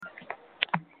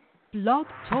Blog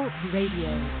Talk Radio.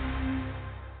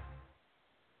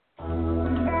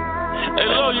 Hey,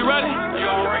 Lil, you ready?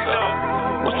 You already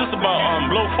know. What's this about?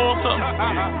 Blow 4 or something?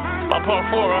 About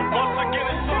part 4, right? Once again,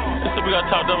 it's on. This is we got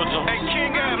top double jump. Hey,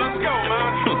 King, let's go,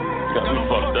 man. Got me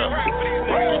fucked up.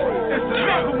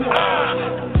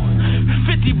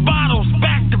 50 bottles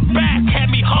back to back had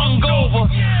me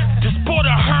hungover. Just bought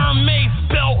a Hermes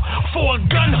belt for a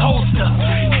gun holster.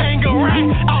 Hang a rack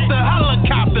out the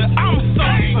helicopter. I'm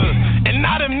sober. And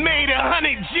I done made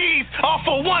 100 G's off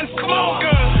of one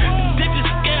smoker. Digit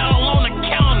scale on the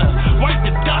counter. Wipe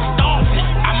the dust off it.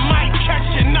 I might catch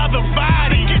another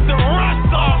body. Get the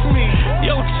rust off me.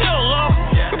 Yo, chill, love.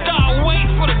 You gotta wait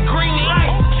for the green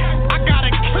light. I got a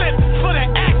clip for the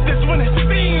actors when it's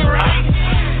seen right.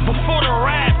 Before the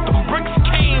rap, the bricks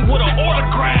came with an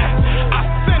autograph. I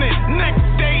sent it next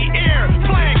day air,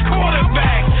 playing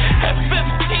quarterback. At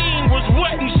 15 was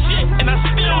wet and shit, and I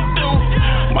still do.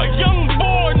 My young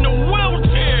boy in the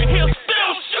wheelchair, he'll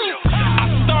still shoot. I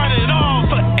started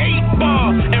off for 8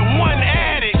 ball and 1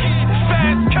 addict.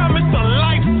 Fast coming to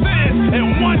life sentence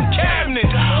and 1 cabinet.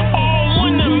 All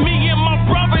one of me and my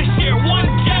brother share 1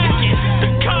 jacket.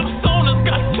 The cops on us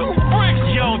got 2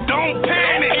 bricks, yo, don't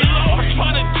panic. Hey, Lord, I'm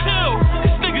trying to chill.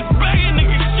 This nigga's begging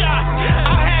to get shot.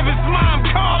 I have his mom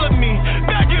calling me,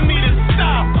 begging me to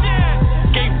stop.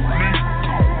 Gave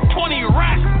 20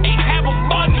 racks, ain't have a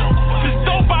bundle. This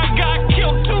dope I got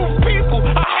killed 2 people.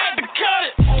 I had to cut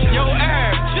it. Yo,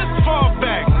 Ab, just fall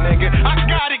back, nigga. I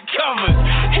got it covered.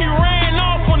 He ran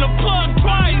off on the plug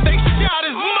twice. They shot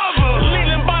his mother.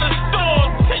 Leaning by the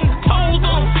store, 10 toes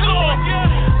on the floor.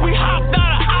 We hopped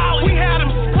out of alley. We had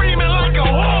him screaming like a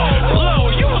whore.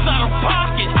 Hello, you was out of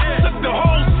pocket. I took the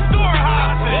whole store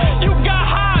hostage. You got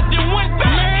hot, then went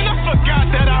back. Man, I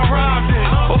forgot that I robbed it.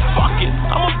 But fuck it,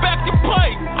 I'ma back your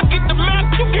play. I get the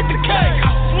map, you get the cake. I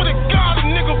swear to God, a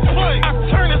nigga play. I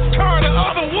turn his car the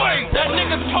other way. That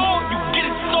nigga told you, get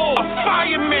it sold. A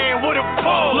fireman with a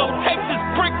pole. Look, take this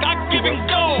brick, I give and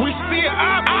go. We see it,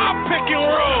 I pick and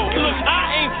roll. Look,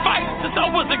 I ain't fight since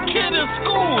I was a kid in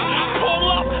school.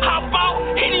 Pull up, hop out,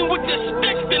 hit him with the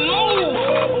sticks and move.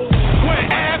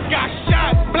 When Ab got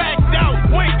shot, blacked out,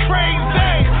 went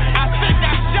crazy. I think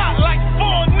I shot like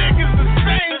 4 niggas the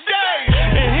same day.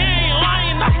 And he ain't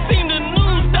lying, I seen the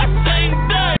news that same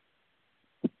day.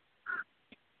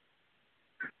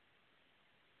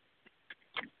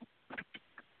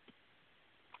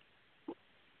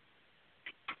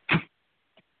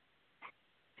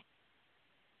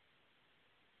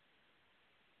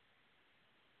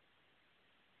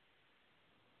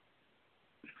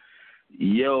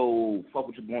 Yo, fuck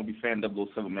with your boy, be fan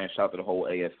 007, man. Shout out to the whole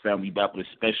AS family. Back with a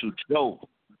special show.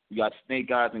 We got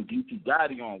Snakeyez and geechi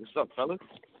on. What's up, fellas?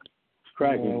 It's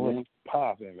cracking, man. What's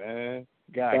poppin', man?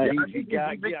 Got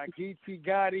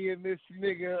geechi and this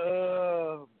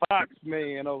nigga box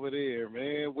man over there,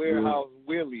 man. Warehouse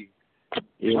Willie.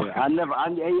 Yeah, I never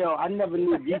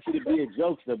knew geechi to be a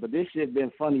jokester, but this shit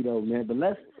been funny though, man. But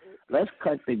let's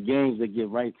cut the games and get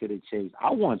right to the chase.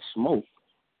 I want smoke.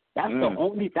 That's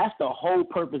the whole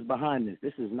purpose behind this.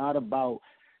 This is not about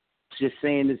just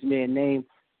saying this man's name.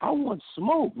 I want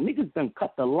smoke. Niggas done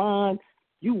cut the line.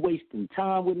 You wasting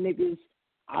time with niggas.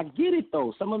 I get it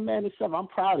though. Some of man itself, I'm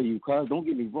proud of you, cuz don't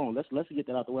get me wrong. Let's get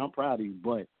that out the way. I'm proud of you.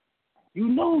 But you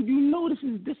know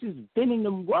this is been in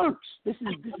the works. This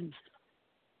is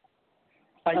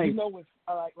like you know it's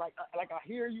like I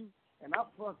hear you and I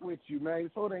fuck with you,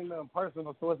 man. So it ain't nothing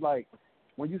personal. So it's like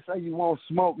when you say you want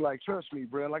smoke, like, trust me,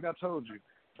 bro, like I told you,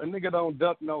 a nigga don't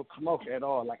duck no smoke at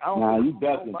all. Like, I don't think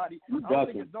there's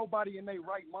nobody in their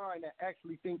right mind that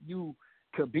actually think you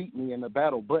could beat me in a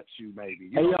battle but you, maybe.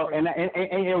 Hey, yo,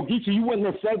 geechi, you wouldn't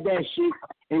have said that shit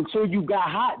until you got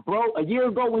hot, bro. A year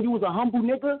ago when you was a humble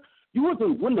nigga, you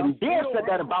wouldn't have dare said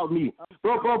that about me.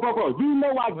 Bro. You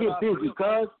know I get busy,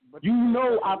 cuz. You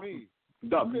know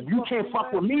you can't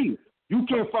fuck with me. You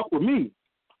can't fuck with me.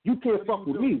 You can't fuck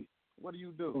with me. What do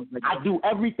you do? I do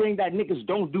everything that niggas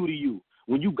don't do to you.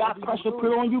 When you got pressure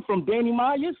put on you from Danny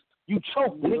Myers, you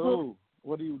choke, nigga.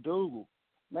 What do you do?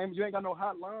 Man, you ain't got no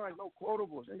hot lines, no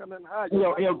quotables. You ain't got nothing hot.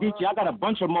 Yo, geechi, I got a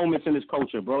bunch of moments in this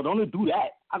culture, bro. Don't do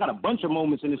that. I got a bunch of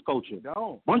moments in this culture.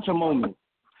 Bunch of moments.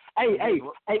 Hey.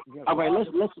 All right, let's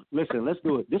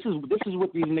do it. This is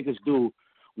what these niggas do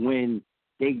when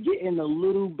they get in a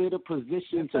little bit of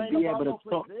position to be able to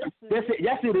talk. Yes,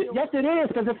 it is. Yes, it is.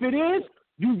 Because if it is,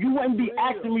 you wouldn't be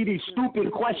asking me these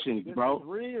stupid questions, bro.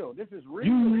 This is real.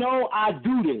 You know I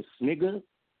do this, nigga.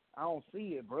 I don't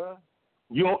see it, bro.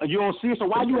 You don't see it, so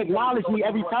why you acknowledge me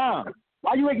every time?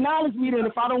 Why you acknowledge me then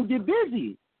if I don't get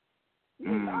busy?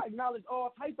 I acknowledge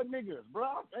all type of niggas, bro.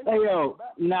 Hey, yo,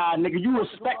 nah, nigga, you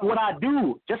respect what I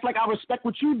do, just like I respect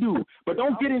what you do. But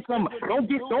don't get some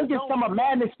of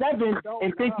Madness 7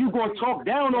 and think you gonna talk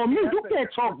down on me. You can't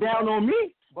talk down on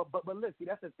me. But listen,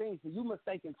 that's the thing. So you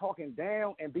mistaken talking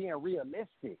down and being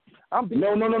realistic.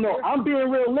 No. I'm being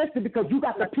realistic because you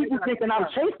got the people thinking I'm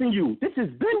chasing you. This has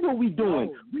been what we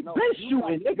doing. We been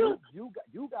shooting, nigga.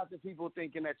 You got the people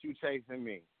thinking that you chasing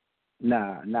me.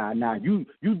 Nah. You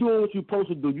doing what you supposed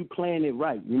to do. You playing it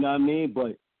right. You know what I mean?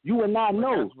 But you and I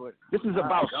know this is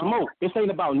about smoke. This ain't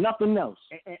about nothing else.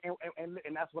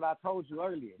 And that's what I told you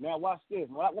earlier. Now watch this.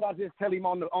 What I just tell him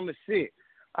on the shit.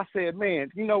 I said,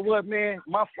 man, you know what, man?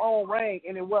 My phone rang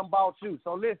and it wasn't about you.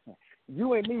 So listen,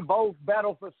 you and me both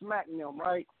battle for smacking them,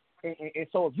 right? And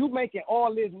so if you making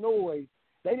all this noise,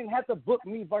 they didn't have to book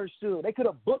me versus you. They could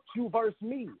have booked you versus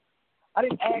me. I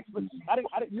didn't ask for. I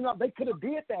didn't. You know, they could have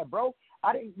did that, bro.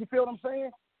 I didn't. You feel what I'm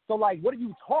saying? So like, what are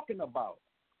you talking about?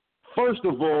 First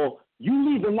of all, you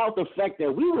leaving out the fact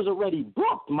that we was already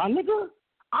booked, my nigga.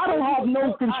 I don't have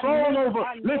no control over.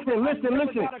 Listen. I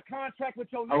never got a contract with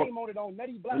your name on it on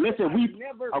Nutty Black. Listen,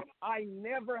 I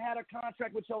never had a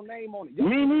contract with your name on it.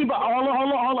 Me neither.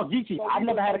 Hold on, geechi. I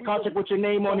never had a contract with your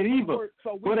name on it either.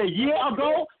 But a year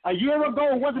ago,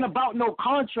 it wasn't about no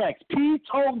contracts. P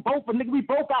told both of niggas. We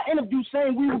both got interviews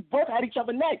saying we both had each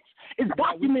other next. It's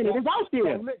documented. It's out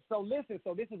there. So listen.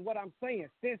 So this is what I'm saying.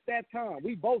 Since that time,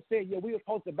 we both said we were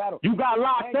supposed to battle. You got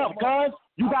locked up, cuz.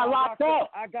 You got locked up.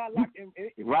 I got locked in.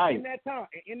 Right. In that time.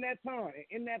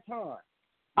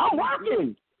 I'm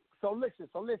working. So listen.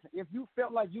 If you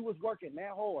felt like you was working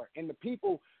that hard, and the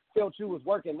people felt you was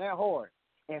working that hard,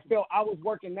 and felt I was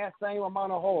working that same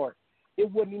amount of hard,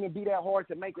 it wouldn't even be that hard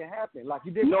to make it happen. Like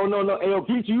you did. No.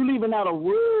 Geechi, you leaving out a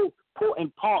real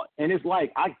important part, and it's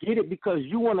like I get it because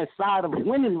you on the side of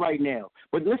winning right now.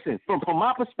 But listen, from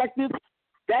my perspective,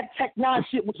 that Tech 9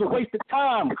 shit was a waste of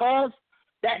time, cuz.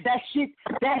 That's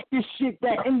this shit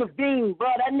that intervened, bro.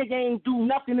 That nigga ain't do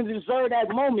nothing to deserve that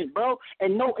moment, bro.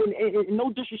 And no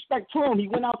disrespect to him. He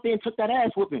went out there and took that ass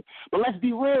whipping. But let's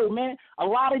be real, man. A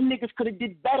lot of niggas could have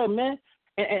did better, man.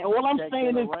 And all I'm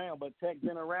saying is, but Tech's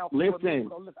been around. Listen,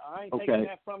 so listen, I ain't taking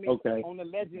that from him on the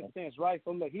legend sense, right?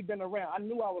 So look, he been around. I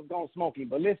knew I was gonna smoke him,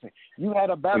 but listen, you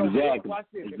had a battle. Exactly. Watch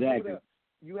this. Exactly.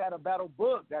 You had a battle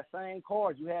book, that same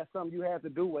card. You had something you had to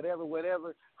do, whatever,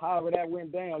 however that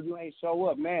went down. You ain't show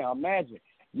up. Now, imagine.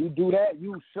 You do that,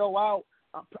 you show out.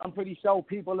 I'm pretty sure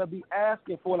people will be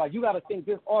asking for, like, you got to think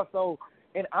this also.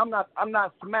 And I'm not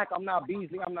Smack, I'm not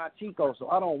Beasley, I'm not Chico, so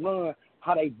I don't run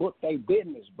how they book their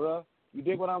business, bruh. You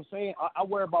dig what I'm saying? I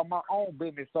worry about my own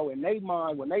business. So in their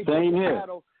mind, when they book a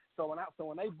battle,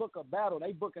 when they book a battle,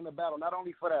 they booking the battle not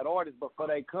only for that artist, but for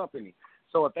their company.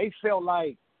 So if they felt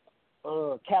like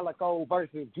Calico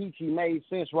versus Geechi made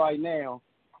sense right now,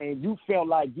 and you felt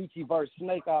like Geechi versus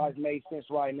Snakeyez made sense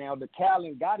right now, the Cal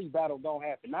and Gotti battle don't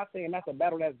happen. Not saying that's a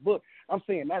battle that's booked. I'm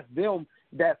saying that's them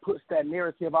that puts that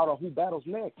narrative out on who battles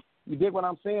next. You dig what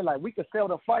I'm saying? Like, we could sell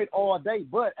the fight all day,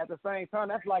 but at the same time,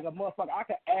 that's like a motherfucker. I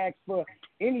could ask for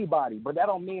anybody, but that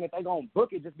don't mean that they gonna book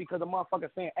it just because a motherfucker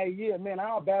saying, hey, yeah, man,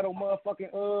 I'll battle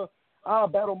motherfucking,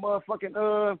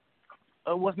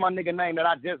 what's my nigga name that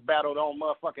I just battled on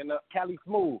motherfucking Cali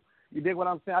Smooth. You dig what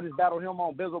I'm saying? I just battled him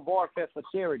on Bizzle Bar Fest for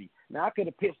charity. Now, I could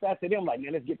have pitched that to them like,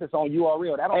 man, let's get this on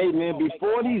URL. Hey, man,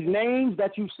 before these names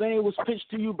that you saying was pitched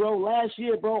to you, bro, last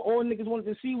year, bro, all niggas wanted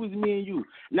to see was me and you.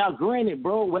 Now, granted,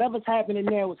 bro, whatever's happening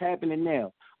now is happening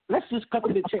now. Let's just cut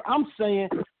to the chase. I'm saying,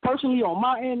 personally, on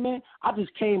my end, man, I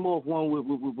just came off one with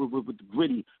the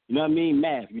gritty, you know what I mean,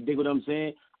 math. You dig what I'm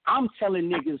saying? I'm telling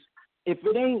niggas, if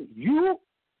it ain't you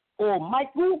or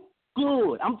Michael,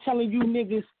 good. I'm telling you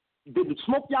niggas, the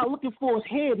smoke y'all looking for is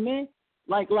here, man.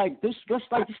 Like this, just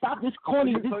like stop this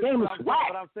corny. This game is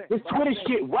whack. This Twitter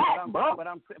shit whack, bro. But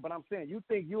I'm saying, you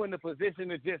think you in the position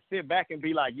to just sit back and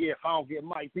be like, yeah, if I don't get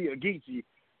Mike P or Geechi,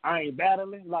 I ain't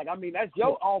battling. Like, I mean, that's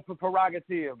your own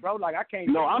prerogative, bro. Like, I can't.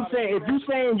 No, I'm saying if you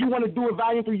saying you want to do a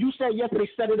volume 3, you said yesterday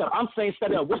set it up. I'm saying set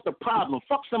it up. What's the problem?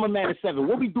 Fuck Summer Madness 7.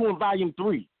 What we doing volume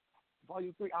 3?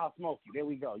 Volume 3, I'll smoke you. There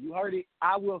we go. You heard it.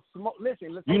 I will smoke.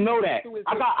 Listen. You know that.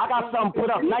 I got something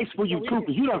put up nice for you too,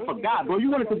 because you done forgot, bro.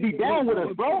 You wanted to be down with us,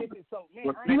 bro.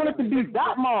 You wanted to be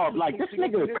Dot Mob. Like, this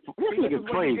nigga's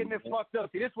crazy.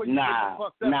 Nah,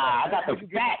 I got the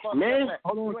facts, man.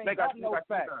 Hold on, no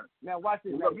facts. Now watch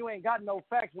this. Now, you ain't got no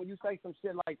facts when you say some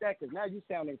shit like that, because now you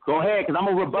sounding crazy. Go ahead, because I'm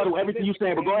gonna rebuttal everything you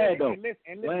saying, but go ahead though.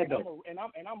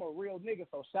 I'm a real nigga,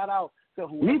 so shout out to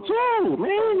whoever. Me too,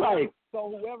 man. Like. So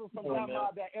whoever from that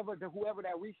mob whoever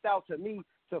that reached out to me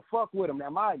to fuck with him. Now,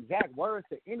 my exact words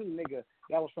to any nigga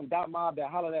that was from Dot Mob that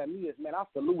hollered at me is, man, I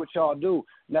salute what y'all do.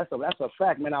 And that's a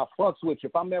fact, man. I fucks with you.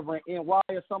 If I'm ever in NY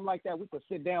or something like that, we could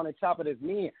sit down and chop it as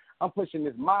men. I'm pushing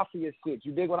this mafia shit.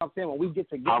 You dig what I'm saying? When we get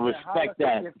together, I respect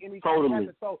that totally.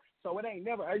 Happens, so it ain't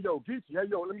never, hey yo, geechi, hey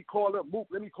yo, let me call up Mook,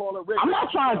 let me call up Rick. I'm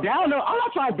not trying to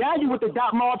down you with the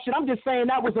Dot Mob shit. I'm just saying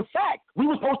that was a fact. We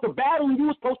were supposed to battle and you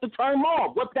were supposed to turn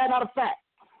mob. What's that not a fact?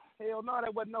 Hell no,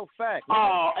 that wasn't no fact.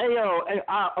 Oh, hey yo,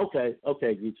 okay,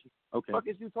 geechi. Okay. What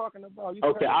is you talking about? You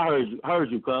okay, crazy. I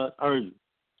heard you, cuz. I heard you.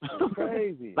 That's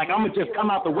crazy. Like I'm gonna just come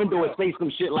out the window and say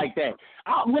some shit like that.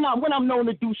 When I'm known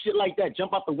to do shit like that,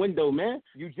 jump out the window, man.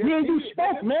 You just didn't do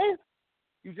stuff, man.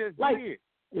 You just like, did.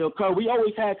 You know, cuz we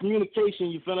always had communication.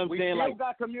 You feel what I'm saying? We like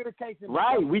got communication.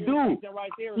 Right, we do.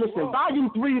 Right there listen, Volume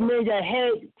 3, man, your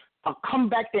head a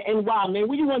comeback to NY, man.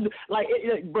 What you want to do? Like,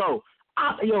 bro.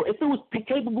 If it was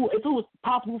capable, if it was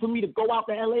possible for me to go out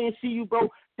to LA and see you, bro,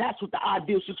 that's what the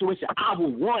ideal situation I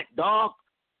would want, dog.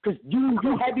 Cause you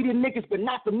heavy than niggas, but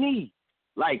not for me.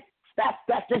 Like that's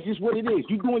just what it is.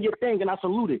 You doing your thing, and I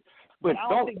salute it. But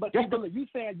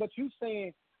you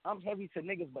saying I'm heavy to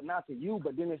niggas, but not to you.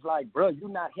 But then it's like, bro, you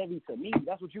not heavy to me.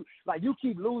 That's what you like. You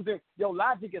keep losing. Your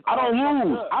logic is. I don't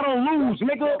lose,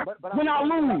 nigga. But when I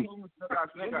lose.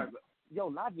 Your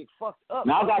logic fucked up.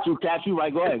 Now I got you, Cash. You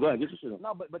right. Go ahead. Get your shit up.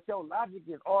 No, but your logic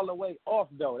is all the way off,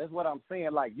 though. That's what I'm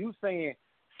saying. Like, you saying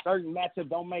certain matchups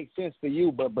don't make sense for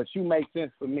you, but you make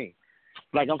sense for me.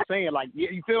 Like I'm saying, like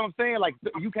you feel what I'm saying? Like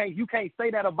you can't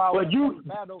say that about. But you,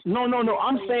 no.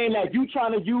 I'm saying that you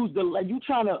trying to use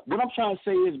What I'm trying to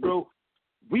say is, bro,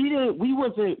 we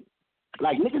wasn't.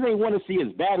 Like, niggas ain't want to see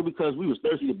us battle because we was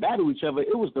thirsty to battle each other.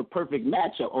 It was the perfect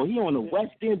matchup. Oh, he on the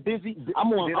West getting busy. I'm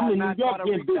in New York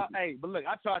getting busy. Hey, but look,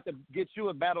 I tried to get you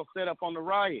a battle set up on the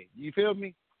riot. You feel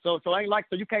me? So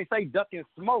you can't say duck and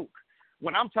smoke.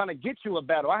 When I'm trying to get you a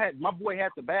battle, my boy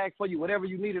had the bag for you, whatever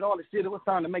you needed, all the shit. It was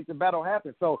time to make the battle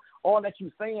happen. So all that you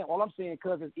saying, all I'm saying,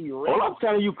 cuz, is irrelevant. All I'm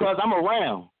telling you, cuz, I'm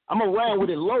around. I'm around with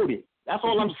it loaded. That's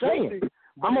all I'm saying.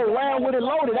 I'm around with it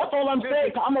loaded. That's all I'm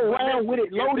saying. I'm around with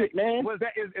it loaded, man. Well,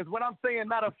 that is what I'm saying,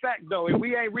 not a fact, though. If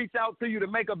we ain't reach out to you to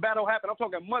make a battle happen, I'm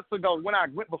talking months ago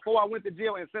before I went to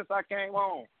jail and since I came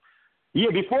home. Yeah,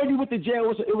 before you went to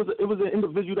jail, it was an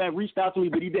individual that reached out to me,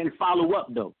 but he didn't follow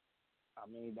up, though.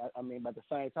 I mean, at the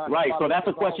same time. Right, so that's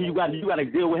a question you got to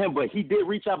deal with him. But he did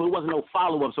reach out, but it wasn't no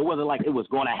follow up. So it wasn't like it was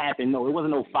going to happen. No, it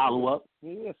wasn't no follow up.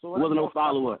 Yeah, so it wasn't no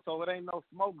follow up. So it ain't no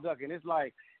smoke ducking. It's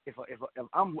like if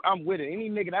I'm with it.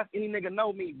 Any nigga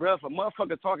know me, bro. If a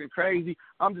motherfucker talking crazy,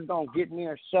 I'm just gonna get in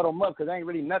there and shut him up because ain't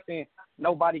really nothing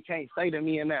nobody can't say to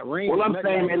me in that ring. Well, I'm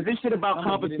saying, man, is this shit about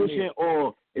competition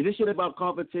or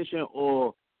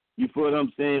you feel what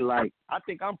I'm saying? Like, I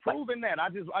think I'm proving that.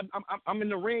 I'm in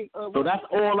the ring. So that's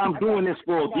all I'm doing this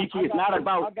for, geechi. It's not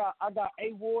about. I got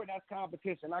A Ward. That's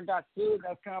competition. I got Sid.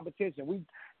 That's competition.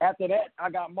 After that, I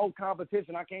got more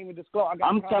competition. I can't even disclose.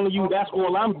 I'm telling you, that's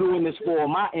all I'm doing this for.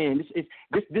 On my end,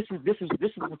 this is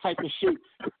the type of shit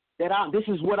that this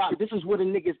is what a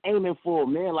nigga's aiming for,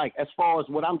 man. Like, as far as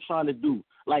what I'm trying to do.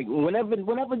 Like, whenever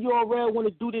you already want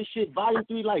to do this shit, Volume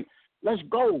 3, like, let's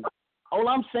go. All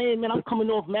I'm saying, man, I'm coming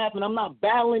off map and I'm not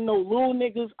battling no little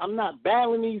niggas. I'm not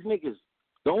battling these niggas.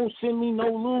 Don't send me no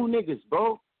little niggas,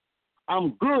 bro.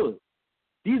 I'm good.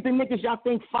 These the niggas y'all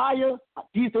think fire.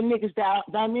 These the niggas that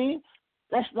I mean.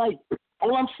 That's like,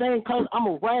 all I'm saying, cuz I'm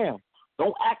around.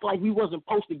 Don't act like we wasn't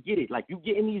supposed to get it. Like, you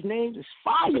getting these names, it's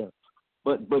fire.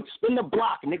 But spin the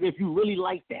block, nigga, if you really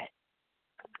like that.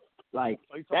 Like,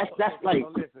 that's like.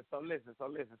 So listen.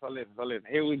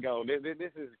 Here we go.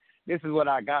 This is what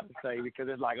I got to say because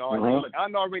it's like, all right, look,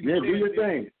 I already said do your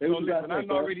thing. I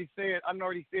already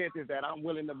said this, that I'm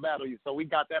willing to battle you. So we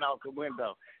got that out the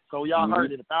window. So y'all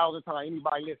heard it 1,000 times.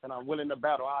 Anybody listen, I'm willing to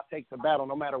battle. I'll take the battle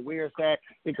no matter where it's at.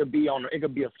 It could be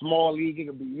a small league. It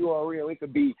could be URL. It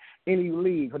could be any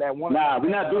league for that one. Nah, we're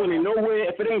not doing it nowhere.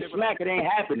 If it ain't smack, it ain't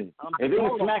happening. If it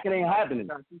ain't smack, it ain't happening.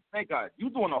 Snakeyez,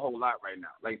 you doing a whole lot right now.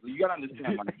 Like, you gotta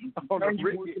understand.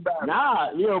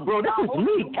 Nah, bro, this is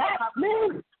me, Cat,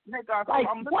 man. Snakeyez, like,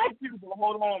 what?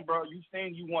 Hold on, bro. You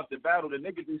saying you want the battle? The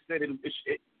nigga just said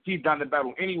he's done the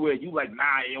battle anywhere. You like,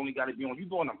 nah, it only got to be on. You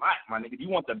doing a lot, my nigga. You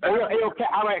want the battle? Hey, Cat,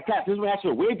 all right, Cat. This is what I ask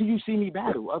you. Where do you see me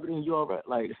battle other than you?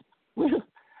 Like, that's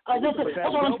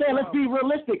what I'm saying. Let's be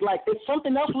realistic. Like, if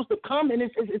something else was to come and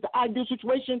it's the ideal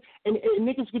situation and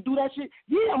niggas could do that shit,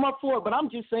 yeah, I'm up for it. But I'm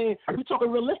just saying, we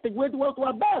talking realistic. Where do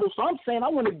I battle? So I'm saying I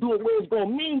want to do it where it's gonna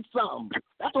mean something.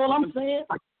 That's all I'm saying.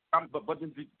 But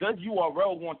does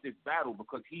URL want this battle?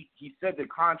 Because he said the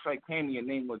contract came and your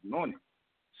name wasn't on it.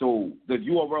 So does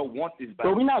URL want this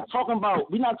battle? So we're not talking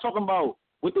about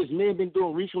what this man been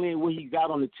doing recently and what he got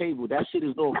on the table, that shit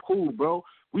is all cool, bro.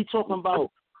 We talking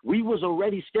about we was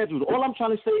already scheduled. All I'm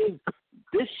trying to say is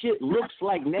this shit looks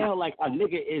like now like a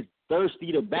nigga is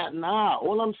thirsty to bat. Nah,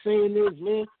 all I'm saying is,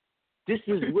 man, this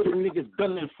is what a nigga's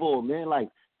gunning for, man. Like,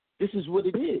 this is what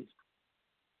it is.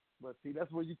 But see,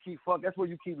 that's where you keep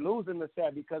losing the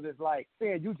set because it's like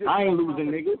saying you just. I ain't losing,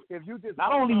 nigga. If you just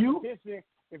not only you.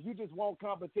 If you just want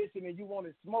competition and you want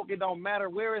to smoke, it don't matter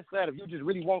where it's at. If you just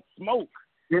really want smoke.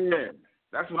 Yeah,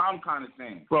 that's what I'm kind of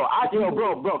saying. Bro,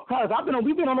 cuz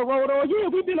we've been on the road all year.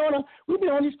 We've been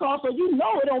on these cars, so you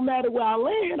know it don't matter where I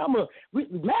land.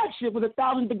 Mad shit with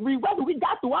 1,000-degree weather. We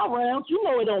got through our rounds. You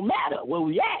know it don't matter where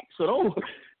we at. So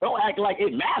don't act like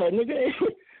it matter, nigga.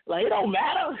 Like, it don't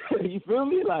matter. You feel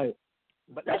me? Like,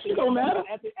 but that shit don't matter.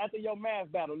 After your math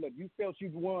battle, look, you felt you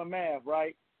won math,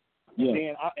 right?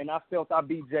 Yeah. And I felt I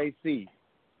beat JC.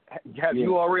 Have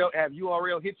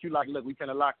URL hit you like, look, we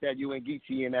finna lock that you and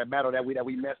Geechi in that battle that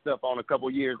we messed up on a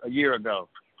year ago?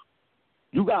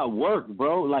 You got work,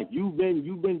 bro. Like, you've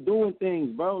been doing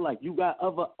things, bro. Like, you got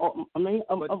other offers.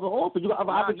 You got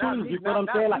other opportunities. You know what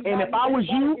I'm saying? Like, and if I was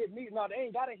you, they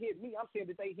ain't gotta hit me. I'm saying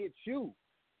that they hit you.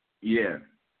 Yeah.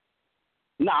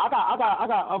 Nah, I got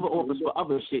other offers for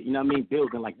other shit, you know what I mean,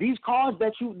 building. Like, these cards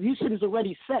these shit is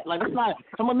already set. Like, it's not,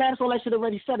 some of all that shit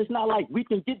already set. It's not like we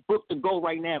can get booked to go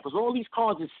right now because all these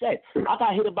cards is set. I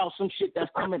got hit about some shit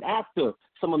that's coming after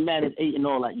some of Madness 8 and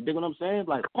all that. You dig what I'm saying?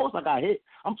 Like, of course I got hit.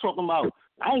 I'm talking about,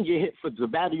 I ain't get hit for the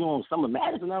battle on some of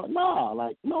Madness and all that. Nah,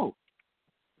 like, no.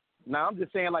 Now, I'm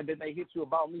just saying, like, that they hit you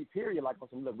about me, period. Like,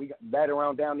 look, we got that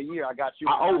around down the year. I got you.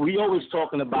 We always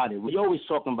talking about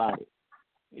it.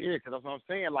 Yeah, because that's what I'm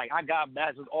saying. Like, I got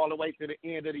matches all the way to the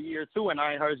end of the year, too, and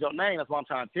I ain't heard your name. That's what I'm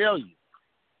trying to tell you.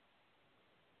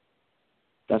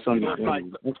 That's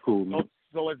understandable. That's cool, man.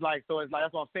 So it's like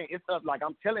that's what I'm saying. It's up. Like,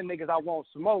 I'm telling niggas I won't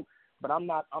smoke, but I'm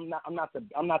not the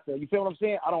you feel what I'm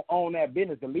saying? I don't own that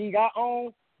business. The league I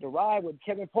own, the ride with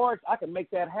Kevin Parks, I can make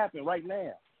that happen right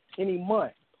now, any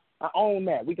month. I own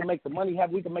that. We can make the money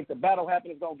happen. We can make the battle happen.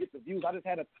 It's going to get the views. I just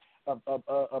had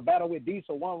a battle with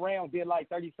Diesel. One round did like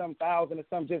 30-some thousand or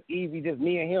something, just easy, just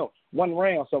me and him. One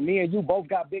round. So me and you both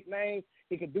got big names.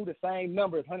 He could do the same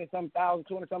numbers, 100-some thousand,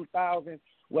 200-some thousand,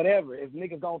 whatever. If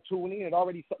niggas don't tune in,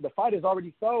 the fight is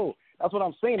already sold. That's what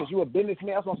I'm saying. Is you a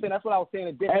businessman? That's what I'm saying. That's what I was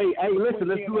saying. Hey, listen,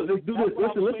 let's do this.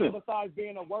 Listen. Besides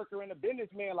being a worker and a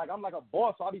businessman, like I'm like a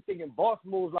boss, so I be thinking boss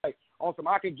moves like on some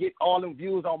I could get all them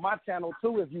views on my channel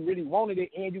too if you really wanted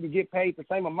it, and you could get paid the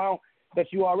same amount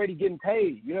that you already getting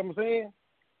paid. You know what I'm saying?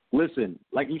 Listen,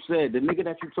 like you said, the nigga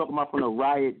that you talking about from the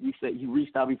riot, you said he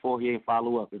reached out before he ain't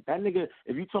follow up. If that nigga,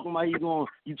 if you talking about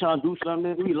you trying to do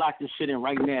something, we lock this shit in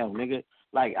right now, nigga.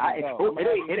 Like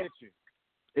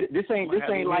this ain't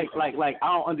like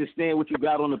I don't understand what you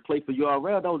got on the plate for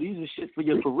URL though. These are shit for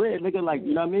your career, nigga. Like,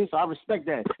 you know what I mean? So I respect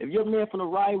that. If you're a man from the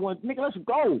riot one, nigga, let's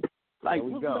go. Like,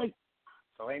 we go. Like,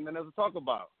 so ain't nothing else to talk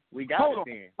about. We got hold it on,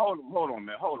 then. Hold on,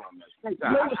 man. you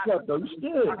know what's up though? You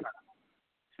still.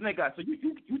 Snake Eyes, so you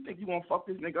think you gonna fuck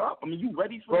this nigga up? I mean, you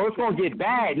ready for Bro, it's gonna get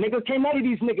bad, nigga. Can't none of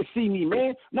these niggas see me,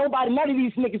 man. None of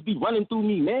these niggas be running through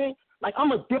me, man. Like,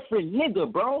 I'm a different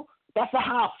nigga, bro. That's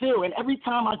how I feel. And every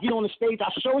time I get on the stage,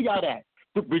 I show y'all that.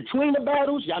 Between the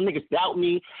battles, y'all niggas doubt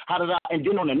me. And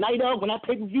then on the night of, when that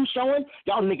pay-per-view showing,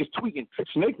 y'all niggas tweaking.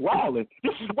 Snake wildin'.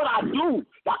 This is what I do.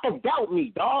 Y'all can doubt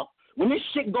me, dog. When this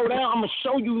shit go down, I'm gonna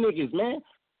show you niggas, man.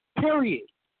 Period.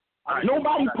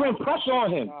 Nobody putting pressure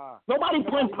on him. Nobody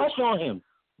putting pressure on him.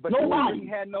 But nobody. You really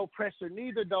had no pressure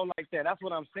neither, though, like that. That's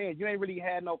what I'm saying. You ain't really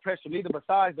had no pressure neither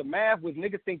besides the math, which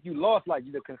niggas think you lost. Like,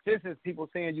 the consensus, people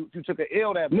saying you took an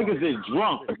L that niggas is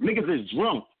drunk. Niggas is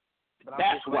drunk. But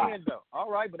that's why. Though.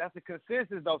 All right, but that's the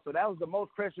consensus, though. So that was the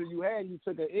most pressure you had, and you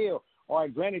took an L. All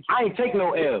right, granted. I ain't take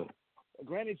no L.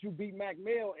 Granted, you beat Mac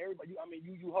Mill. Everybody,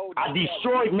 you hold. I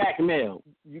destroyed Mac Mill.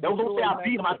 Don't say I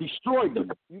beat him. I destroyed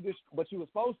him. But you were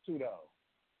supposed to, though.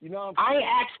 You know what I ain't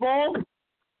asked for him.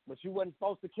 But you wasn't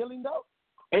supposed to kill him, though?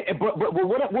 But what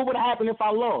would have happened if I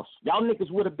lost? Y'all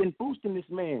niggas would have been boosting this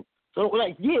man. So,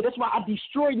 like, yeah, that's why I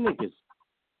destroyed niggas.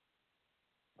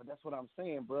 But that's what I'm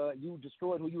saying, bro. You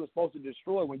destroyed who you were supposed to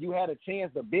destroy. When you had a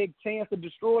chance, the big chance to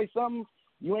destroy something,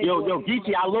 you ain't... Yo,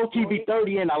 geechi, I low-key be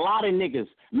 30 and a lot of niggas.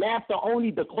 Math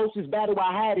the closest battle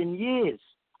I had in years.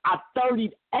 I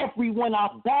 30'd everyone I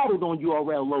battled on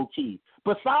URL low-key.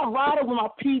 Besides Ryder with my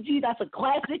PG, that's a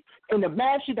classic, and the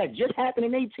mad shit that just happened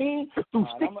in 18 through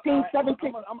 16,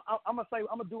 17. I'm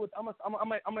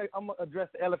gonna address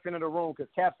the elephant in the room because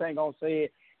Caps ain't gonna say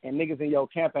it, and niggas in your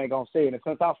camp ain't gonna say it. And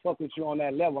since I fuck with you on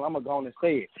that level, I'm gonna go on and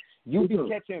say it. You be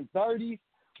catching 30s,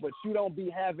 but you don't be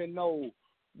having no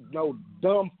no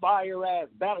dumb fire ass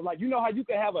battle. Like, you know how you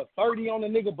can have a 30 on a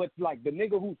nigga, but like the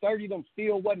nigga who 30 them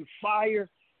still wasn't fire.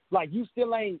 Like, you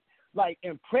still ain't like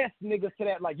impressed niggas to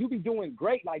that. Like, you be doing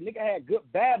great. Like, nigga had good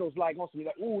battles. Like, on some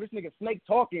like, ooh, this nigga Snake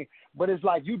talking, but it's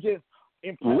like you just.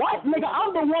 What, nigga?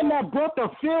 I'm the one that brought the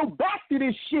feel back to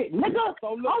this shit, nigga.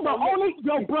 So look, I'm the only,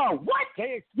 yo, bro. What?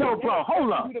 Yo, bro,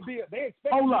 hold up.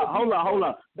 Hold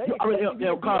up.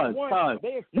 Yo, cuz,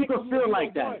 you can feel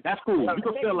like that. That's cool. You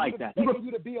can feel like that.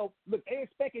 Look, they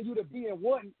expecting you to be a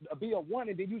one,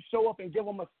 and then you show up and give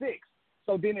them a 6.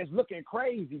 So then it's looking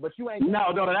crazy, but you ain't.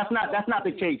 No, that's not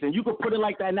the case. And you can put it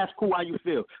like that, and that's cool how you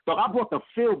feel. So I brought the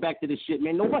feel back to this shit,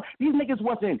 man. No one, these niggas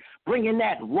wasn't bringing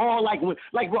that raw like bro.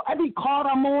 Every card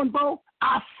I'm on, bro,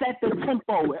 I set the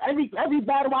tempo. Every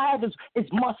battle I have is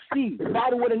must see.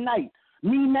 Battle of the night.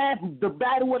 Me, man, the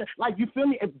battle with like you feel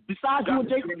me. Besides you and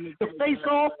Jake, the face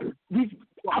off,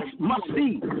 I must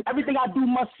see. Everything I do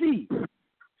must see.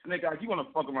 Nigga, you want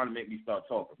to fuck around and make me start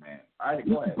talking, man. All right,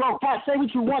 go ahead. Bro, Pat, say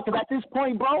what you want, because at this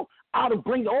point, bro, I would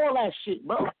bring all that shit,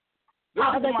 bro.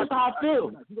 That's how I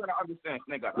feel. You got to understand,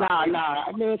 nigga.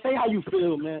 Nah, man, say how you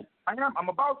feel, man. I'm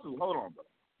about to. Hold on, bro.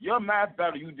 Your math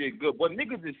battle, you did good. What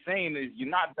niggas is saying is you're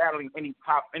not battling any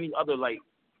other, like,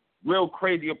 real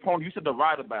crazy opponent. You said the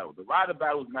Ryder battle. The Ryder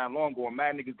battle was not long ago, and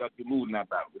mad niggas got you losing that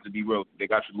battle. To be real, they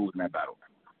got you losing that battle.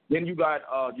 Then you got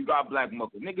Black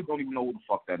Mucker. Niggas don't even know who the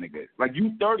fuck that nigga is. Like,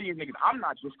 you 30 and niggas, I'm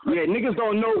not just crazy. Yeah, niggas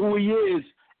don't know who he is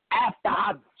after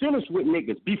I finish with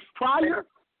niggas. Prior,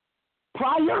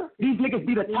 these niggas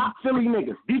be the top Philly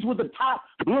niggas. These were the top.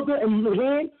 Ruger and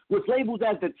Hand was labeled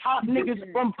as the top niggas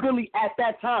from Philly at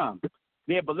that time.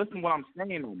 Yeah, but listen what I'm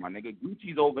saying, though, my nigga.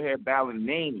 Gucci's over here battling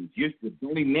names. Just the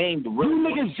only name. You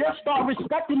niggas just start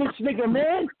respecting this nigga,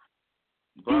 man.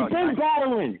 Bro, he's been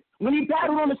battling. When he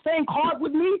battled on the same card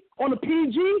with me, on the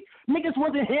PG, niggas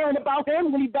wasn't hearing about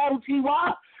him when he battled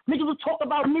T.Y. Niggas was talking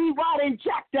about me, Ryder, and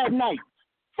Jack that night.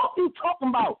 Fuck you talking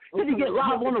about? Did he get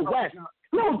live on the West?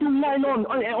 You don't do nothing on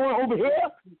over here.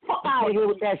 Fuck out of here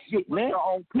with that shit, man.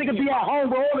 Niggas be at home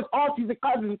with all his aunties and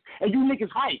cousins, and you niggas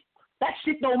hype. That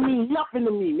shit don't mean nothing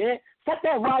to me, man. Set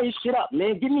that riot shit up,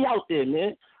 man. Get me out there,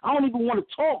 man. I don't even want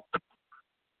to talk.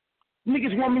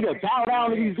 Niggas want me to bow down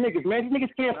to these niggas, man. These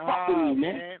niggas can't fuck with me,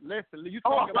 man. Listen, you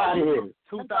talking about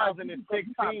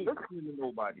 2016.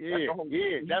 Nobody.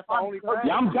 Yeah, that's the only time.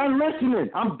 Yeah, I'm done listening.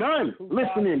 I'm done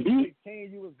listening, B.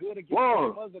 You was good against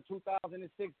the other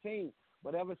 2016.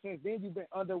 But ever since then, you've been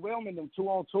underwhelming them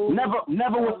 2-on-2.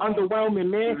 Never was underwhelming,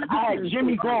 man. I had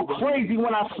Jimmy going crazy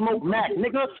when I smoked Mac.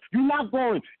 Nigga, you not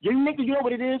going. You niggas, you know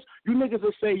what it is? You niggas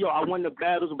will say, yo, I won the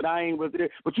battles, but I ain't with it.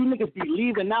 But you niggas be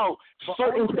leaving out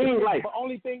certain things like. The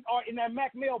only thing in that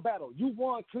Mac Mill battle, you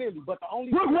won clearly, but the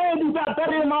only. What round you got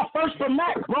better than my first for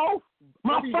Mac, bro?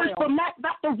 My first for Mac,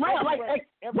 not the round.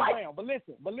 Every round. But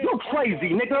listen. You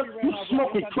crazy, nigga. You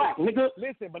smoking crack, nigga.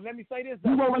 Listen, but let me say this.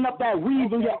 You rolling up that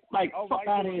weed and you're like, fuck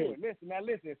out of here.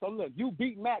 Listen. So look, you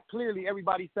beat Mac clearly,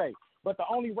 everybody say. But the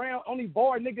only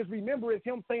bar niggas remember is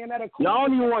him saying that. I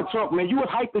don't even want to talk, man. You was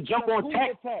hyped to jump on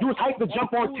tech.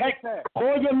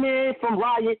 Call your man from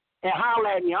Riot and holler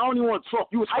at me. I don't even want to talk.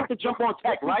 You was hyped to jump on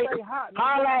tech, right?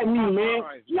 Holler at me, man.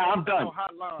 Nah, I'm done.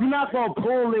 You're not gonna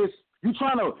pull this. You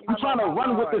trying to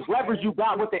run with this leverage you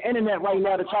got with the internet right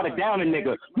now to try to down a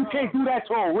nigga. You can't do that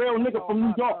to a real nigga from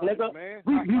New York, nigga.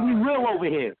 We real over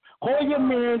here. Call your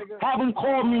man, have him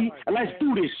call me, and let's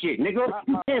do this shit, nigga.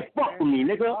 You can't fuck with me,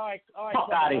 nigga.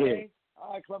 Fuck out of here.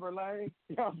 All right, Clever Lane.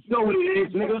 You know what it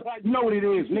is, nigga. You know what it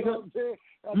is, nigga.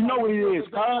 You know what it is,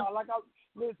 cuz.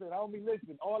 Listen, I don't be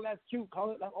listening. All that's cute,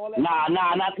 all that. Nah.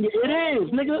 It is,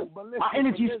 nigga. My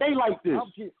energy stay like this.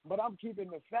 I'm keeping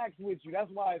the facts with you. That's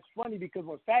why it's funny, because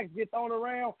when facts get thrown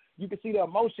around, you can see the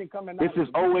emotion coming out. This is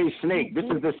always Snake. This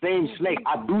is the same Snake.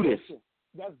 I do this.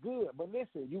 That's good, but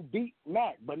listen, you beat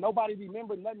Mac, but nobody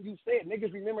remember nothing you said.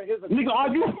 Niggas remember his. Nigga, are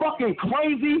you fucking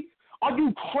crazy? Are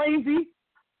you crazy?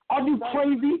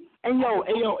 And yo.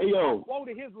 I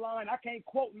quoted his line. I can't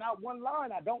quote not one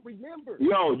line. I don't remember.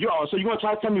 Yo. So you gonna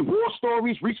try to tell me war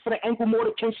stories? Reach for the ankle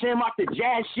mortar, King Shamrock, the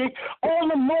jazz shit. All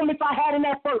the moments I had in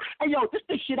that first. Hey yo, this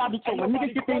the shit I be talking. When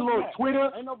niggas get their little Twitter,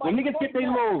 when niggas get their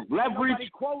little leverage,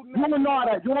 you don't know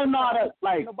how to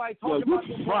like. Yo, you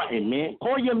fronting, man.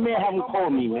 Call your man, have him call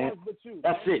me, man.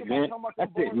 That's it, man.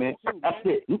 That's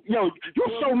it. Yo, you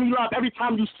show me love every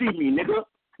time you see me, nigga.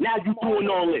 Now you doing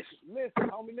all this. Listen,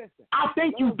 homie, listen. I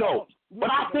think you don't, but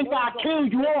I think I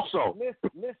killed you also.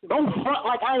 Listen. Don't front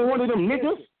like I ain't one of them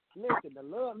niggas. Listen, the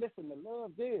love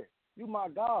there. You my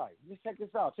guy. Just check this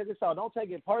out. Don't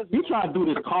take it personal. He trying to do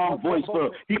this calm voice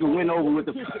so he can win over with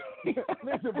the.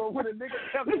 Listen, but when a nigga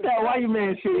tells me that white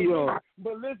man shit, yo.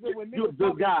 But listen, when you a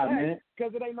good guy, man.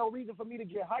 Because it ain't no reason for me to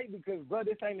get hyped because, bro,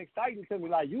 this ain't exciting to me.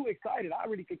 Like, you excited. I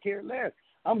really could care less.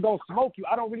 I'm going to smoke you.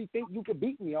 I don't really think you could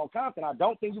beat me on Compton. I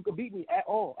don't think you could beat me at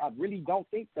all. I really don't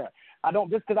think that. I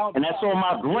don't, just because I don't. And that's on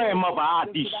my grandmother. I'll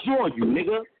destroy you,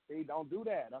 nigga. Hey, don't do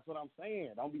that. That's what I'm saying.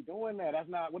 Don't be doing that. That's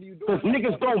not, what are you doing? Because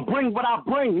niggas don't bring what I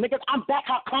bring. Niggas, I'm back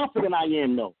how confident I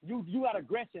am, though. You got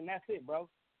aggression. That's it, bro.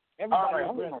 Everybody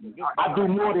aggressive. I do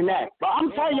more than that. But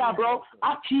I'm telling y'all, bro,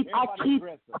 I keep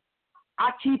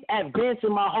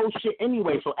advancing my whole shit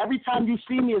anyway. So every time you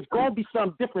see me, it's going to be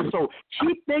something different. So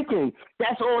keep thinking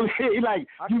that's all it. Like,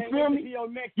 you feel me?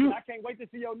 I can't wait to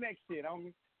see your next shit,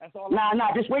 homie. That's all. Nah,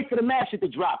 just wait for the mad shit to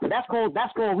drop. That's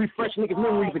gonna refresh niggas'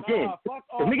 memories again.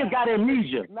 Cause niggas got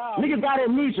amnesia. Niggas got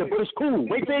amnesia, but it's cool.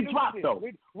 Wait till it drop though.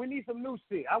 We need some new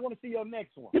shit. I want to see your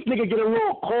next one. This nigga get a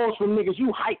little calls from niggas.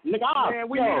 You hype, nigga. Man,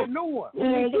 we need a new one. We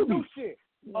need some new shit.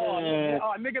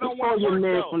 Nigga don't want to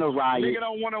work from the riot. Nigga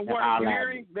don't want to work.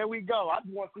 Hearing, there we go. I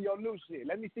just want to see your new shit.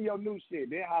 Let me see your new shit.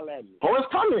 Then holla at me. Oh, it's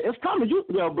coming. It's coming.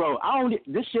 Bro.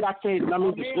 This shit I can't.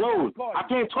 Disclose. I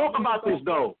can't talk about this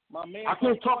though. I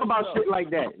can't talk about shit like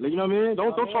that. You know what I mean?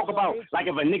 Don't talk about like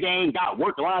if a nigga ain't got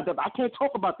work lined up. I can't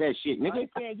talk about that shit, nigga. I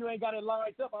ain't saying you ain't got it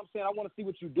lined up. I'm saying I want to see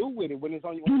what you do with it when it's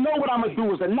on your. You know what I'm gonna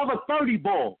do is another 30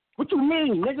 ball. What you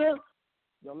mean, nigga?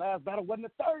 Your last battle wasn't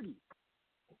a 30.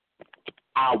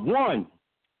 I won.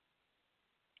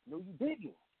 No, you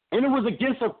didn't. And it was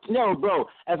against bro.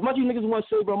 As much as you niggas want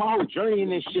to say, bro, my whole journey in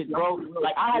this shit, bro.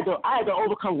 Like I had to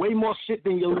overcome way more shit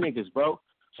than you niggas, bro.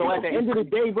 So at the end of the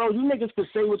day, bro, you niggas could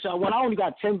say what y'all want. I only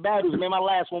got 10 battles, man. My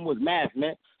last one was math,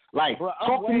 man. Like, bro,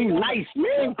 talk to me nice,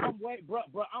 man. I'm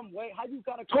way. How you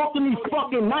gotta talk to me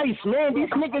fucking nice, man? These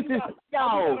niggas is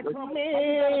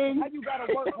man. How you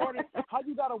gotta work harder? How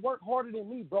you gotta work harder than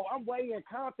me, bro? I'm way in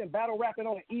Compton, battle rapping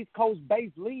on an East Coast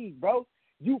based league, bro.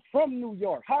 You from New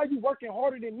York? How are you working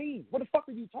harder than me? What the fuck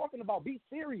are you talking about? Be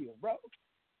serious, bro.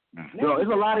 Bro, there's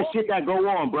a lot of shit that go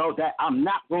on, bro, that I'm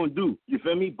not gonna do. You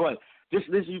feel me? But this,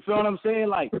 you feel what I'm saying?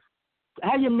 Like.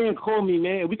 Have your man call me,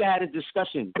 man. We can have a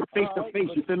discussion face to face.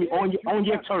 You feel me? On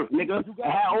your turf, nigga. And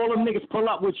have all them niggas pull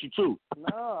up with you too.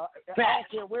 Nah, I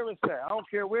don't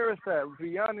care where it's at. To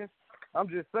be honest, I'm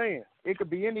just saying it could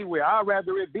be anywhere. I'd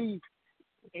rather it be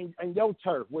in your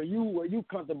turf where you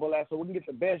comfortable at, so we can get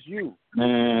the best you.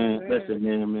 Man, listen,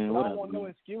 man. I don't want no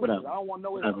excuses. I don't want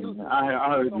no excuses. I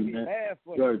heard you, man.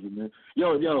 Heard you, man.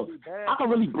 Yo, I can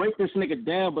really break this nigga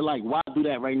down, but like, why do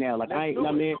that right now? Like, I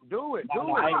mean, do it.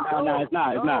 No, it's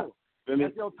not.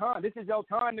 That's your time. This is your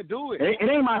time to do it. It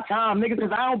ain't my time, nigga,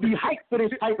 because I don't be hyped for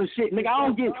this type of shit, nigga. I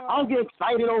don't get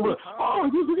excited over.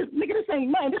 Nigga, this ain't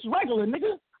nothing. This regular,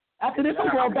 nigga. After this, I'm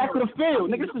going back to the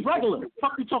field. Nigga, this is regular.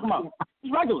 Fuck you talking about?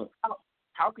 It's regular.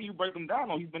 How can you break him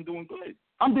down? He's been doing good.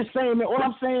 I'm just saying, man. All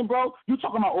I'm saying, bro, you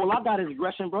talking about all I got is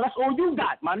aggression, bro. That's all you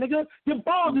got, my nigga. Your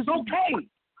bars is okay.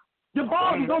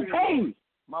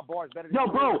 My bars better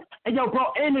than bro. And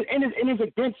it's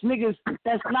against niggas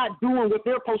that's not doing what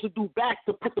they're supposed to do back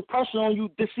to put the pressure on you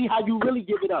to see how you really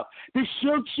give it up. This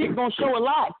shit gonna show a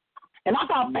lot. And I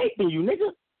got faith in you,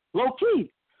 nigga. Low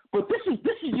key. But this is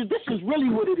really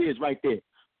what it is right there.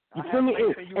 You feel me?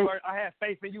 I had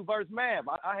faith in you versus Mav.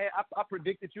 I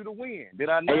predicted you to win. Did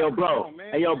I not? Hey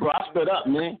yo, bro. I stood up,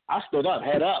 man. I stood up,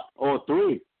 head up, all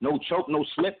three. No choke, no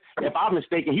slip. If I'm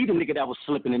mistaken, he the nigga that was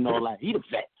slipping and all that. He the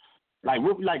vet. Like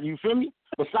you feel me?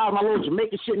 Besides my little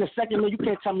Jamaican shit in the second, man, you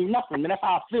can't tell me nothing, man. That's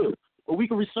how I feel. But we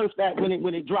can research that when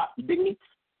it drops. You dig me?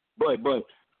 But you know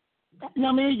what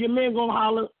I mean? Your man gonna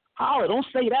holler. Don't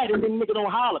say that and then nigga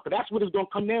don't holler, because that's what it's gonna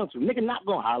come down to. Nigga not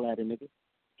gonna holler at a nigga.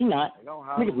 He not.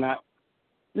 Niggas not.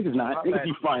 Niggas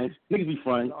be friends. You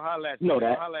know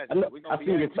that. I see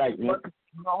your type, man.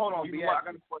 No, hold on.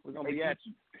 We're gonna be at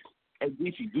you. Hey,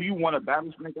 geechi, do you want to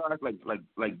battle Snakeyez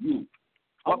like you?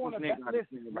 I want to listen.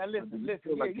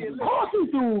 Of course you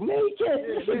do, man. You can't.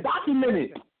 It's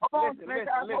documented.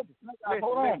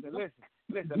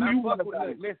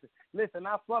 Listen,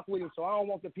 I fuck with him, so I don't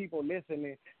want the people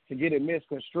listening to get it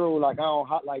misconstrued like I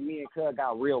don't like me and Cuz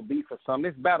got real beef or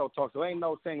something. This battle talk, so ain't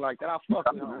no thing like that. I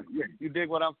fuck with him. You dig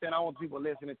what I'm saying? I want people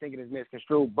listening thinking it's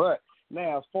misconstrued. But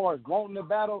now, as far as wanting to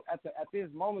battle at this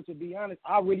moment, to be honest,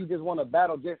 I really just want to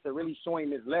battle just to really show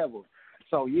him his level.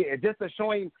 So yeah, just to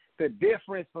show him the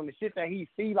difference from the shit that he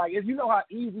see. Like, if you know how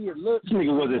easy it looks. This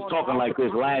nigga wasn't talking like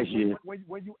this last year. When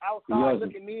you outside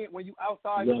looking in,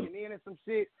 looking in and some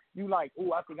shit, you like,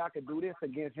 oh, I think I could do this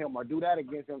against him or do that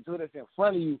against him, do this in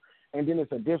front of you, and then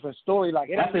it's a different story. Like,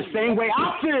 that's the same way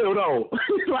I feel though.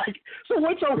 Like, so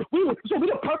we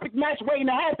the perfect match waiting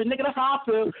to happen, nigga. That's how I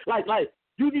feel. Like.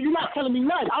 You're not telling me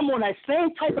nothing. I'm on that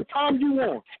same type of time you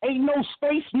on. Ain't no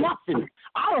space, nothing.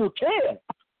 I don't care.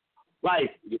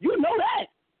 Like, you know that.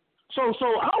 So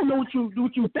I don't know what you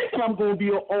thinking I'm going to be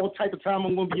on, all type of time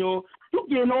I'm going to be on. You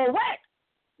getting all whacked.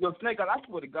 Yo, Snake, I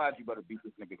swear to God, you better beat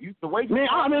this nigga.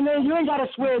 Man, you ain't got to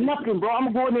swear nothing, bro.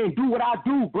 I'm going to go in there and do what I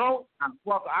do, bro.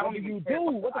 I don't even do.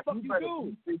 What the fuck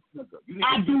you do?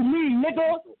 I do me,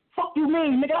 nigga. Fuck you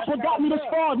mean, nigga? That's what got me this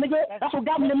far, nigga. That's what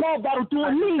got me the mad battle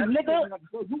doing me, nigga.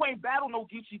 You ain't battle no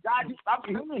geechi guy. You stop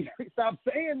saying that. Stop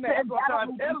saying that.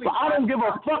 I don't give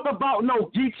a fuck about no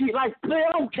geechi. Like, man,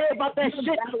 I don't care about that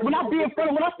shit. When I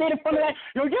stayed in front of that,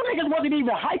 yo, you niggas wasn't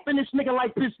even hyping this nigga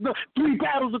like this 3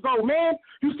 battles ago, man.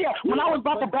 You see, when I was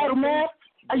about to battle, man.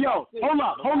 Hey, yo, hold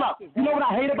up. You know what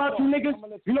I hate about you niggas?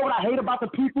 You know what I hate about the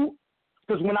people?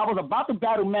 Because when I was about to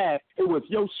battle Mav, it was,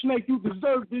 yo, Snake, you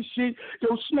deserve this shit.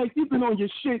 Yo, Snake, you been on your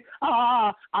shit.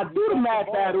 I do the Mav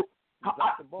battle.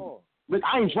 But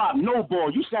I ain't dropped no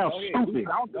ball. You sound stupid.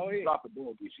 I don't drop the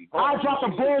ball, geechi. I dropped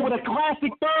the ball with a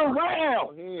classic 3rd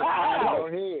round.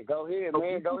 Go ahead,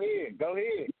 man. Go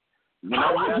ahead.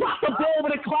 I dropped the ball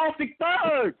with a classic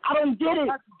 3rd. I don't get it.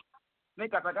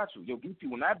 Snake, I got you. Yo, geechi,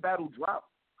 when that battle dropped,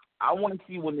 I want to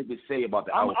see what niggas say about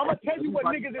the I'm going to tell you what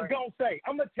niggas is going to say.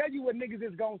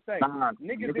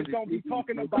 Niggas is going to be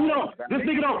talking about. You know, this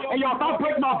nigga don't. Hey, yo, if I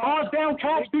break my bars down,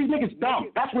 Cash, these niggas dumb.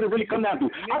 That's what it really comes down to.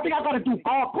 I think I got to do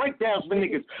bar breakdowns for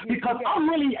niggas because I'm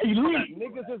really elite.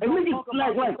 Niggas is going to talk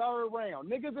about the 3rd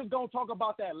round. Niggas is going to talk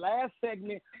about that last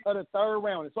segment of the 3rd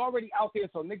round. It's already out there,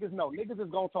 so niggas know. Niggas is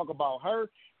going to talk about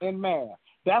her and Mav.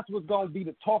 That's what's going to be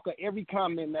the talk of every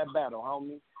comment in that battle,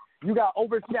 homie. You got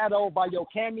overshadowed by your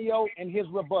cameo and his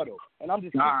rebuttal, and I'm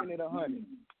just keeping it 100.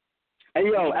 Hey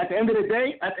yo, at the end of the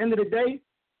day,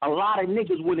 a lot of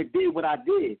niggas would have did what I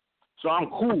did. So I'm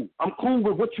cool. I'm cool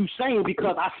with what you saying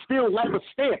because I still left a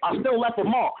stamp. I still left a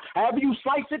mark. However you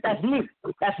slice it, that's me.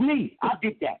 That's me. I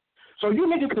did that. So you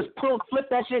niggas just flip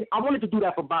that shit. I wanted to do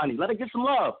that for Bonnie. Let her get some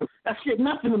love. That shit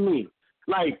nothing to me.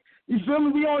 Like, you feel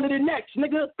me? We on to the next,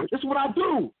 nigga. This is what I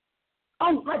do.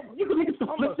 Like, you can niggas to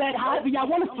flip that however y'all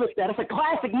want to flip that. It's a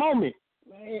classic moment.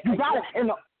 Man, you got it.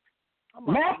 And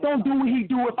Matt don't do what he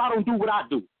do if I don't do what I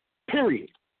do.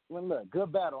 Period. Well, look,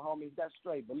 good battle, homies. That's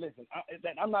straight. But listen,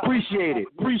 I'm not. Appreciate it.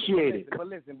 But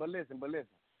listen.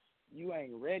 You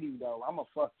ain't ready though. I'm gonna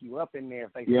fuck you up in there.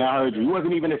 If I heard you. You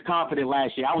wasn't even as confident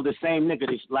last year. I was the same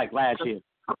nigga like last year.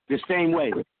 The same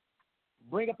way.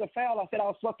 Bring up the foul. I said I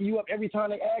was fucking you up every time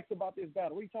they asked about this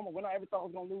battle. What are you talking about? When I ever thought I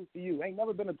was going to lose to you? Ain't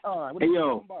never been a time. What are you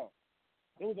talking about?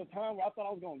 There was a time where I thought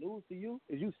I was going to lose to you?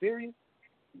 Is you serious?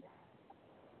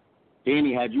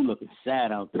 Danny had you looking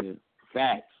sad out there.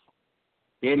 Facts.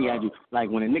 Danny had you, like,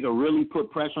 when a nigga really put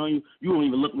pressure on you, you don't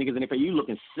even look niggas in the face. You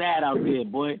looking sad out there,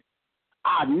 boy.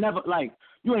 I never, like,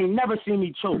 you ain't never seen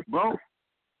me choke, bro.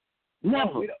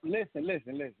 Never. No, listen.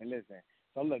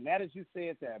 So look, now that you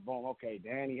said that, boom, okay,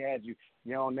 Danny had you.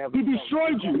 You don't never. He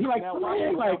destroyed you. He like,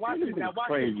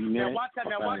 crazy, man.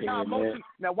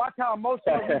 Now watch how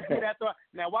emotional he get after.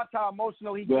 Now watch how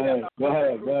emotional he get after. Go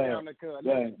ahead.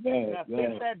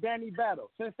 Since that Danny battle,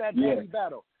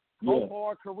 both of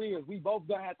our careers, we both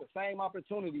done had the same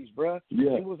opportunities, bruh.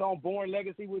 Yeah. He was on Born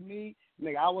Legacy with me.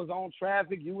 Nigga, I was on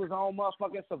Traffic. You was on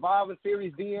motherfucking Survivor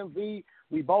Series DMV.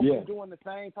 We both been doing the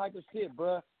same type of shit,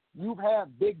 bruh. You've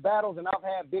had big battles, and I've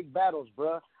had big battles,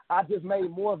 bro. I just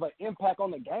made more of an impact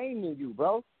on the game than you,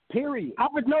 bro. Period.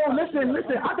 Listen.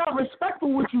 I got respect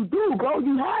for what you do, bro.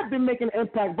 You have been making an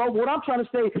impact, bro. What I'm trying to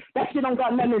say, that shit don't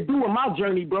got nothing to do with my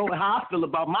journey, bro, and how I feel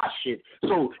about my shit.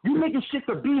 So you making shit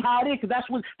to be how it is, because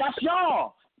that's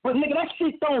y'all. But, nigga, that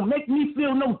shit don't make me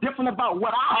feel no different about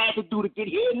what I had to do to get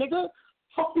here, nigga.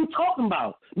 Fuck you talking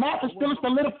about? Matt is still a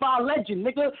solidified legend,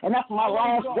 nigga, and that's my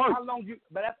last word.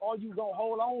 But that's all you gonna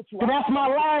hold on to. But that's my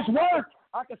last word.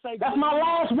 I can say that's my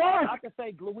last word. I can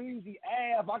say Louise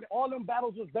Ave. All them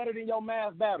battles was better than your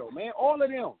Mass battle, man. All of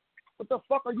them. What the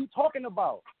fuck are you talking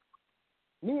about?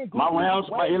 Me and my rounds,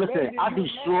 listen, I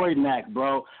destroyed Mac,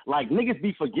 bro. Like, niggas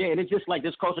be forgetting. It's just like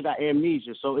this culture got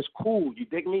amnesia, so it's cool. You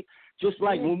dig me? Just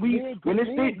like me and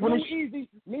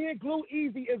Glue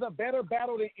Easy is a better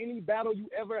battle than any battle you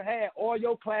ever had. All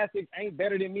your classics ain't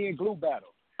better than me and Glue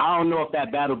battle. I don't know if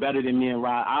that battle better than me and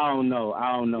Rod. I don't know.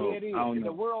 Yeah, it is.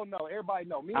 The world know. Everybody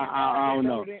know. Me and I don't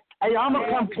know. Hey, I'm gonna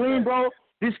come clean, bro.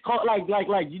 This like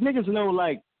you niggas know,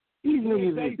 like, These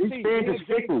fans are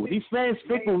fickle. These fans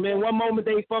fickle, man. One moment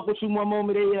they fuck with you, one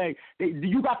moment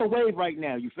you got the wave right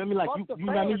now. You feel me? Like you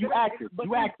know what I mean? You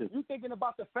active. You thinking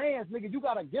about the fans, nigga. You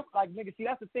got a gift, like nigga. See,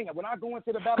 that's the thing. When I go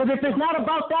into the battle, because if it's not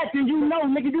about that, then you know,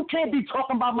 nigga, you can't be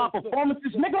talking about my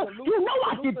performances, nigga. You know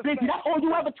I get busy. That's all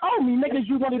you ever told me, niggas.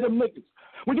 You one of them niggas.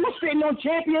 When you were sitting on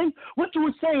Champion, what you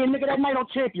were saying, nigga, that night on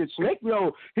Champion, Snake,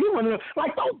 yo, he wanted to,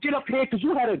 like, don't get up here because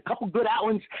you had a couple good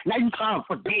outings. Now you trying to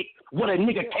forget what a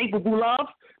nigga capable of.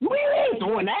 We ain't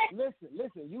doing that.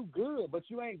 Listen, you good, but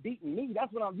you ain't beating me.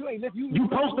 That's what you ain't. You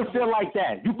supposed to feel like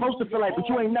that. You supposed to feel like, but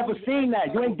you ain't never seen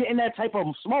that. You ain't getting that type of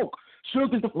smoke.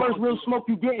 Sugar's the first real smoke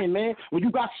you getting, man. When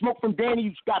you got smoke from Danny,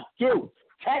 you got killed.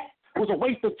 Tech was a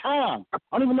waste of time. I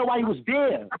don't even know why he was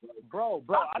there. Bro,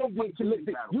 I don't get to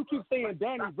listen. You keep saying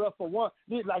Danny, bro, for one.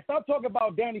 Like, stop talking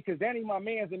about Danny because Danny my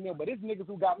man's in there, but it's niggas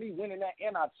who got me winning that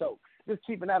and I choke. Just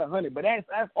keeping that 100. But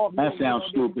that's off. That sounds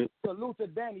stupid. Salute to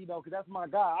Danny, though, because that's my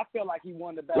guy. I feel like he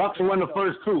won the battle. Luxor won the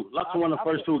first two. Luxor won the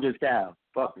first two against Cal.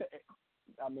 Fuck it.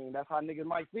 I mean, that's how niggas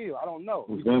might feel. I don't know.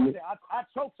 I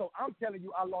choked, so I'm telling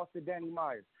you I lost to Danny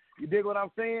Myers. You dig what I'm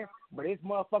saying? But it's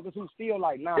motherfuckers who still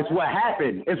like, nah. It's what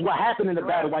happened. It's what happened in the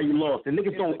battle why you lost. And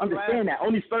niggas don't understand that.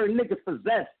 Only certain niggas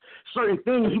possess certain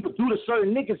things you could do to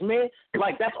certain niggas, man.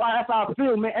 Like, that's how I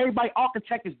feel, man. Everybody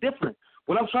architect is different.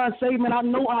 What I'm trying to say, man, I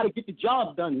know how to get the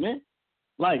job done, man.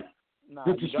 Like,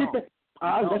 that's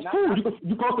cool. You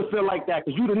supposed to feel like that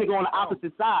because you the nigga on the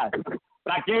opposite side.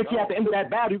 But I guarantee at the end of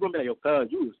that battle, you're going to be like, yo,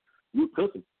 cuz, you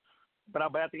cooking. But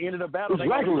at the end of the battle, it's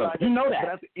regular. You know that.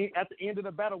 But at the end of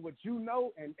the battle, what you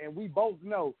know, and we both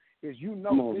know, is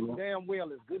damn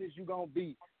well as good as you gonna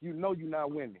be, you know you're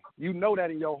not winning. You know that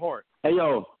in your heart. Hey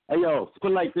yo,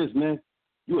 put it like this, man.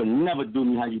 You would never do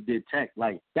me how you did Tech.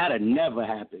 Like that'll never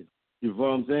happen. You know what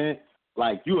I'm saying?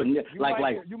 Like you would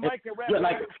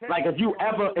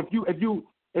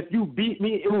if you beat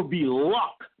me, it would be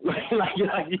luck. like you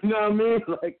know what I mean?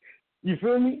 Like you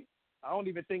feel me? I don't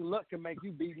even think luck can make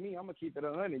you beat me. I'm gonna keep it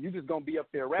 100. You just gonna be up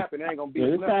there rapping. It ain't gonna be.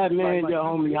 This time, man, your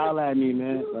homie holla at me,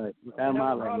 man. Like, I'm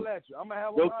gonna holla at you. I'm gonna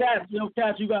have Yo,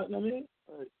 Caps, you got what I mean?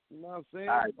 You know what I'm saying?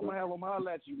 Right, I'm gonna have them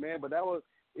holla at you, man. But that was.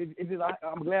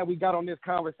 I'm glad we got on this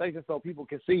conversation so people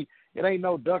can see it ain't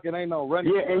no duck, it ain't no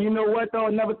running. Yeah, and you know what though?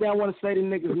 Another thing I want to say to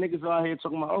niggas out here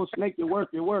talking about, oh, Snake, your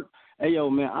work. Hey yo,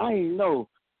 man, I ain't know.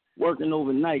 Working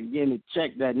overnight, getting a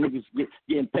check that niggas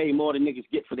getting paid more than niggas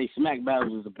get for their smack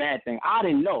battles is a bad thing. I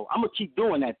didn't know. I'm going to keep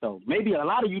doing that, though. Maybe a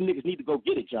lot of you niggas need to go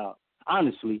get a job,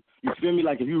 honestly. You feel me?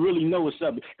 Like, if you really know what's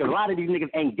up. Because a lot of these niggas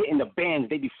ain't getting the bands.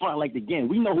 They be fronting like the game.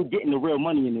 We know who getting the real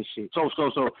money in this shit. So,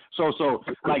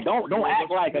 like, don't act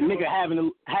like a nigga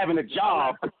having a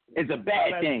job is a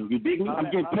bad thing. You dig me? I'm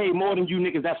getting paid more than you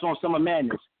niggas that's on Summer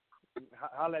Madness.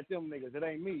 Holla at them niggas. It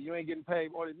ain't me. You ain't getting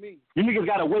paid more than me. You niggas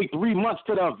gotta wait 3 months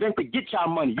to the event to get y'all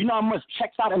money. You know how much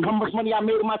checks out and how much money I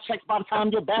made with my checks by the time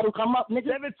your battle come up,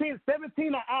 nigga? 17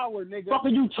 an hour, nigga. What are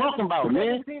you talking about,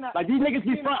 man? Like these niggas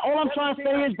be front. All I'm trying to say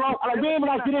is, bro, like we ain't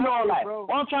gonna get into all that. All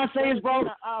I'm trying to say is, bro,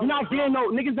 you're not getting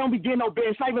niggas don't be getting no bid.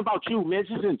 It's not even about you, man. It's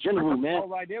just in general, man.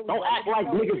 Don't act like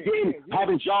niggas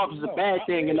having jobs is a bad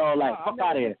thing and all that. Fuck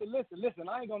out of here. Listen,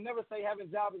 I ain't gonna never say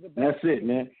having jobs is a bad thing. That's it,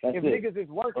 man. If niggas is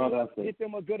working, get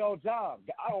them a good old job.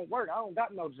 I don't work. I don't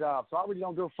got no job, so I really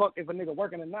don't give a fuck if a nigga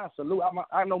working or not. Salute.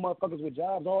 I know motherfuckers with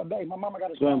jobs all day. My mama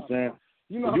got a job. That's what I'm saying.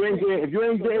 You know if you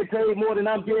ain't getting paid more than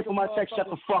I'm getting for my check, shut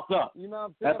the fuck up. You know what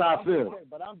I'm saying? That's how I feel.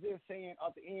 But I'm just saying,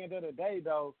 at the end of the day,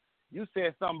 though, you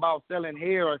said something about selling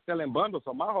hair or selling bundles.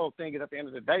 So my whole thing is, at the end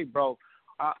of the day, bro,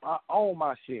 I own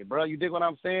my shit, bro. You dig what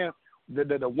I'm saying? The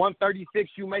 136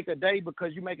 you make a day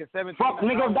because you making 17. Fuck,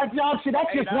 nigga, that's y'all shit. That's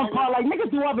just one part. Like,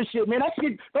 niggas do other shit, man. That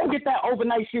shit, don't get that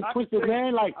overnight shit twisted,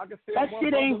 man. Like, that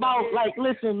shit ain't about, like,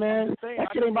 listen, man. That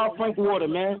shit ain't about Frank Water,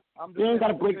 man. You ain't got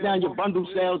to break down your bundle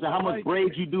sales and how much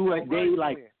braids you do a day.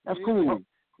 Like, that's cool.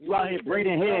 You out here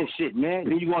braiding hair and shit, man.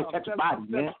 Then you want to catch a body,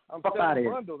 man. Fuck out of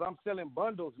here. I'm selling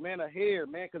bundles, man, of hair,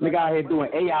 man. Nigga out here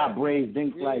doing AI braids,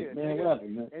 things like, man, whatever,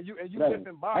 man. And you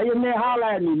flipping boxes. How your man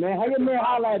holla at me, man?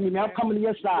 I'm coming to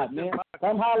your side, man.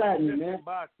 Come holla at me, man.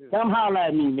 Come holla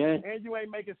at me, man. And you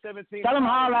ain't making 17. Tell him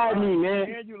holla at me,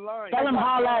 man. And you lying. Tell him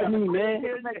holla at me, man.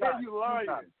 And you lying.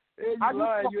 And you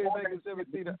lying. You ain't making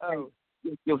 17.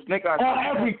 Yo,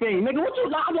 Snakeyez. Everything, nigga. What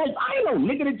you got? Like, I ain't no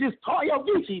nigga that just call your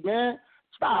geechi, man.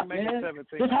 Stop, man.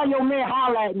 Just have your man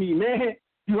holler at me, man.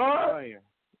 You heard?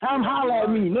 Have him holler at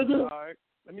me, nigga. All right.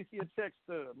 Let me see a check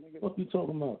stub, nigga. What you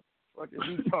talking about? What is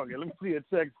you talking? Let me see a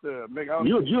check stub, nigga.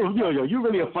 You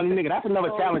really a funny nigga. That's another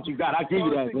talent you got. I give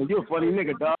you that, man. You a funny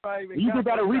nigga, dog. When you did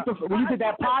that Aretha, when you did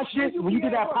that pie shit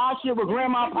with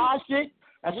Grandma Pie shit,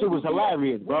 that shit was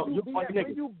hilarious, bro. You a funny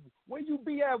nigga. when you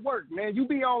be at work, man, you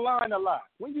be online a lot.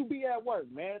 When you be at work,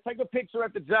 man, take a picture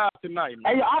at the job tonight,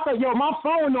 man. Hey, my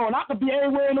phone on. I could be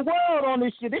anywhere in the world on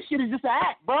this shit. This shit is just an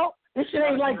act, bro. This shit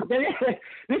ain't like this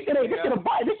shit a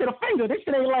bite. This shit a finger. This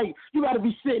shit ain't like you got to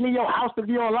be sitting in your house to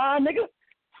be online, nigga.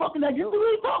 Fucking that, who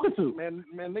you talking to? Man,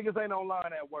 niggas ain't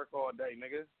online at work all day,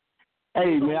 niggas.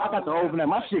 Hey, man, I got to open that.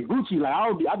 My shit Gucci, like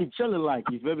I be chilling like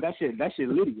you feel me? That shit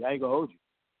litty. I ain't gonna hold you.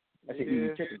 That shit easy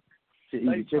chicken.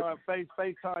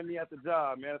 FaceTime me at the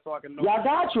job, man, so I can know. Yeah, I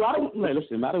got you. I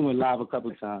done went live a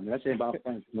couple of times. That shit ain't about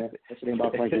Frank, man. That shit ain't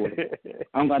about Frank Water.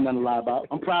 I don't got nothing to lie about.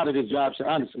 I'm proud of this job shit,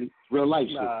 honestly. Real life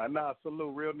shit. Nah,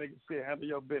 salute, real nigga shit. Handle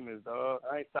your business, dog.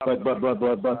 I ain't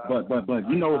But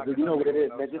you know what it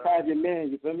is, man. Just have your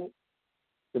man, you feel me?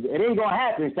 It ain't gonna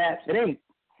happen, Taps. It ain't.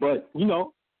 But you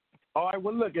know. All right,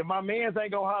 well, look, if my mans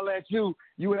ain't gonna holler at you,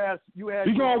 you have. We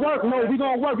gonna work. No, we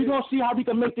gonna work. We gonna see how we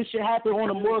can make this shit happen on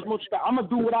the Morris Motor. I'm gonna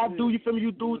do what I do. You feel me?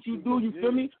 You do what you do. You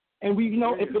feel me? And we,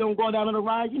 if it don't go down on the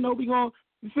ride, we gonna.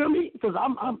 You feel me? Because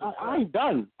I ain't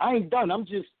done.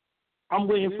 I'm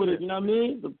waiting for the. You know what I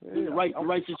mean? The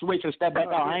right situation to step back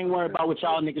out. I ain't worried about what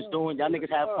y'all niggas doing. Y'all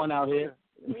niggas have fun out here.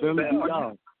 You feel me?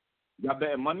 Y'all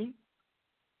betting money?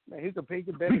 Man, he could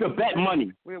bet. We could bet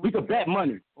money. We could bet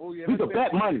money. Oh yeah. We could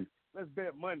bet money. Let's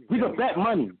bet money. We could bet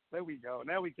money. There we go.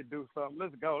 Now we can do something.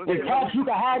 Let's go. The caps you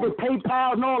can have it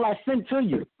PayPal and all I sent to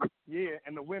you. Yeah,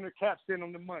 and the winner cap send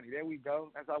them the money. There we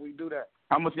go. That's how we do that.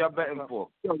 How much y'all betting for?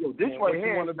 Yo, this right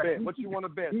here. What you want to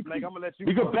bet? Snake, I'm gonna let you.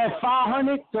 You can bet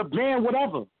 500 to band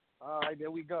whatever. All right, there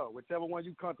we go. Whichever one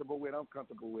you comfortable with, I'm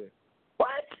comfortable with. What?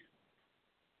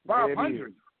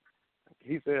 500.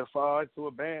 He said 5 to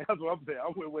a band. That's what I'm saying.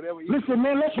 I'm with whatever. Listen,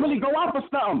 man, let's really go out for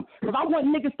something. Because I want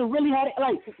niggas to really have it.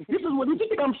 Like, this is what you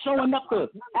think I'm showing up to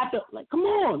after. Like, come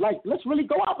on. Like, let's really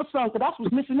go out for something. Because that's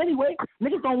what's missing anyway.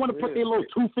 Niggas don't want to put their little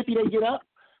 $250 they get up.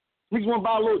 Niggas want to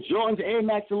buy a little Jordans, Air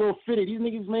Max, a little fitted. These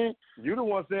niggas, man. You the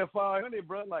one said 500,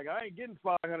 bro. Like, I ain't getting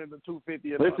 500 to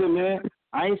 250. Listen, man.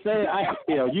 I ain't saying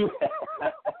you.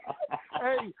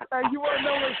 Hey, you want to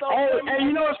know what's so Hey,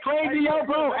 you know what's crazy, yo,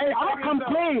 bro? Hey, I'm going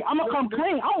to come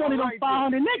clean. I'm one of them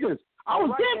 500 niggas. I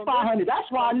was dead 500. That's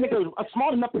why niggas are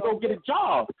smart enough to go get a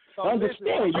job.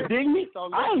 Understand? You dig me?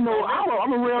 I ain't know.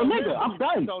 I'm a real nigga. I'm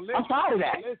done. I'm tired of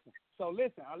that. So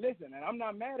listen, and I'm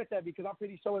not mad at that because I'm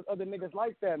pretty sure it's other niggas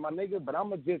like that, my nigga, but I'm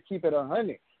going to just keep it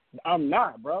 100. I'm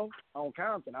not, bro. On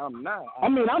Compton, I'm not.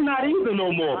 I'm not either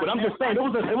no more, but I'm just saying, it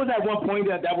was at one point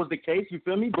that was the case, you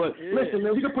feel me? But listen,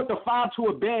 man, we can put the 5 to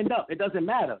a band up. It doesn't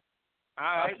matter. All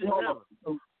right.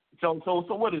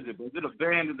 So what is it? Is it a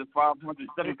band? Is it 500?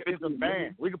 It's a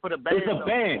band. We can put a band.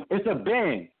 It's a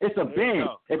band.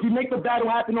 If you make the battle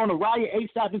happen on a Riot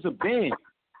ASAP, it's a band.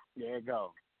 There you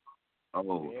go. Oh,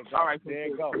 all right. There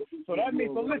you go. So that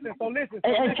means, so listen.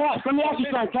 Hey, Cap, let me ask you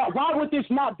something, Cap. Why would this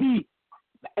not be,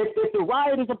 if the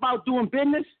Riot is about doing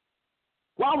business,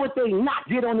 why would they not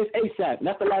get on this ASAP? And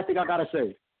that's the last thing I got to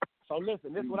say. So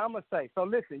listen, this is what I'm going to say. So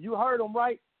listen, you heard him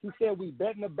right. He said we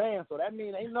betting the band. So that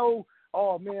means ain't no,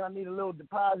 oh, man, I need a little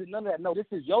deposit, none of that. No, this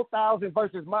is your 1,000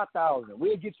 versus my 1,000.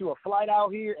 We'll get you a flight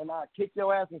out here, and I'll kick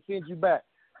your ass and send you back.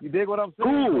 You dig what I'm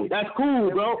saying? Cool. That's cool,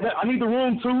 bro. I need the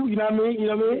room, too. You know what I mean?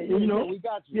 Yeah, we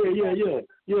got you. Yeah. There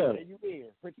you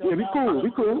is. We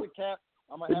cool.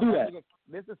 I'm going to do that.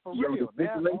 This is for real.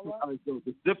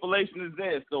 The stipulation is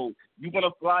there. So you going to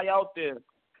fly out there.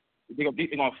 They're going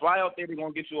to fly out there. They're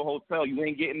going to get you a hotel. You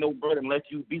ain't getting no bread unless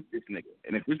you beat this nigga.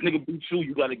 And if this nigga beats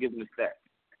you got to give him the stat.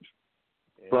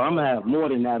 Bro, I'm going to have more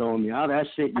than that on me. All that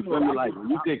shit, you feel me? Like,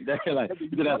 you think that, like, you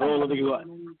think that's all the niggas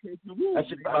that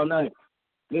shit about nothing.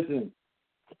 Listen,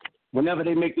 whenever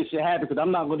they make this shit happen, because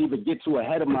I'm not going to even get too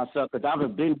ahead of myself, because I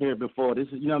haven't been here before. This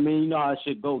is, you know what I mean? You know how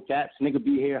shit go, Caps. Nigga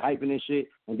be here hyping and shit,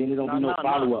 and then there don't be no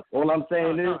follow-up. All I'm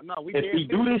saying is, if we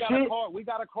do this shit. We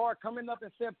got a card coming up in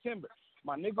September.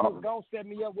 My nigga was going to set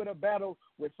me up with a battle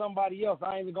with somebody else.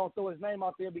 I ain't even going to throw his name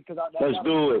out there because Let's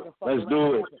do it.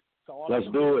 So all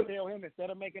I'm going to tell him,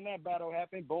 instead of making that battle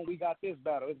happen, boom, we got this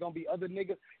battle. It's going to be other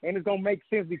niggas, and it's going to make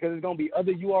sense because it's going to be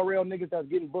other URL niggas that's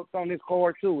getting booked on this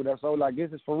card too. That's so like,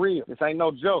 this is for real. This ain't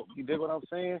no joke. You dig what I'm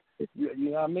saying? You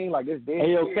know what I mean? Like, it's dead.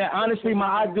 Hey, yo, Cat, honestly,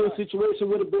 my ideal situation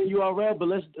would have been URL, but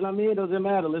it doesn't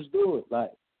matter. Let's do it. Like,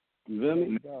 you feel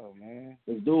me? Let's go, man.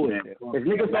 Let's do it. If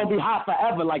niggas don't be hot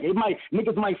forever, like,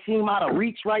 niggas might seem out of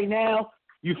reach right now.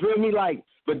 You feel me? Like,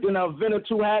 but then an event or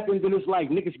two happens, and it's like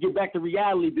niggas get back to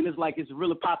reality. Then it's like it's a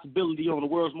real possibility on the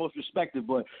world's most respected.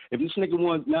 But if this nigga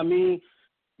wants, you know what I mean?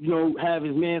 have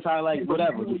his man's highlight,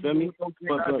 whatever. You feel me?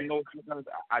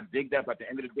 I dig that, but at the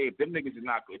end of the day, if them niggas is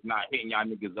not hitting y'all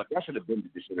niggas up, y'all should have been to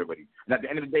this shit already. And at the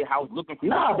end of the day, how it's looking for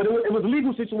but it was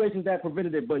legal situations that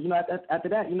prevented it. But after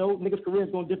that, niggas' careers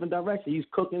going different direction. He's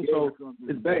cooking, so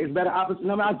it's better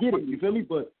opportunity. I mean, I get it. You feel me?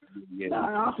 But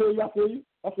I feel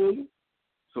you.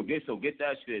 So get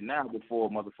that shit now before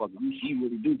motherfucker she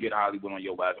really do get Hollywood on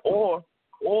your ass, or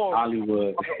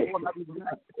Hollywood,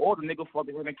 or the nigga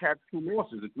fucking gonna catch 2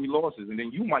 losses or 3 losses, and then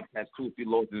you might catch 2 or 3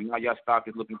 losses, and now your stock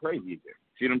is looking crazy again.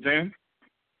 See what I'm saying?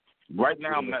 Right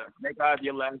now, Snakeyez,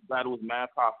 your last battle was mad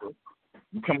popular.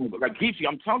 You come over like geechi.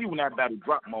 I'm telling you, when that battle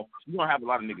dropped, Mo, you don't have a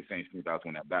lot of niggas saying Snakeyez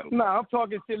when that battle. Nah, I'm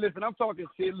talking shit. Listen, I'm talking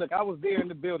shit. Look, I was there in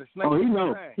the building. Snake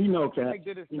he know, Cat. Snake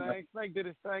did his thing. Snake did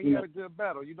his thing. He had a good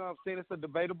battle. You know what I'm saying? It's a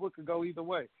debatable. It could go either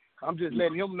way. I'm just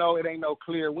letting him know it ain't no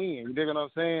clear win. You dig what I'm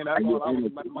saying? That's all I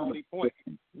was my only point.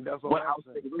 That's all I'm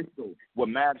saying. What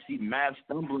Mav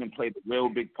stumbling played a real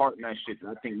big part in that shit.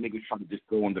 I think niggas trying to just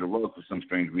go under the rug for some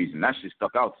strange reason. That shit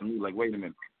stuck out to me. Like, wait a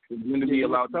minute. He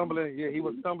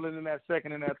was stumbling in that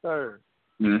second and that third.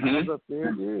 Mm-hmm. Up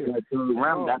there, That third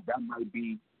round, that might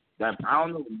be that. I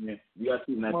don't know, man. We got to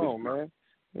see that. Come on, man.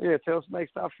 Yeah, tell Snake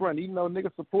stop fronting. You know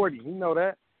niggas support him. You know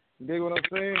that. You dig what I'm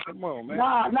saying? Come on, man.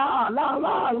 Nah.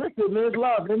 Listen, man, it's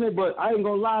love, man. But I ain't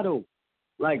gonna lie though.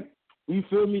 Like, you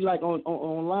feel me? Like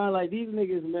online, like these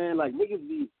niggas, man. Like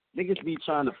niggas be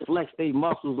trying to flex their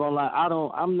muscles on. Like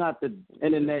I'm not the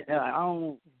internet. I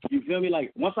don't. You feel me?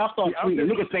 Like once I start tweeting,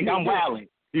 niggas think I'm wilding.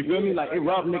 You feel me? Like it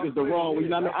rub niggas the wrong way. You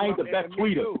know what I mean?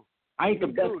 I ain't the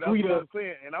best tweeter.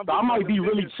 So I might be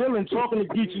really chilling, talking to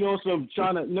geechi on some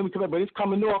trying to let me come back, but it's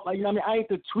coming off. Like, you know what I mean? I ain't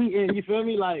the tweeting. You feel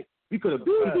me? Like we could have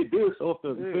been did this off the.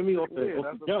 You feel me? Off the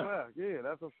jump.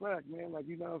 That's a fact, man. Like,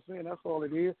 you know what I'm saying? That's all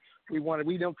it is.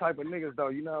 We them type of niggas though.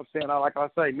 You know what I'm saying? Like I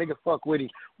say, niggas fuck with him.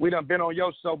 We done been on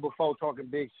your show before talking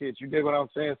big shit. You dig what I'm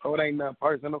saying? So it ain't nothing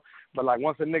personal. But like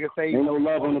once a nigga say ain't no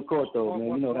love on the court though, man.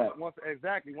 You know that. Once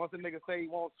a nigga say he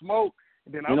won't smoke,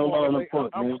 then I'm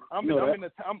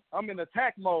in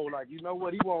attack mode. Like, you know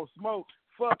what? He won't smoke.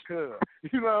 Fuck her.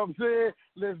 You know what I'm saying?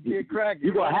 Let's get cracking.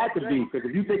 You gonna have to be, because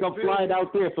if you think I'm flying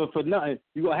out there for nothing,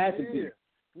 you gonna have to be.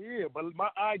 Yeah, but my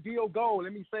ideal goal,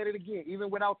 let me say that again,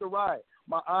 even without the ride,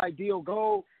 my ideal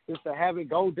goal is to have it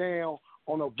go down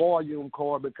on a volume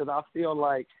card, because I feel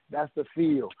like that's the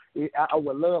feel. I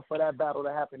would love for that battle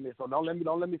to happen this. So don't let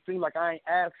me seem like I ain't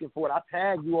asking for it. I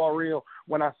tagged you all real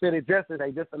when I said it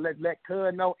yesterday, just to let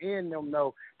Cud know and them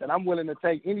know that I'm willing to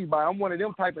take anybody. I'm one of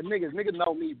them type of niggas. Niggas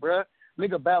know me, bruh.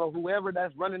 Nigga battle whoever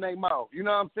that's running their mouth. You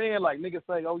know what I'm saying? Like, niggas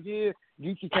say, oh, yeah,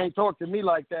 geechi can't talk to me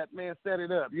like that, man. Set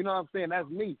it up. You know what I'm saying? That's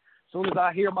me. As soon as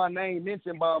I hear my name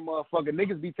mentioned by a motherfucker,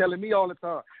 niggas be telling me all the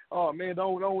time, oh, man,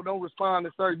 don't respond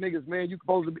to certain niggas, man. You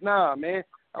supposed to be, nah, man.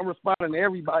 I'm responding to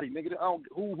everybody, nigga.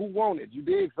 Who want it? You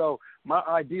dig? So my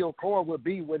ideal core would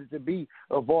be what it to be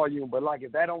a volume. But like,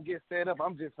 if that don't get set up,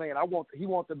 I'm just saying he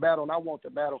wants the battle and I want the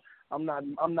battle. I'm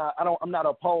not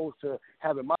opposed to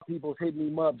having my people hitting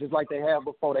him up just like they have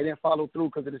before. They didn't follow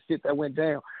through because of the shit that went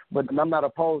down. But I'm not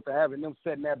opposed to having them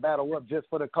setting that battle up just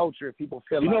for the culture. If people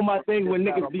feel, you know, my thing when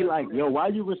niggas be like, yo, why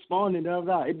you responding?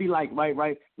 It'd be like,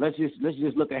 right. Let's just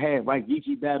look ahead, right?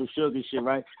 Geechi battle Sugar shit,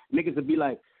 right? Niggas would be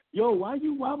like, yo, why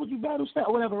would you battle Stat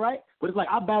or whatever, right? But it's like,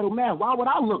 I battle man. Why would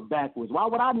I look backwards? Why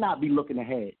would I not be looking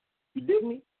ahead? You dig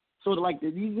me? So like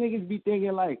these niggas be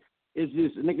thinking like, it's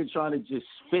just a nigga trying to just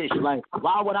fish. Like,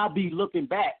 why would I be looking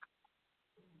back?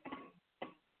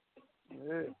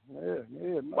 Yeah.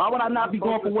 Why would I not be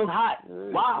going for what's hot?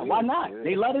 Why not?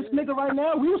 They love this nigga right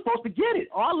now. We were supposed to get it.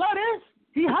 Oh, I love this.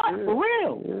 He hot for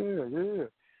real.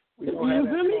 Yeah.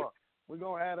 We're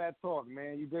gonna have that talk,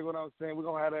 man. You dig what I'm saying? We're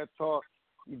gonna have that talk.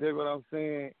 You dig what I'm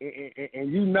saying?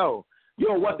 And you know. You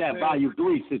don't want that volume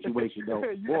 3 situation though,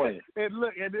 boy. And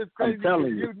look, and it's crazy. I'm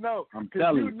telling you. I'm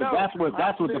telling you. That's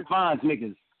what defines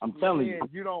niggas. I'm telling you.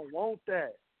 You don't want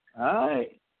that. All right.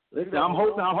 Listen, I'm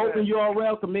hoping you all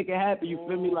well can make it happen. You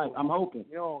feel me? Like, I'm hoping.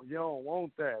 You don't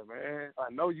want that, man.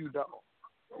 I know you don't.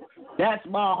 That's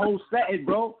my whole setting,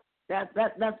 bro. That's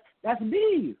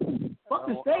me. Fuck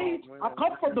the stage. I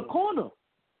come from the corner.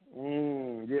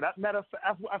 Yeah, that's matter of fact.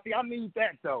 I need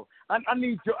that though. I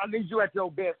need you at your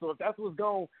best. So if that's what's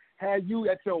gonna have you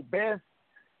at your best,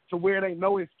 to where there ain't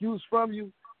no excuse from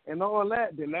you and all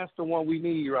that, then that's the one we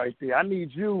need right there. I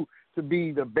need you to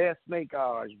be the best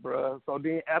Snakeyez, bro. So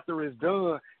then after it's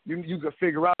done, you can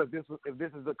figure out if this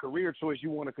is a career choice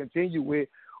you want to continue with,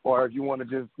 or if you want to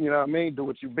just, you know what I mean, do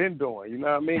what you've been doing. You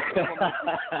know what I mean?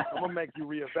 I'm gonna make you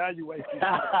reevaluate this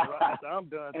after I'm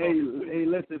done. Hey,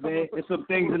 listen, man. It's some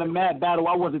things in the mad battle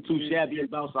I wasn't too shabby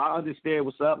about, so I understand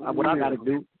what's up, what I got to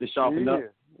do to sharpen up.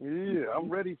 Yeah, I'm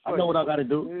ready for you. I know what I got to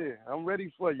do. Yeah, I'm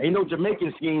ready for you. Ain't no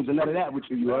Jamaican schemes and none of that with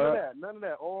you, None of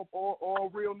that.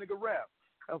 All real nigga rap.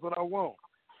 That's what I want.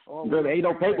 There ain't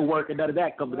no paperwork and none of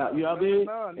that coming out. You know what I mean?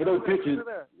 Ain't no pictures.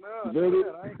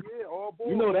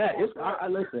 You know that.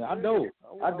 Listen, I know.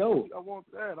 I want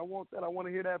that. I want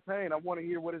to hear that pain. I want to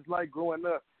hear what it's like growing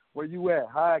up. Where you at?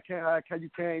 How you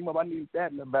came up? I need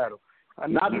that in the battle. I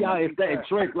be out here saying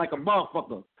tricks like a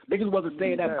motherfucker. Niggas wasn't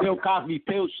saying that Bill Cosby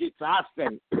pill shit, so I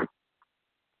said it.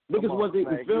 Niggas wasn't,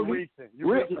 you feel me?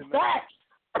 Facts.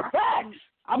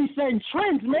 I be saying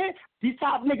trends, man. These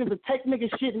top niggas will take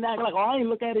niggas shit and act like, oh, I ain't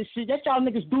look at this shit. Yes, y'all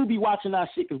niggas do be watching our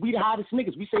shit, because we the hottest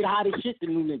niggas. We say the hottest shit to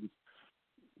new niggas.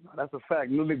 That's a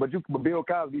fact, new nigga. But Bill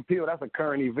Cosby pill, that's a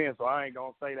current event, so I ain't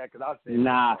gonna say that because I said.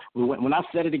 Nah, when I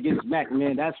said it against Mac,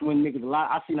 man, that's when niggas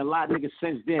I seen a lot of niggas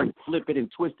since then flip it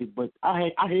and twist it. But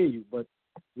I hear you, but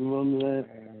you know what I'm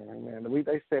saying? Man,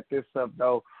 they set this up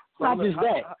though. So not just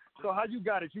that. So how you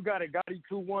got it? You got it Gotti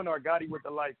 2-1 or Gotti with the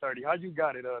light 30? How you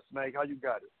got it, Snake? How you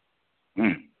got it?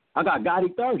 I got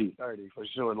Gotti 30. 30 for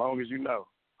sure, as long as you know.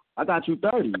 I got you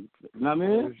 30. You know what I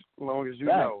mean? As long as you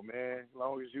know, man. As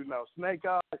long as you know.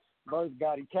 Snakeyez versus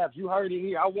Gotti Caps. You heard it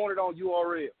here. I want it on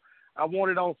URL. I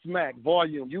want it on Smack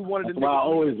Volume. You wanted That's why I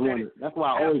always wanted it. That's why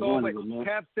I always wanted it, man.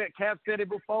 Cap said it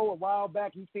before a while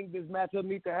back. He think this matchup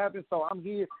needs to happen, so I'm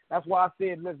here. That's why I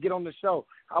said let's get on the show.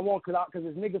 I want because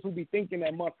there's niggas who be thinking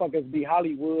that motherfuckers be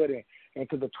Hollywood and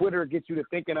because the Twitter gets you to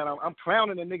thinking that I'm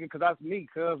clowning a nigga because that's me.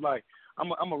 Cause like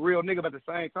I'm a real nigga, but at the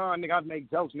same time, nigga, I make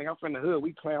jokes, nigga. I'm from the hood.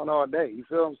 We clown all day. You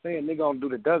feel what I'm saying? Nigga gonna do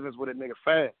the dozens with a nigga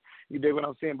fast. You dig what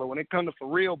I'm saying? But when it comes to for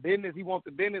real business, he wants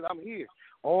the business, I'm here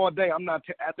all day. I'm not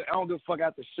I don't give a fuck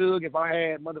after Suge. If I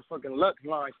had motherfucking luck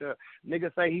like the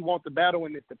nigga say he wants the battle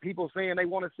and if the people saying they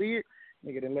want to see it,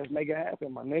 nigga, then let's make it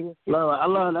happen, my nigga. I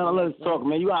love this talk,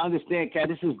 man. You gotta understand, Cat.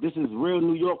 This is real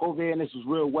New York over here, and this is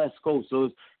real West Coast.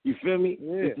 So you feel me?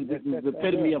 Yeah, this is the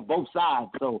epitome of both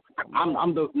sides. So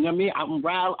I'm the, you know what I mean? I'm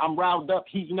riled up.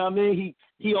 He, you know what I mean?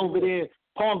 He over there.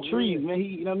 Palm trees, man. He,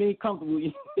 you know what I mean? Comfortable.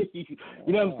 You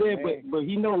know what I'm saying? But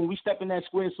he know when we step in that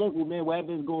square circle, man,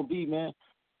 whatever it's gonna be, man.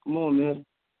 Come on, man.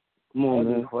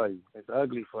 For you. It's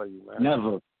ugly for you, man.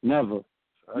 Never.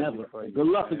 Good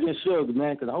luck against Sugar,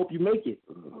 man, because I hope you make it.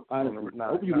 Honestly, I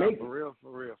hope you make it. For real.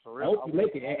 I hope you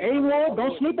make it. And A-Ward,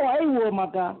 don't sleep on A-Ward, my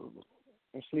guy.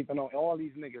 I'm sleeping on all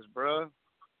these niggas, bro.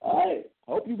 All right.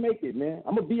 I hope you make it, man.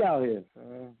 I'm gonna be out here.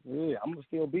 Yeah, I'm gonna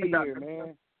still be here,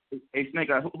 man. Hey, Snake,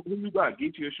 who you got?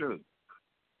 Geechi or Sugar?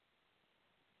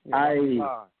 I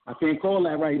can't call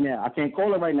that right now. I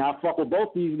fuck with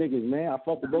both these niggas, man. I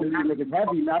fuck with both these niggas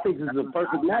heavy. Man. I think this is a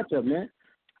perfect matchup, man.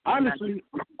 Honestly,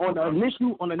 on the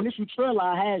initial trailer,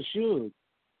 I had Suge,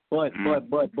 but you know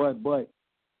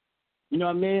what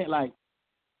I mean? Like,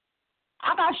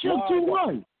 I got Suge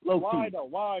 2-1. Why though?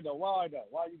 Why you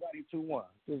got him 2-1?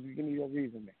 Just give me your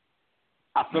reason, man.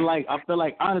 I feel like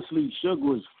honestly, Suge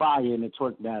was fire in the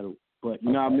twerk battle, but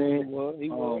you know what I mean? He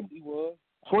was.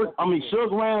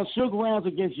 Suge rounds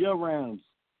against your rounds,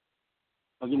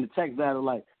 like in the tech battle,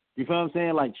 like you feel what I'm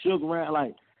saying? Like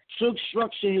Suge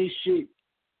structure his shit.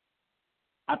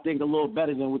 I think a little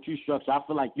better than what you structure. I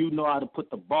feel like you know how to put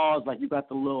the bars, like you got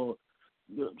the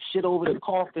shit over the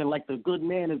coffin, like the good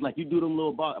man is like you do them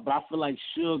little bars. But I feel like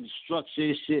Suge structure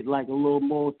his shit like a little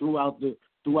more throughout a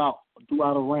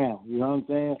round. You know what I'm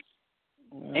saying?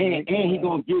 And he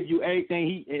gonna give you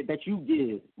everything that you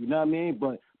give. You know what I mean?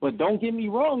 But don't get me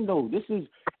wrong though. This is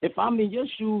if I'm in your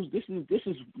shoes. This is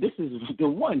the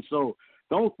one. So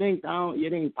don't think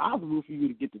it ain't possible for you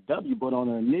to get the W. But on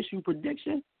an initial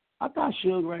prediction, I got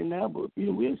Suge right now. But you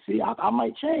know, we'll see. I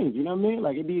might change. You know what I mean?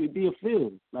 Like it'd be a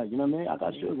field. Like you know what I mean? I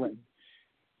got Suge right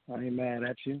now. I ain't mad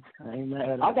at you.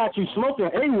 I got you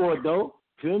smoking A-Ward though.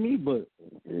 Feel me? But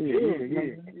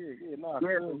Isn't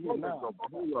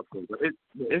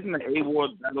the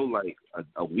A-Ward battle like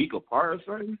a week apart or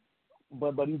something?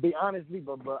 But honestly,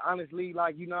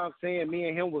 like you know what I'm saying, me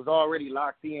and him was already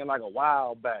locked in like a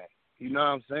while back. You know what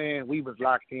I'm saying? We was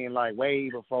locked in like way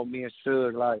before me and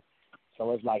Suge, like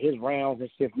so it's like his rounds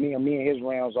and shit. Me and his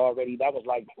rounds already. That was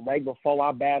like right before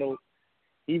I battled.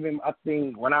 Even I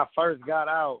think when I first got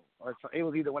out, or it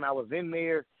was either when I was in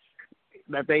there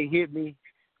that they hit me.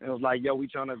 It was like, yo, we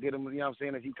trying to get him, you know what I'm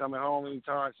saying, is he coming home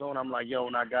anytime soon? I'm like, yo,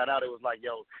 when I got out, it was like,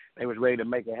 yo, they was ready to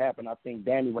make it happen. I think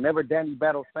whenever Danny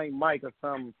battled St. Mike or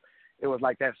something, it was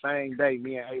like that same day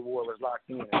me and A-Ward was locked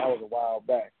in. That was a while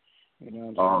back. You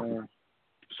know what I'm saying?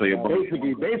 So you're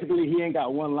basically he ain't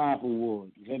got one line for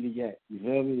Ward. You feel me yet? You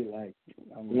feel me? Like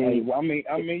I mean,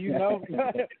 you know, you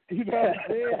know what I'm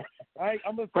saying?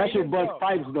 I'm gonna say Pressure this, bust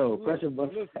pipes though. Listen, Pressure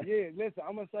bust. Listen.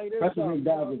 I'm gonna say this. Pressure though, bring you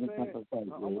know divers and what I'm pressure pipes.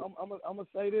 I'm gonna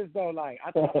say this though. Like I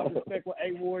respect what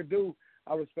A Ward do.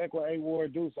 I respect what A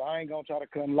Ward do. So I ain't gonna try to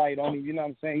come light on him. You know what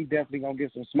I'm saying? He definitely gonna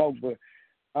get some smoke, but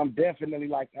I'm definitely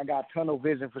like I got tunnel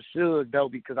vision for Suge though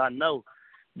because I know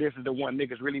this is the one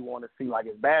niggas really want to see. Like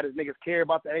as bad as niggas care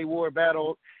about the A Ward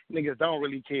battle, niggas don't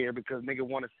really care because niggas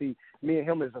want to see me and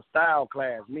him as a style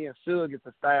clash. Me and Suge is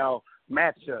a style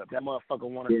matchup. That motherfucker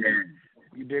want to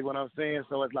see. You dig what I'm saying?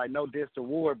 So it's like no diss to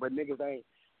Ward, but niggas ain't.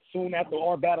 Soon after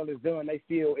our battle is done, they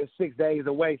feel it's 6 days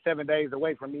away, 7 days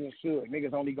away from me and Suge.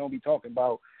 Niggas only gonna be talking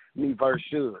about me versus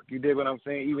Suge. You dig what I'm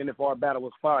saying? Even if our battle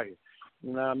was fire.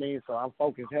 You know what I mean? So I'm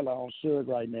focused hella on Suge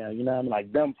right now. You know what I mean?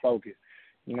 Like dumb focused.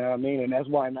 You know what I mean? And that's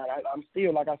why I'm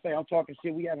still, like I say, I'm talking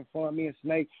shit. We having fun, me and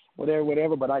Snake,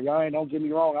 whatever. But y'all ain't, don't get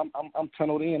me wrong. I'm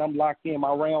tunneled in. I'm locked in.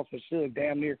 My rounds for Suge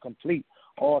damn near complete,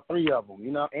 all 3 of them.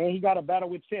 You know, and he got a battle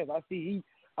with Chess. I see he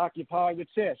occupied with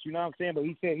Chess. You know what I'm saying? But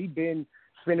he said he been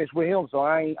finished with him, so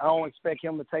I don't expect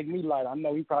him to take me light. I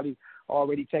know he probably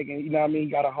already taking. You know what I mean? He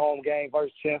got a home game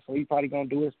versus Chess, so he probably gonna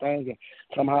do his thing and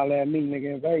come holler at me,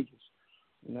 nigga, in Vegas.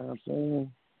 You know what I'm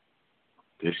saying?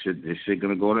 This shit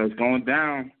gonna go. That's going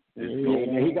down.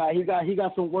 Yeah, he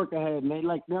got some work ahead, man.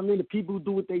 Like, you know what I mean? The people who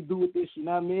do what they do with this, you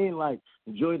know what I mean? Like,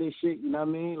 enjoy this shit, you know what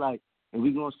I mean? Like, and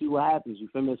we gonna see what happens, you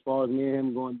feel me, as far as me and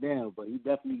him going down. But he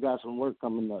definitely got some work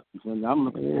coming up, you feel me? I'm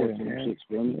looking forward to them shits,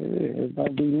 feel me? Yeah, it's gonna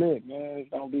be lit,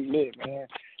 man.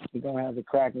 We're gonna have the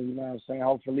cracking, you know what I'm saying?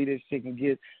 Hopefully this shit can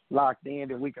get locked in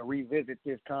and we can revisit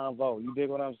this convo. You dig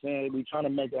what I'm saying? We trying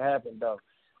to make it happen, though.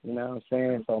 You know what I'm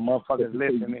saying? So motherfuckers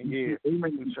listening, we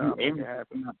trying to make it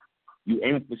happen. You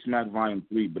aiming for Smack Volume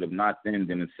 3, but if not, then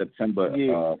in September. We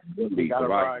got a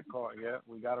ride car. Yeah,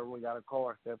 we got a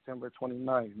car September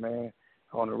 29th, man.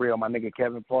 On the real, my nigga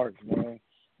Kevin Parks, man.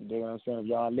 You know what I'm saying? If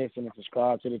y'all listen,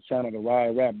 subscribe to the channel, the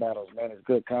Riot Rap Battles, man. There's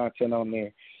good content on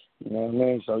there. You know what I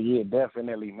mean? So yeah,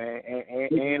 definitely, man.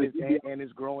 And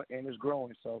it's growing.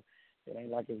 So it ain't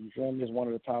like you feel me? It's one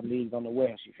of the top leagues on the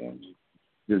West. You feel me?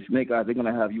 The Snakeyez, they're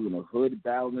gonna have you in the hood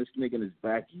battling this nigga in his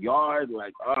backyard,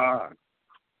 like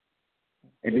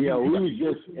And yo, we was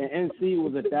just NC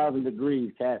was 1,000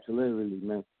 degrees, cats, literally,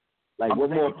 man. Like, what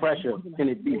more pressure can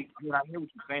it be? I hear what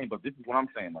you're saying, but this is what I'm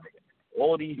saying, my nigga.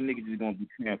 All these niggas is gonna be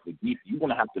cheering for geechi. You're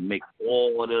gonna have to make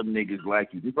all them niggas like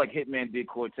you, just like Hitman did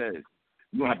Cortez.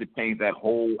 You're gonna have to change that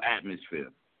whole atmosphere.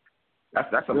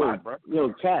 That's a lot, bro.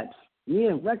 Yo, cats, me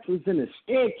and Rex was in the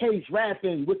staircase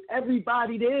rapping with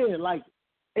everybody there, like,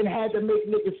 and had to make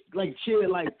niggas like chill,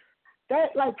 like.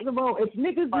 That, like, come on, if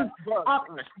niggas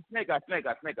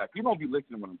Snakeyez, you don't be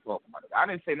listening when I'm talking about it. I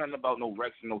didn't say nothing about no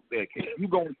Rex and no staircase. You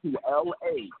going to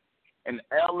L.A., an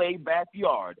L.A.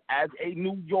 backyard as a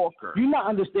New Yorker. You're not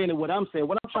understanding what I'm saying.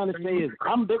 What I'm trying to say is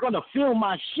they're going to film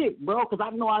my shit, bro, because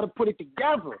I know how to put it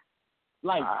together.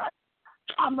 Like,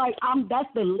 that's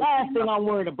the last thing I'm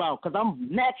worried about because I'm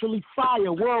naturally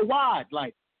fire worldwide.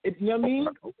 Like, you know what I mean?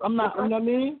 You know what I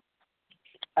mean?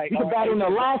 You can battle in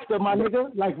Alaska, my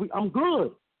nigga. Like, I'm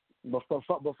good.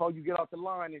 Before you get off the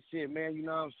line and shit, man, you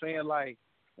know what I'm saying? Like,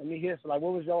 let me hear some. Like,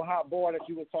 what was your hot boy that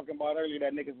you were talking about earlier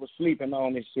that niggas was sleeping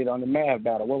on this shit on the Mav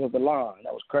battle? What was the line?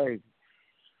 That was crazy.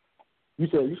 You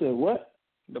said what?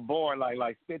 The board,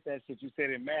 like spit that shit. You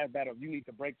said in Mav battle, you need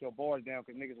to break your boards down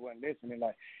because niggas wasn't listening.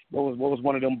 Like, what was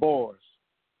one of them boards?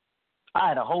 I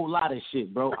had a whole lot of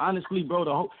shit, bro. Honestly, bro,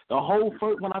 the whole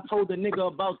first when I told the nigga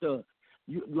about the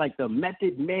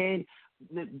Method Man,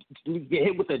 you get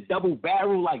hit with a double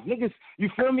barrel, like niggas, you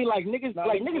feel me? Like niggas,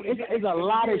 it's a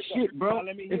lot of shit, bro.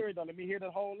 Let me hear it though. Let me hear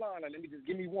the whole line. Like, let me just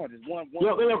give me one. Just one.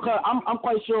 Yo, I'm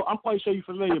quite sure you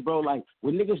familiar, bro. Like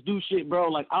when niggas do shit, bro.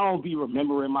 Like I don't be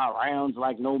remembering my rounds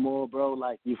like no more, bro.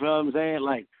 Like you feel what I'm saying?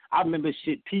 Like I remember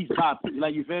shit piece pop.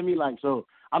 Like you feel me? Like so,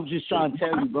 I'm just trying to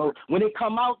tell you, bro. When it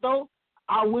come out though,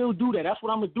 I will do that. That's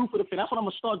what I'm gonna do for the fan. That's what I'm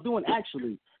gonna start doing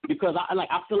actually, because I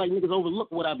feel like niggas overlook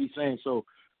what I be saying. So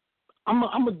I'm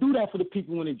gonna do that for the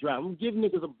people when it drop. I'm gonna give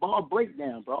niggas a ball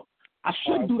breakdown, bro. I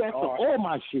should do that for all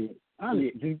my shit.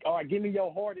 Honestly. All right, give me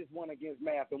your hardest one against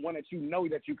Math, the one that you know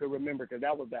that you could remember, because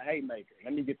that was the haymaker.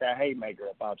 Let me get that haymaker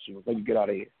about you before you get out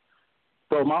of here.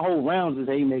 Bro, my whole rounds is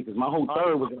haymakers. My whole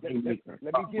third was a haymaker.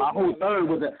 My whole third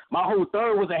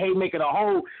was a haymaker. The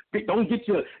whole don't get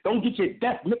your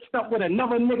death mixed up with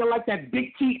another nigga like that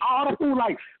Big T article.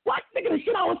 Like what nigga? The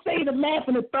shit I was saying the Math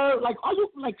in the third. Like are you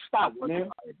like stop, man?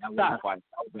 Stop.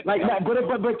 Like that,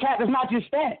 but Cat, it's not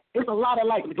just that. It's a lot of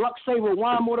like Gluck say with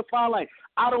Wine Mortify. Like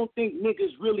I don't think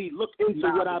niggas really look into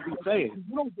what I be saying.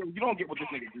 You don't get what this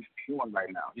nigga is doing right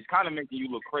now. He's kind of making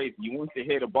you look crazy. You want to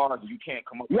hear the bars and you can't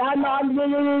come up. Yeah, I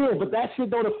know. Yeah. But that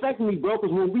shit don't affect me, bro.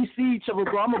 Because when we see each other,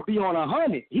 bro, I'm gonna be on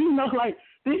 100. He know, like,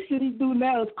 this shit he do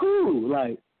now is cool.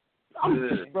 Like, I'm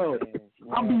just, bro.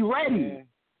 I'll be ready.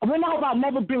 When have I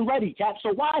never been ready, Cap?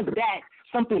 So why is that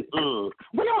something?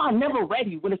 When am I never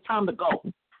ready when it's time to go?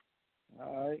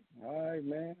 All right,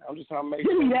 man. I'm just trying to make.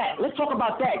 Give me that. Let's talk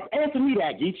about that. Answer me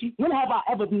that, Geechi. When have I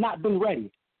ever not been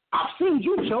ready? I've seen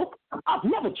you choke. I've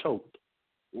never choked.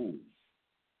 Ooh.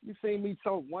 You seen me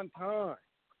choke one time.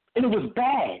 And it was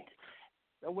bad.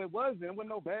 No, it wasn't. It wasn't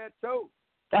no bad choke.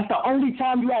 That's the only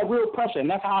time you had real pressure, and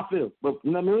that's how I feel. But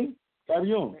you know what I mean?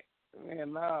 Carry on.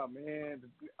 Man, nah, man.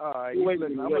 All right,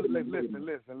 listen.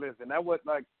 That was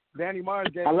like Danny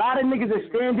Martin gave. A lot of niggas are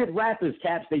standard rappers,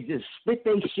 Caps. They just spit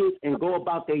their shit and go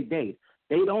about their day.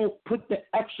 They don't put the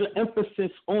extra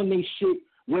emphasis on their shit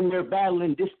when they're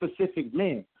battling this specific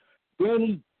man.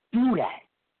 Danny do that.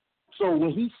 So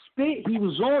when he spit, he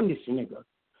was on this nigga.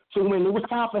 So when it was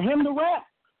time for him to rap,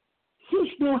 he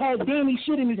still had Danny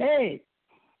shit in his head.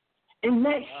 And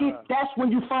that shit, that's when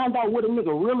you find out what a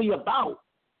nigga really about.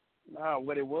 Nah,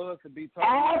 what it was to be told.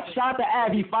 Ab shot the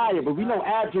Ab, he fire, but we know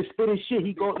Ab just spit his shit.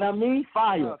 He go, I mean,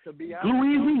 fire. Blue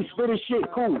Easy spit his shit,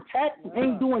 cool. Tech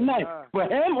ain't doing nothing.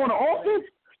 But him on the offense,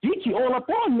 geechi all up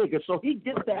on niggas, so he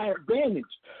gets the advantage.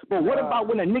 But what about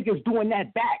when a nigga's doing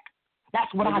that back?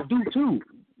 That's what I do too.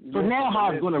 So now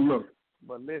how it's gonna look?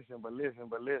 But listen, man.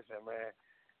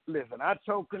 Listen, I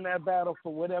choked in that battle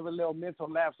for whatever little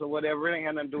mental lapse or whatever. It ain't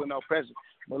had nothing to do with no pressure.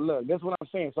 But look, that's what I'm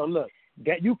saying. So look,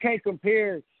 that you can't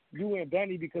compare you and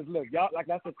Danny because look, y'all, like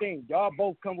that's the thing. Y'all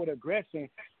both come with aggression,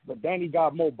 but Danny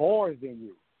got more bars than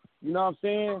you. You know what I'm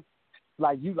saying?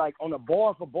 Like you, like on a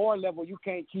bar for bar level, you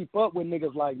can't keep up with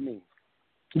niggas like me.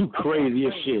 You crazy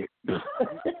as shit.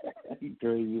 You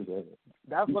crazy as hell.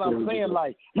 That's what I'm saying.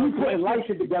 Like you putting life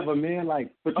shit together, man.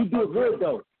 Like, but you do good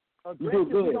though.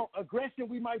 Aggression,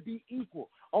 we might be equal.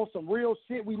 On some real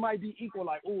shit, we might be equal.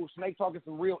 Like, ooh, Snake talking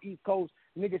some real East Coast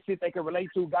nigga shit they can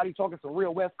relate to. Gotti talking some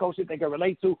real West Coast shit they can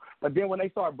relate to. But then when they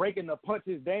start breaking the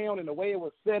punches down and the way it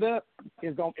was set up,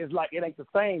 it's like it ain't the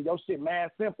same. Your shit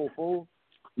mad simple, fool.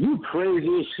 You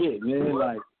crazy as shit, man.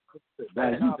 Like,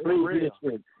 you crazy as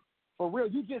shit. For real,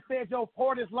 you just said your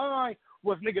hardest line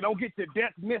was nigga don't get your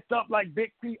death messed up like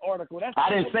Big P article. I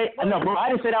didn't say that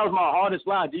was my hardest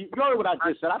line. You know what I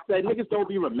just said? I said niggas don't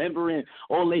be remembering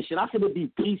all that shit. I said it'd be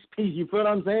peace. You feel what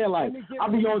I'm saying? Like I'll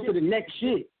be on to the next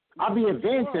shit. I'll be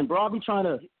advancing, bro. I'll be trying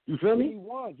to. You feel me?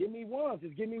 Give me one.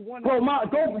 Just give me one. Bro,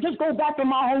 just go back to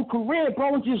my whole career,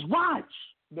 bro, and just watch.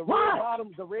 The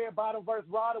red bottom verse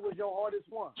Ryder was your hardest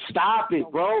one. Stop it,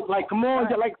 bro. Like, come on,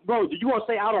 like, bro. You want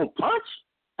to say I don't punch?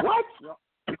 What?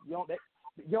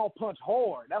 You don't punch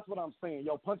hard. That's what I'm saying.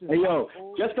 Yo, punches. Hey, yo,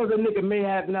 just because a nigga may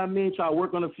have, you know what I mean, try to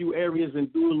work on a few areas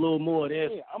and do a little more of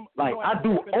this. Yeah, I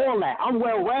do all that. I'm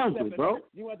well-rounded, bro.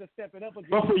 You have to step it up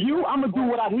again. But for you, I'm going to do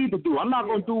what I need to do. I'm not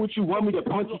going to do what you want me to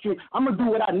punch you. I'm going to do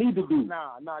what I need to do.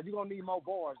 Nah, you're going to need more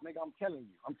bars, nigga. I'm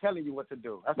telling you what to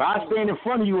do. But I stand in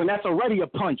front of you, and that's already a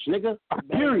punch, nigga.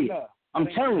 Period. I'm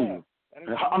telling you.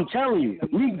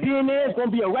 Me being there is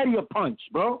going to be already a punch,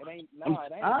 bro. It ain't. All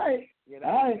right. You're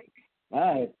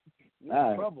in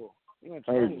trouble. Man.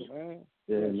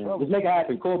 Yeah, man. Let's make it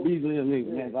happen. Call Beasley and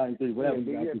nigga, man. Volume 3, whatever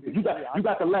you got. You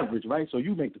got the leverage, right? So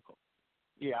you make the call.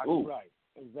 Yeah, right.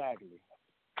 Exactly.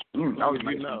 That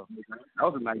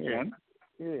was a nice one.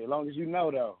 Yeah, as long as you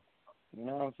know, though. You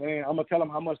know what I'm saying? I'm going to tell them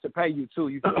how much to pay you, too.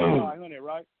 You pay 500,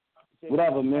 right?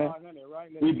 Whatever, man.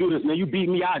 Right? We do this, man. You beat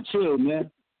me, I chill,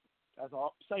 man. That's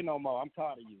all. Say no more. I'm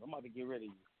tired of you. I'm about to get rid of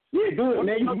you. Yeah, do it,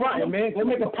 man. You frontin', man. Go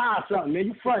make a pie or something, man.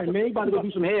 You frontin', man. You about to go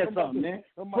do some hair or something, man.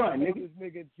 Frontin', nigga. This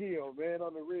nigga chill, man,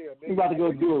 on the real. You about to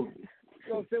go do it.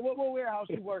 So say what warehouse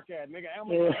you work at, nigga?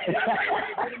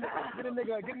 Get a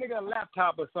nigga a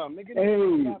laptop or something. Nigga, a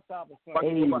laptop or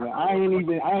something. Hey, man, I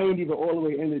ain't even all the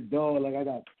way in the door. Like I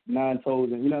got 9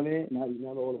 toes, and you know what I mean?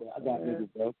 Not all the way. I got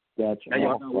niggas, bro. Gotcha. Hey,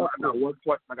 I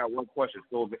got one question.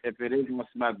 So if it is on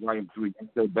Smack Volume 3, you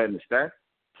still betting the stats?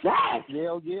 Facts.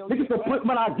 Yeah. Niggas can put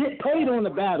when I get paid on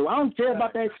the battle. I don't care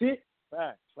about that shit.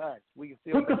 Facts. We can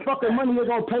still put the fucking money you're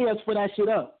gonna pay us for that shit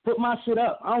up. Put my shit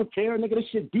up. I don't care, nigga. This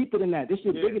shit deeper than that. This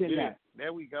shit bigger than that.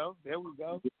 There we go.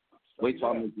 Wait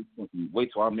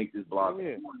till I make this blog.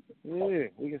 Yeah.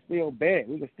 We can still bet.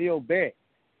 There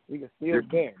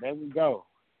we go.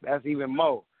 That's even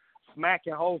more. Smack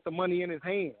can hold the money in his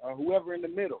hand, or whoever in the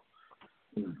middle.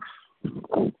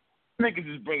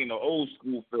 Niggas is bringing the old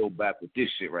school feel back with this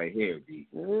shit right here, D.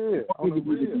 Yeah, on the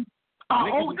real.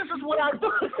 Oh, this is what I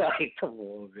do. Like, come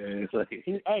on, man. It's like,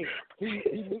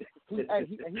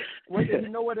 whether you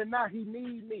know it or not, he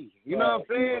need me. You know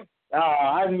what I'm saying?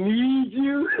 I need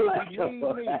you. Like, he need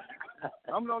me.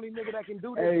 I'm the only nigga that can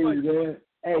do this. Hey, man.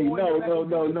 Hey,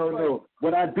 no.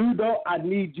 What I do, though, I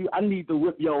need you. I need to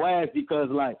whip your ass because,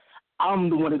 like, I'm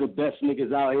one of the best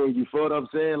niggas out here. You feel what I'm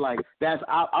saying? Like,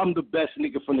 I'm the best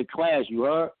nigga from the class, you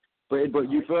heard?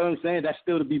 But you feel what I'm saying? That's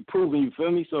still to be proven, you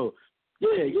feel me? So,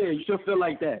 yeah, you should feel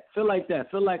like that. Feel like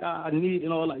I need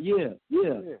and all that. Yeah.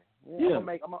 I'm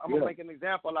gonna make an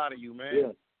example out of you, man.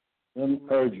 Yeah. Let me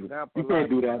urge you. You can't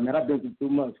do that, man. I've been through too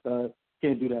much, cuz.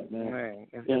 Can't do that, man.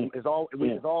 It's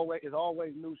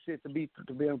always new shit to be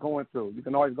going through. You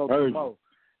can always go through more.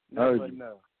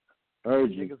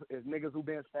 Urge you. It's niggas who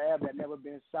been stabbed that never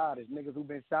been shot. It's niggas who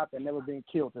been shot that never been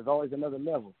killed. There's always another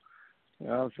level. You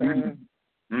know what I'm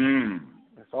saying?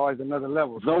 It's always another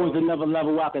level. There's always another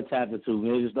level I can tap into,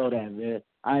 man. Just know that, man.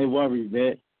 I ain't worried,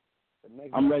 man.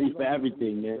 I'm ready for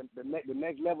everything, man. The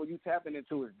next level you tapping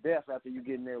into is death after you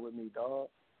get in there with me, dog.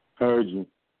 Heard you,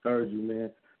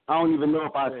 man. I don't even know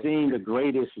if I've seen the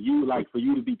greatest you, like, for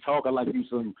you to be talking like you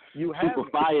some super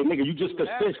fire nigga. You just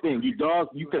consistent, you dog.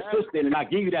 You consistent, and I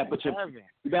give you that, but you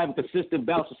having consistent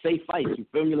bouts of safe fights. You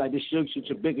feel me? Like, this shit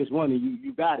your biggest one, and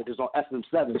you got it. It's on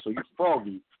SM7, so you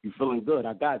froggy. You feeling good.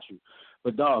 I got you.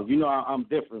 But, dog, you know I'm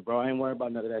different, bro. I ain't worried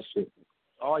about none of that shit.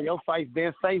 Oh, your figh's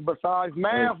been safe besides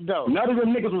math, though. None of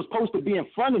them niggas was supposed to be in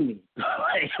front of me.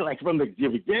 like from the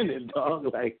beginning, dog.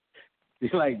 Like, you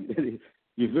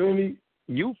feel me?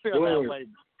 You feel that way.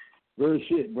 Real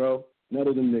shit, bro. None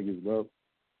of them niggas, bro.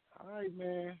 All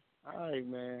right,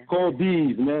 man. Call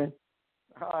Bees, man.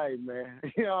 All right, man.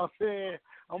 You know what I'm saying?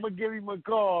 I'm going to give him a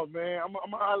call, man. I'm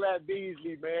going to holler at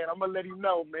Beasley, man. I'm going to let him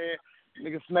know, man.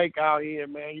 Nigga Snake out here,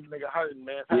 man. He nigga hurting,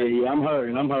 man. Yeah, I'm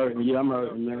hurting. Yeah, I'm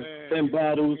hurting, man. 10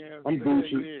 battles. I'm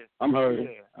Gucci. Yeah. I'm hurting.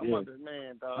 Yeah, I'm under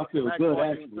man, dog. I feel Smack good,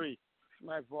 Volume actually. 3.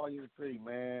 Smack Volume 3,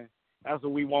 man. That's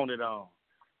what we wanted on.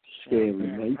 Scary,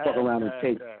 man. He fuck around and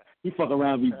take. He fuck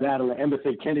around and be battling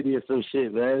Emerson Kennedy or some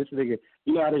shit, man. This nigga,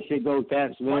 you know how this shit goes,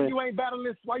 Caps, man. Why you ain't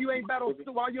battling? Why you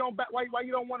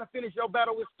don't want to finish your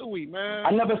battle with Stewie, man?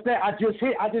 I never said. I just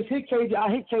hit KG. I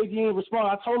hit KG in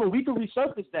response. I told him we could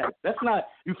resurface that. That's not.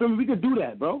 You feel me? We could do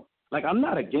that, bro. Like, I'm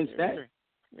not against that.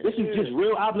 This is just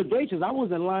real obligations. I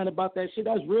wasn't lying about that shit.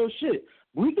 That's real shit.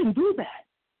 We can do that.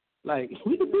 Like,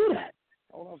 we can do that.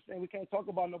 All I'm saying, we can't talk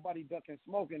about nobody ducking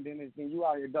smoke, and then you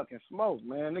out here ducking smoke,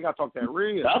 man. They got to talk that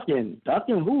real. Ducking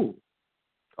who?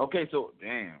 Okay, so,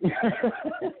 damn.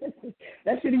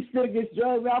 That shit he still gets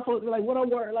drugged out for, like, what I'm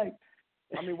worried, like.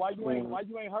 I mean, why you ain't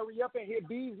hurry up and hit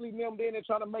Beasley and them then and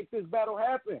trying to make this battle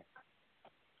happen?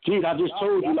 Gee, I just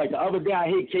told you, like, the other day I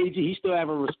hit KG, he still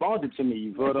haven't responded to me,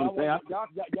 you know what I'm saying? Y'all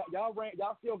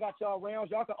still got y'all rounds.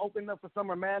 Y'all can open up for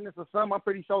Summer Madness or something. I'm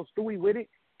pretty sure Stewie with it.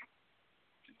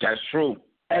 That's true.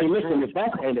 Hey, listen, if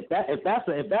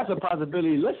that's a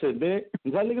possibility, listen, man.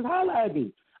 You got niggas holler at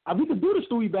me. We could do the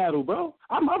Stewie battle, bro.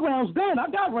 My rounds done. I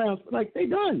got rounds, like, they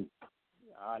done.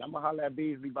 All right, I'm going to holler at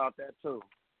Beasley about that, too.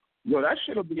 Yo, that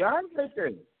shit'll be on right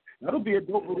there. That'll be a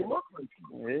dope little look.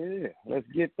 Yeah, let's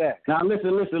get that. Now,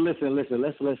 listen. Let's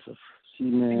see,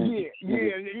 man. Yeah.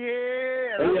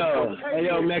 Hey,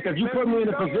 yo, man, because you put me in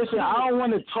a position, I don't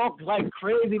want to talk, like,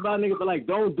 crazy about niggas, but, like,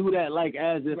 don't do that, like,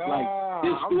 as if, like,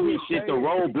 this Stewie shit, the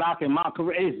roadblock in my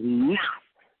career. It's not.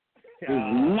 It's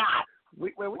not.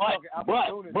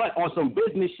 But on some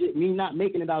business shit, me not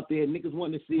making it out there, niggas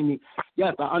wanting to see me.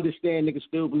 Yes, I understand niggas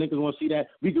want to see that.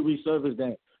 We could resurface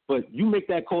that. But you make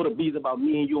that call to Bees about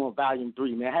me and you on Volume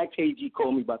 3, man. Had KG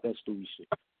call me about that Stewie shit.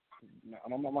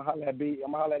 I'm going to holler at B.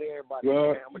 I'm going to holler at everybody, yeah.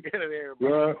 Man. I'm going to get at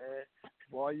everybody, man.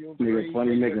 Volume 3. Nigga,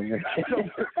 funny nigga, man.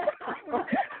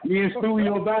 Me and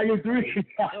Stewie on Volume 3.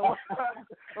 I'm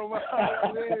going to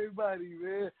holler at everybody,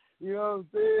 man. You know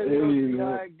what I'm saying?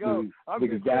 How it go.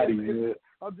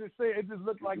 I'm just saying, it just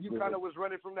looked like you kind of was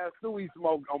running from that Stewie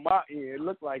smoke on my end. It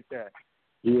looked like that.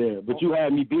 Yeah, but you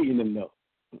had me beating him, though.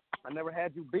 I never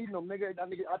had you beating him, nigga.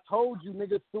 I told you,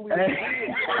 nigga, Stewie.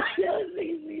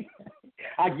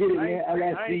 I get it, man.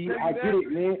 LSC, I get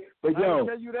it, man. But yo, I ain't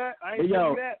tell you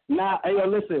that. Nah, hey, yo,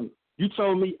 listen. You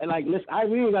told me, like, listen, I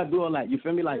really got to do all that. You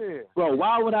feel me? Like, bro,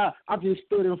 why would I just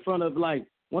stood in front of, like,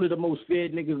 one of the most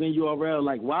feared niggas in URL.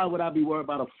 Like, why would I be worried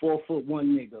about a 4'1"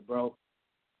 nigga, bro?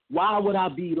 Why would I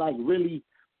be, like, really,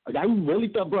 I really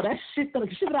thought, bro, that shit that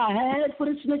I had for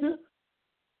this nigga,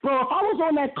 bro, if I was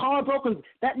on that card, bro, because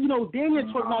that, you know, Daniel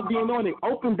talking about being on it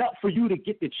opened up for you to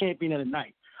get the champion of the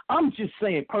night. I'm just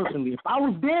saying personally, if I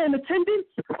was there in attendance,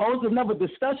 it was another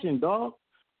discussion, dog.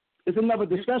 It's another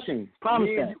discussion. Promise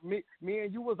that. Me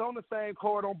and you was on the same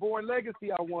card on Born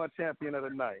Legacy. I won champion of the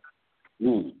night.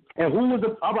 And who was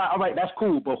the? All right, that's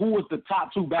cool. But who was the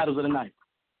top 2 battles of the night?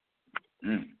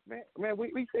 Man,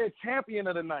 we said champion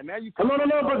of the night. Now you. No.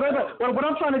 But what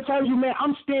I'm trying to tell you, man,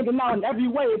 I'm standing out in every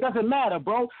way. It doesn't matter,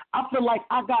 bro. I feel like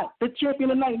I got the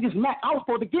champion of the night. This match, I was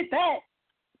supposed to get that.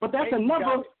 But that's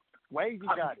another. Wavy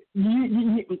got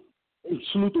it.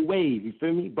 Salute the Wave. You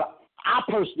feel me? But I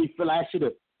personally feel like I should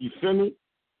have. You feel me?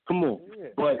 Come on. Yeah.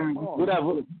 But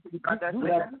whatever.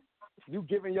 You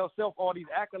giving yourself all these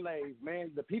accolades,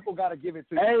 man. The people got to give it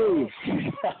to you.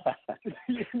 Hey.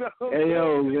 You know? Hey,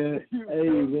 yo, man. Hey,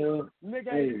 man.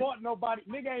 Nigga ain't fought nobody.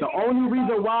 Nigga ain't the only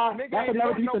reason why, that's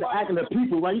another piece of the accolade. The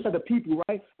people, right? You said the people,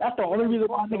 right? That's the only reason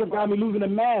why niggas got me losing to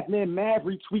Mav, man. Mav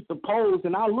retweet the polls,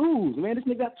 and I lose, man. This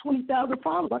nigga got 20,000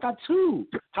 followers. I got 2.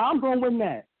 How I'm going to win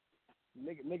that?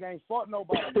 Nigga ain't fought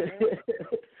nobody, man.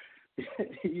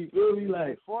 You feel me? Like,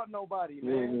 ain't fought nobody,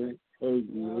 man. Hey,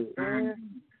 man.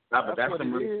 But that's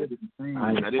some real shit.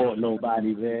 I ain't fought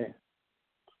nobody, man.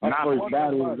 My first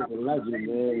battle was a legend,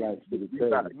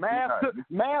 man.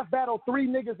 Mav battled 3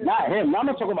 niggas. Not him. I'm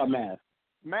not talking about Mav.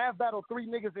 Mav battled 3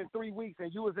 niggas in 3 weeks,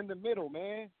 and you was in the middle,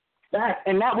 man. That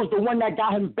was the one that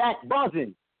got him back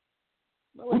buzzing.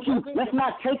 No, let's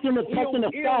not take him to taking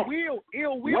the fact.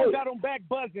 Ill Will got him back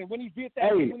buzzing when he did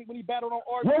that. When he battled on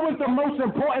RG. What was the most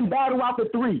important battle out the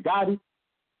 3, Gotti?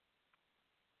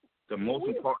 The most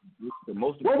important.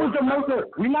 What was the most?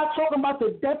 We're not talking about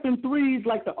the depth and 3s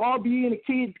like the RBE and the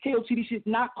kids, KOTD shit.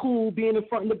 Not cool being in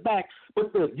front and the back,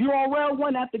 but the URL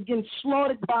one after getting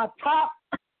slaughtered by Top.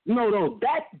 No,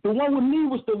 the one with me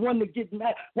was the one that get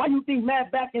mad. Why you think Matt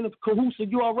back in the cahoots of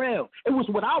URL? It was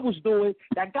what I was doing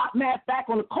that got Matt back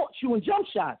on the court shooting jump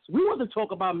shots. We wasn't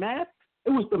talking about Matt. It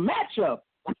was the matchup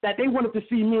that they wanted to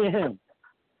see me and him.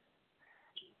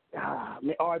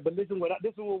 Man, all right, but this is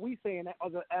what we saying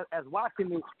as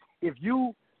watching it. If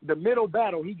you the middle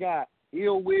battle, he got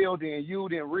Ill Will, then you,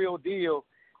 then Real Deal.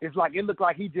 It's like it looked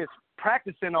like he just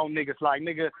practicing on niggas. Like,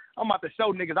 nigga, I'm about to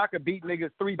show niggas I could beat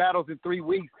niggas 3 battles in 3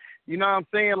 weeks. You know what I'm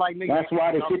saying? Like, niggas. That's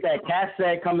why the shit that Cat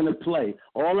said come into play.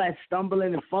 All that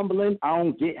stumbling and fumbling, I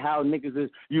don't get how niggas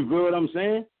is. You feel what I'm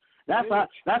saying? That's what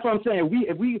I'm saying.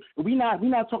 We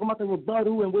not talking about the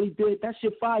rebuttal and what he did. That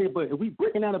shit fire. But if we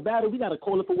breaking out a battle, we gotta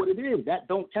call it for what it is. That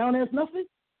don't count as nothing.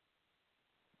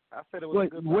 I said it was a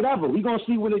good whatever. We gonna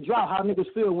see when it drop how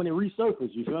niggas feel when it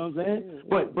resurfaces. You feel what I'm saying? Yeah,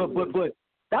 but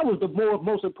that was the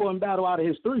most important battle out of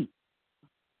his 3.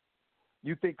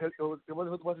 You think cause was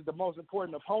it the most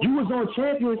important opponent? You was on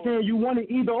champion saying you wanted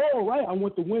either or, right? I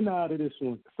want the winner out of this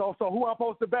one. So who I'm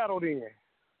supposed to battle then?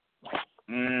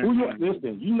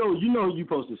 Listen, you know who you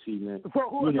supposed to see, man. So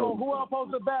who I'm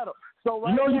supposed to battle? So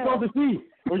right you you're supposed to see.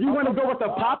 Or you want to go with the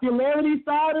popularity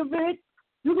side of it?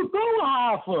 You can go with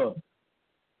Hoffa.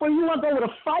 But you want to go with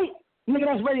a fight? Nigga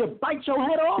that's ready to bite your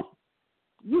head off?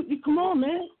 You come on,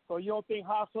 man. So you don't think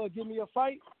Hoffa give me a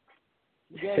fight?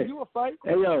 Yeah, you a fight.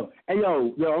 Hey, yo, I'm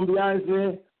gonna be honest,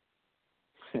 man.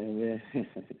 Man.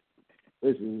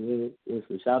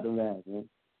 Listen, shout them out, man.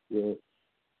 Yeah.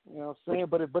 You know what I'm saying?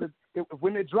 But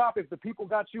when it drop, if the people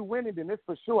got you winning, then it's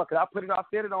for sure. Cause I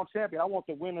said it on Champion. I want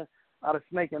the winner out of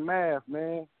Snake and Mav,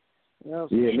 man. You know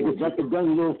what I'm saying? Niggas jumped the gun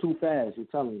a little too fast. You're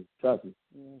telling me, trust me.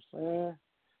 You know what I'm saying?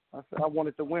 I said I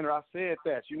wanted the winner. I said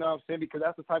that. You know what I'm saying? Because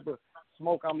that's the type of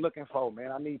smoke I'm looking for,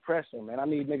 man. I need pressure, man. I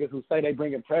need niggas who say they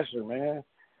bringing pressure, man.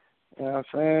 You know what I'm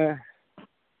saying?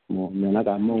 Come on, man. I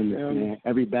got moments, man.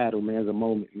 Every battle, man, is a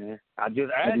moment, man. I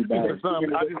just asked you for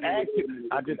some.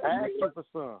 I just asked you for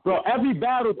some. Bro, every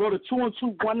battle, bro, the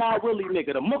 2-on-2, 1 eye really,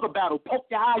 nigga. The Mooker battle, poke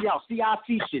your eye out,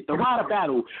 CIC shit. The Ryder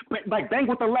battle, like bang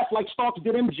with the left like Starks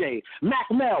did MJ.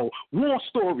 Mac Mel, War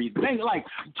Stories, bang like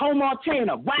Tom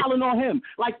Montana, wilding on him.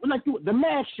 Like the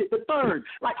mad shit, the third.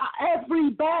 Like every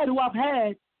battle I've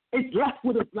had, it's left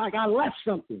with like I left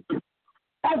something.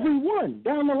 Every one,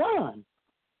 down the line.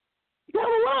 Down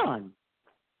the line.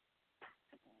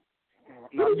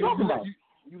 What are you talking about?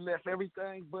 You left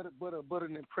everything but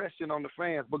an impression on the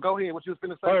fans. But go ahead. What you was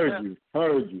finna say?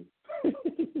 Heard you.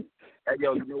 Hey,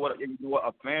 yo, you know what?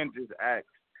 A fan just asked,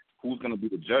 who's gonna be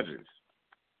the judges?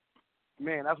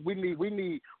 Man, we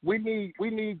need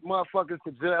motherfuckers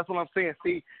to judge. That's what I'm saying.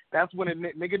 See, that's when a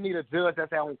nigga need a judge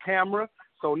that's out on camera.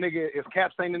 So, nigga, if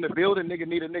Caps ain't in the building, nigga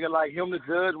need a nigga like him to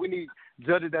judge. We need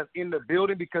judges that's in the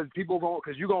building because you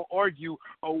gonna argue,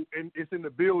 oh, and it's in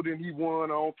the building, he won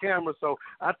on camera. So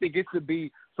I think it should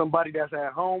be somebody that's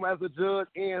at home as a judge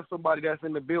and somebody that's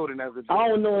in the building as a judge. I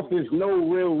don't know if there's no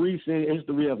real recent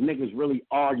history of niggas really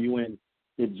arguing,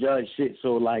 to judge shit.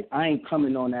 So like I ain't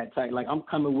coming on that type. Like I'm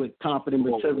coming with confident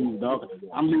material, dog.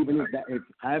 I'm leaving it that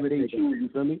however they choose. You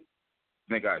feel me?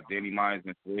 They got Danny Myers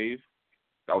and Slaves.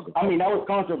 That was that was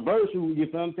controversial. You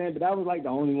feel what I'm saying? But that was like the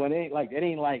only one. It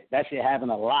ain't like that shit having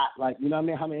a lot. Like you know what I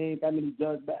mean? How many ain't that many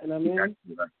judges back? You know what I mean?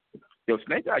 Yo,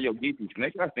 Snakeyez,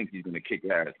 Geechi, I think he's gonna kick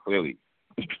ass. Clearly.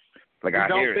 Like he I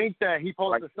don't hear think it. that. He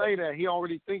supposed to say that. He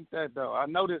already think that though. I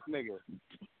know this nigga.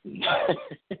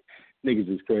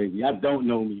 Niggas is crazy. I don't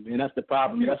know me, man. That's the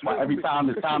problem. That's why every time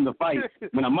it's time to fight,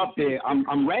 when I'm up there,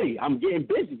 I'm ready. I'm getting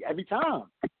busy every time.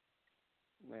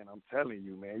 Man, I'm telling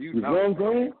you, man. You know what I'm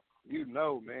saying? You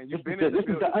know, man. You've been this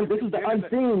is the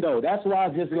unseen though. That's why I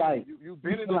just like you've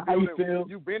been in the building.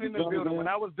 You've been in the building. When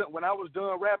I was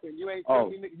done rapping, you ain't tell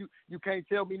me, nigga, you can't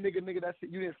tell me, nigga, that shit.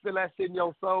 You didn't feel that shit in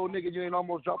your soul, nigga. You ain't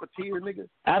almost drop a tear, nigga.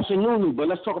 Absolutely, but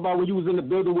let's talk about when you was in the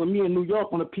building with me in New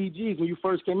York on the PGs when you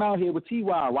first came out here with TY.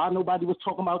 Why nobody was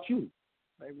talking about you?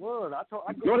 They was.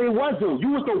 No, they wasn't. You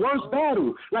was the worst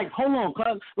battle. Like, hold on,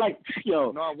 cuz. Like,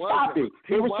 yo, no, stop it.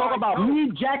 They was talking about me,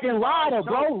 Jack, and Ryder,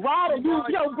 bro. Ryder,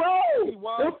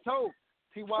 bro.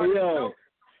 T.Y.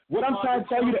 What I'm trying to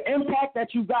tell you, the impact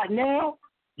that you got now,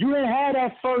 you didn't have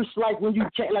that first, like, when you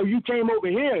came over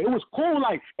here. It was cool,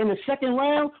 like, in the second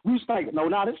round, we was like,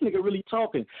 this nigga really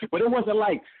talking. But it wasn't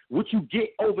like what you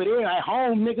get over there at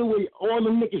home, nigga, with all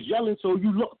them niggas yelling so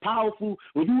you look powerful.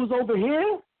 When you was over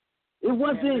here, it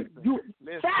wasn't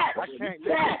facts.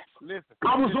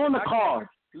 I was on the card.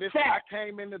 I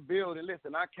came in the building.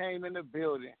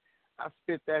 I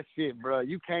spit that shit, bro.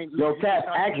 You can't. Yo, Cat,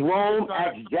 ask Rome,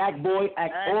 ask Jack Boy,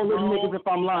 ask all them niggas if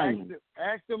I'm lying.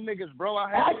 Ask them niggas, bro.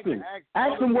 Ask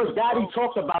them what Gotti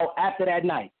talked about after that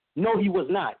night. No, he was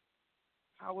not.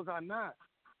 How was I not?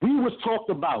 We was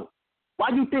talked about. Why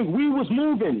do you think we was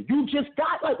moving? You just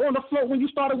got like on the floor when you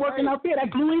started working out there. That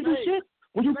glue and shit.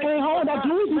 When you came home, that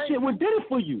glue shit, what did it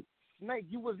for you? Snake,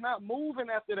 you was not moving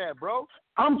after that, bro.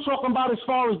 I'm talking about as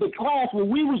far as the class, what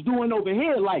we was doing over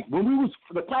here, like when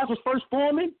the class was first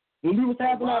forming, when we was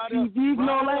having our PGs and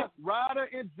all that. Ryder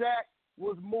and Jack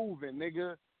was moving,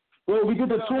 nigga. Well, we did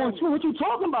the 2 and 2. What you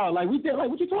talking about? Like we did, like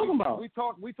what you talking about? We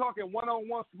talking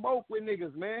one-on-one smoke with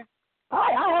niggas, man.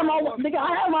 I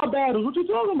have my battles. What you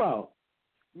talking about?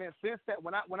 Man, since that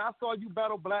when I saw you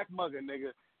battle Black Mugger,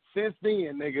 nigga, since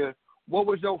then, nigga. What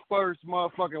was your first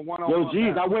motherfucking one-on-one?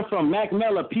 Yo, I went from Mac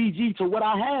Miller PG to what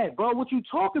I had, bro. What you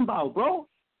talking about, bro?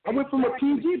 I went from a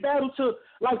PG battle to,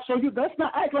 like, so you, let's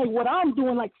not act like what I'm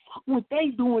doing, like, fuck what they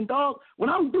doing, dog. What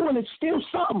I'm doing is still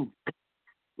something.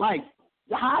 Like,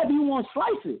 however you want to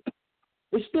slice it.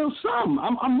 It's still something.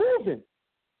 I'm moving.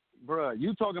 Bruh,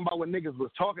 you talking about what niggas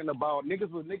was talking about.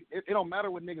 It don't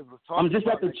matter what niggas was talking about. I'm just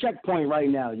at the checkpoint right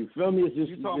now. You feel me? It's just,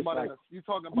 you talking about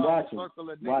a circle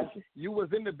of niggas. You was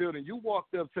in the building. You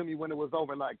walked up to me when it was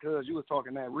over, like, cuz you was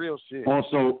talking that real shit. On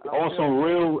some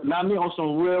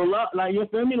real luck. Like, you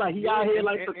feel me? Like, he out here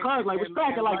like the cuz, like,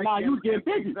 respecting, like, nah, you getting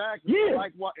busy. Exactly. Yeah.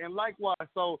 Likewise.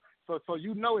 So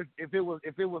you know if it was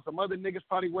some other niggas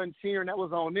probably wasn't cheering, that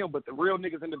was on them. But the real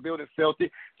niggas in the building felt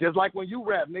it. Just like when you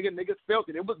rap, niggas felt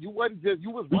it. You wasn't just you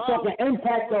was. We talking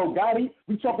impact though, Gotti.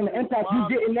 We talking the impact you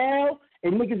getting now,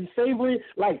 and niggas is favoring.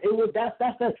 Like it was that's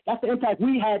the impact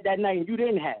we had that night, and you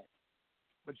didn't have.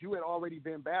 But you had already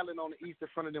been battling on the East in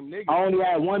front of them niggas. I only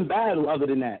had one battle other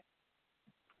than that.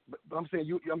 But I'm saying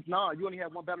you only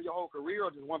had one battle your whole career,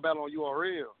 or just one battle on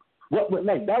URL. What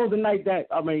night? That was the night that,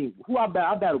 who I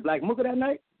battled Black Mugger that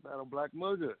night? Battled Black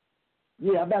Mugger.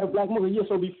 Yeah, I battled Black Mugger. Yeah,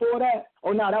 so before that,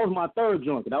 that was my third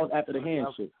joint. That was after the hand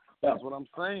shit. That's what I'm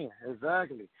saying.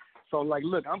 Exactly. So, like,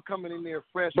 look, I'm coming in there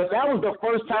fresh. But that was the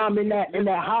first time in that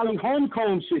Holly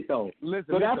Homecomb shit, though.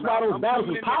 So that's why those battles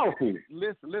were powerful.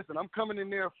 Listen, I'm coming in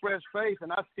there fresh face,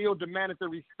 and I still demanded the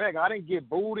respect. I didn't get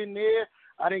booed in there.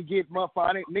 I didn't get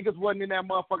niggas wasn't in that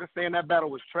motherfucker saying that battle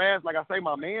was trash. Like I say,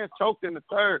 my man choked in the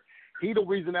third. He the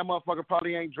reason that motherfucker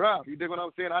probably ain't dropped. You dig what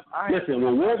I'm saying? Listen,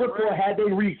 when World Report had their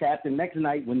recap the next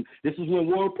night, this is when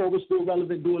World Report was still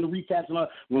relevant doing the recaps and all.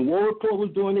 When World Report was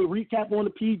doing their recap on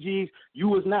the PGs, you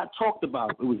was not talked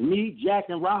about. It was me, Jack,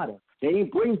 and Ryder. They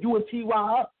ain't bring you and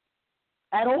TY up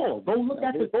at all. Go look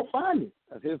at it. Go find it.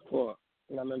 That's his part.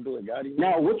 You got nothing to do with Gotti.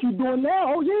 Now, what you doing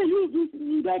now? Oh, yeah,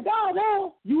 you that guy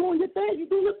now. You on your thing. You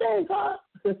do your thing, huh?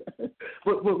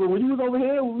 but when you was over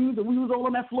here, we was all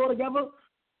on that floor together,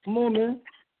 come on, man.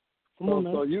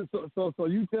 So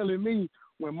you telling me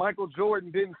when Michael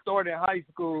Jordan didn't start in high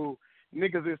school,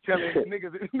 niggas is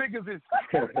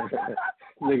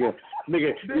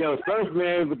nigga, yo, first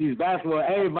man with these basketball,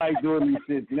 everybody doing these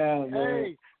shits now,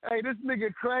 man. Hey, this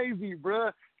nigga crazy,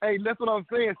 bruh. Hey, that's what I'm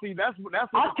saying. See, that's what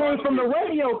I came from the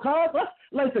radio, cuz.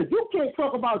 Listen, you can't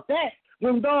talk about that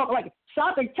when dog, like,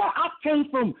 shot the cat, I came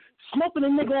from smoking a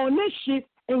nigga on this shit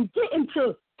and getting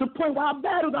to the point where I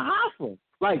battled the Hoffa.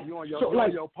 Like, you on your, so,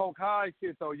 like, your Poke High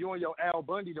shit, though. You on your Al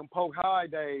Bundy, them Poke High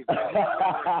days.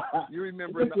 You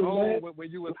remember the old when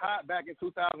you was hot back in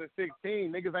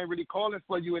 2016. Niggas ain't really calling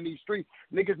for you in these streets.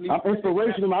 Niggas need. I'm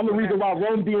inspirational. I'm the reason why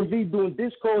Rome DMV doing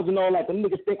Discords and all that. The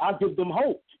niggas think I give them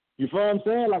hope. You feel what I'm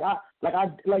saying?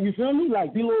 Like you feel me?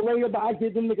 Like D-Lil Radio, but I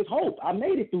give them niggas hope. I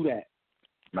made it through that.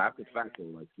 Not the fact though,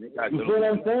 like you feel what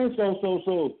I'm saying?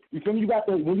 So you feel me? You got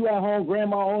when you at home,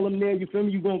 grandma, all them there. You feel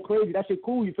me? You going crazy? That shit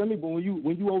cool. You feel me? But when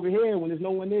you over here, when there's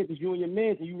no one there, it's you and your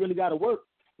man, and you really gotta work.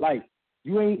 Like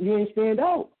you ain't stand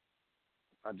out.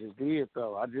 I just did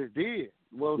though. I just did.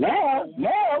 Well, no.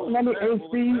 I mean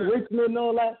AC, Richmond,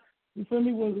 all that. You feel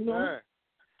me? When you know,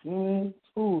 it's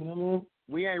cool. I mean.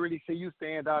 We ain't really see you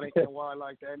stand out in NY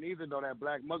like that neither, though. That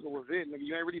Black Mugger was it, nigga.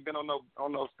 You ain't really been on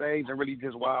no stage and really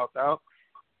just wild out.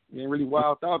 You ain't really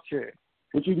wild out yet.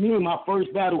 What you mean? My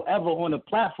first battle ever on the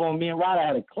platform, me and Ryder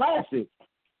had a classic.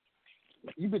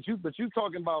 But you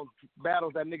talking about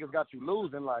battles that niggas got you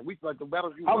losing, like the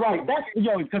battles you. All right, that's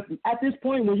because at this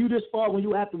point when you this far, when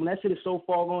that shit is so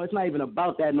far gone, it's not even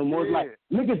about that no more. Yeah.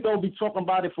 It's like niggas don't be talking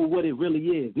about it for what it really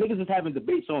is. Niggas is having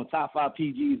debates on top 5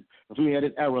 PGs for me at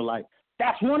this era, like.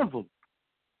 That's one of them.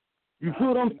 You feel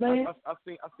what I'm saying? I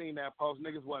seen that post.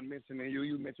 Niggas wasn't mentioning you.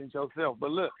 You mentioned yourself. But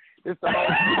look, it's the whole.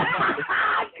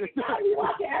 I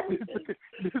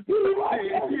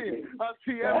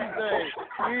see everything.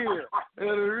 Yeah,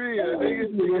 it's real.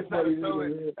 Niggas try to throw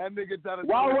it. That nigga try to.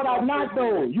 Why would I not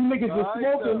though? You niggas just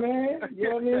smoking, man. You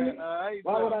know what I mean?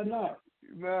 Why would I not?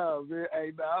 No, man.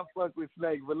 Hey, I fuck with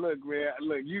Snake, but look, man.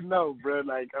 Look, you know, bro.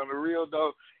 Like on the real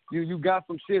though. You got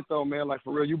some shit though, man. Like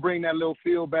for real, you bring that little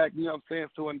feel back. You know what I'm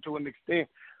saying to an extent,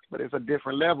 but it's a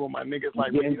different level, my nigga. It's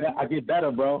like I get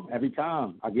better, bro. Every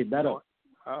time I get better. All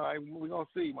right, we gonna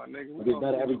see, my nigga. I get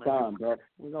better every time, bro.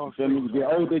 We gonna see. You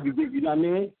get older, you get. You know what I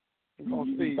mean? We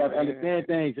gonna see. You start to understand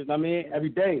things. You know what I mean? Every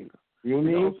day. You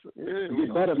know what I mean? You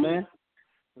get better, man.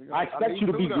 I expect you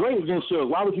to be great against Suge.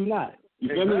 Why would you not? You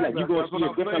feel me? Like you gonna see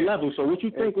a different level. So what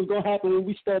you think was gonna happen when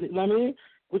we started? You know what I mean?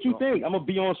 What you think? I'm gonna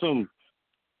be on some.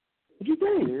 What you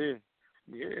think? Yeah.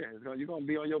 You're going to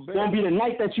be on your bed. It's going to be the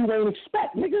night that you ain't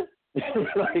expect, nigga.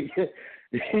 Like,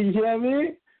 you know what I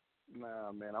mean?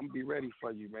 Nah, man, I'm going to be ready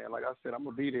for you, man. Like I said, I'm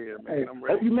going to be there, man. I'm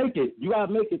ready. Hope you make it. You got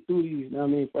to make it through these, you know what I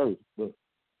mean, first. But,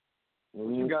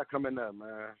 what you got coming up,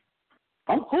 man?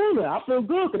 I'm cool, man. I feel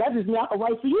good, because that just means I can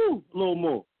write for you a little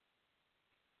more.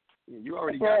 Yeah, you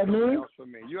already got something else for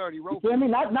me. You already wrote for me.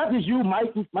 Not just you,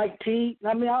 Mike P.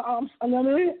 I mean, I'm you know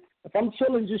what I mean? If I'm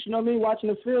chilling, just, you know what I mean, watching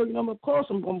the field, you know, of course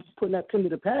I'm putting that pen to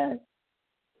the pad.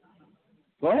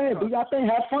 Go ahead, do your thing.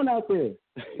 Have fun out there.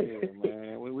 Yeah,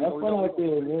 man. Have fun out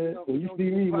there, man. When you see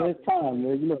me, man, it's time,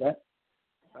 man. You know that.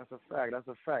 That's a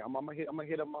fact. I'm gonna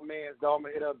hit up my man's dog. I'm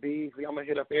gonna hit up Beasley. I'm gonna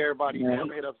hit up everybody. Man. I'm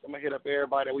gonna hit up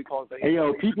everybody that we call the. Hey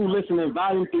yo, people listening,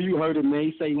 Volume 3, you heard it, man.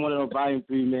 He say he wanted on Volume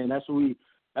 3, man. That's what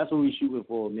we shooting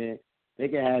for, man. They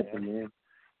can have it, man.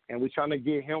 And we're trying to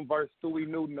get him versus Stewie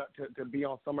Newton to be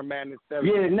on Summer Madness 7.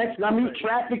 Yeah, next, I mean,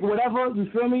 traffic, whatever,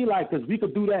 you feel me? Like, because we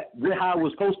could do that with how it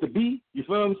was supposed to be. You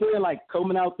feel what I'm saying? Like,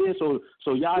 coming out there so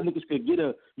y'all niggas could get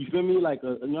you feel me? Like,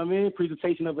 you know what I mean?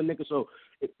 Presentation of a nigga. So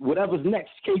whatever's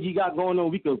next KG got going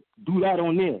on, we could do that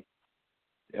on there.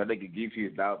 Yeah, they could give you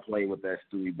a doubt play with that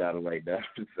Stewie battle like that.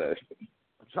 I'm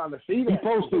trying to see that. He's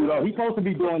supposed to, though. He's supposed to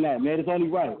be doing that, man. It's only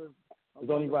right. It's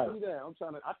only right.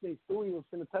 I think Stewie was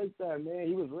finna take that, man.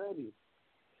 He was ready.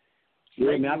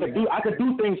 Yeah, man. I could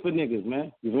do things for niggas,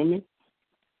 man. You feel me?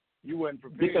 You wasn't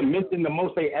prepared. They could mention the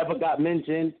most they ever got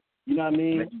mentioned. You know what I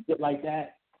mean? Shit like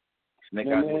that. Snake,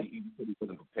 he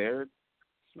wasn't prepared.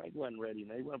 Snake wasn't ready,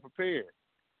 man. He wasn't prepared.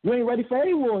 You ain't ready for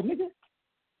any war, nigga.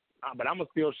 But I'm gonna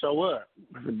still show up.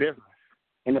 That's the difference.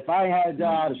 And if I ain't had a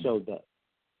job, I'd have showed up.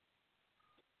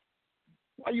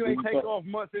 Why you ain't take off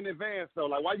months in advance though?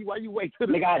 Like why you wait till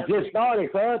the nigga? I just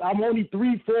started, cuz. I'm only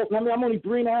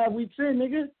 3.5 weeks in,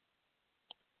 nigga.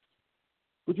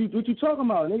 What you talking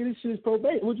about, nigga? This shit is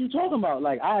probation. What you talking about?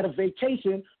 Like I had a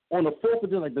vacation on the 4th of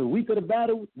July, like the week of the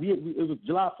battle. It was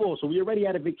July 4th, so we already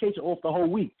had a vacation off the whole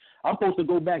week. I'm supposed to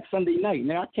go back Sunday night.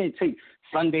 Now I can't take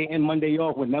Sunday and Monday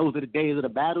off when those are the days of the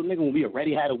battle, nigga. When we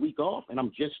already had a week off and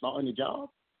I'm just starting the job.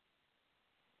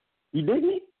 You dig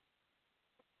me?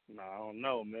 No, I don't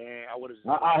know, man.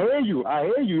 I hear you.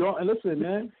 And listen,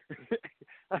 man.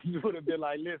 You would have been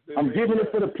like, listen. I'm giving it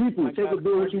for the people. Take it,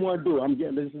 do what you want to do. I'm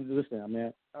getting listen,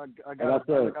 man. I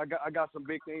got some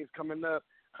big things coming up.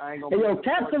 I ain't gonna. Hey, yo,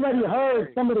 Caps already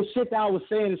heard some of the shit that I was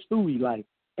saying to Stewie, like,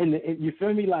 and you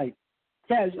feel me, like,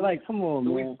 Cash, like, come on,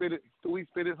 man. We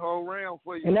spit his whole round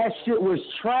for you. And that shit was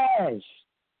trash.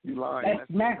 You lying. That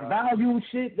max value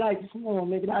shit, like, come on,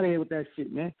 man, get out of here with that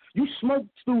shit, man. You smoked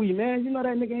Stewie, man. You know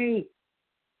that nigga ain't.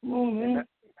 Come on, man.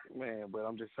 Man, but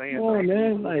I'm just saying. Come on,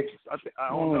 man. Like, I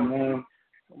don't know, man.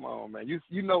 Come on, man.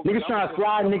 You know. Niggas trying to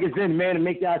slide niggas in, man, to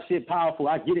make that shit powerful.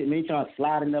 I get it, man. You trying to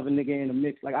slide another nigga in the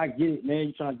mix. Like, I get it, man.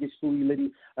 You trying to get Stewie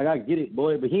litty. Like, I get it,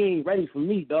 boy. But he ain't ready for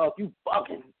me, dog. You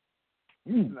bugging.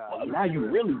 Now you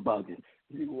really bugging.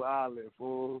 You wildin',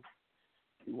 fool.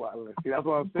 You wildin'. See, that's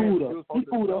what I'm saying. You was supposed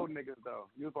to show niggas, though.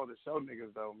 You was supposed to show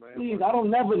niggas, though, man. Please, I don't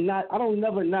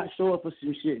never not show up for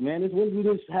some shit, man. This when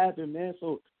this happen, man.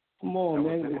 So, come on,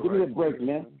 man. Give me a break,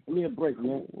 man. Give me a break,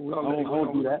 man. I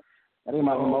don't do that. That ain't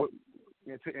my remote.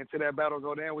 Until that battle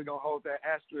go down, we gonna hold that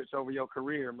asterisk over your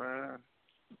career, man.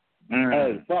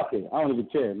 Hey, fuck it. I don't even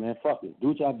care, man. Fuck it. Do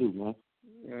what y'all do, man.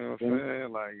 You know what I'm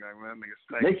saying? Like, man,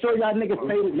 niggas. Make sure y'all niggas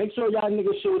pay it. Make sure y'all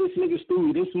niggas show this nigga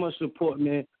Stewie this much support,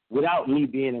 man, without me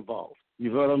being involved.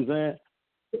 You know what I'm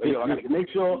saying? Make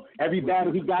sure every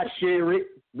battle he got, share it,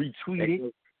 retweet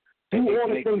it, do all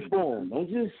the things for him. Don't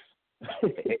just.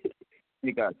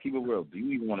 Hey, guys, keep it real. Do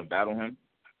you even want to battle him?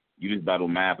 You just battle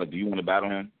Mav, but do you want to battle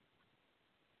him?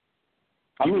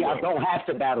 I mean, I don't have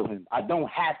to battle him. I don't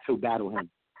have to battle him.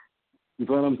 You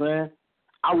know what I'm saying?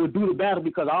 I would do the battle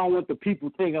because I don't want the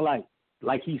people thinking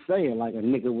like he's saying, like a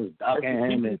nigga was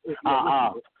ducking him and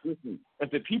Listen,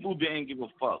 if the people didn't give a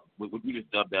fuck, would you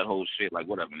just dub that whole shit? Like,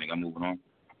 whatever, nigga, I'm moving on.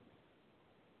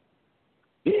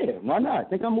 Yeah, why not?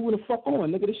 Think I'm moving the fuck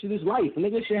on, nigga. This shit is life.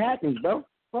 Nigga, this shit happens, bro.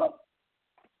 Fuck.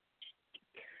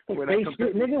 Face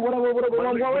shit, nigga, whatever I'm worried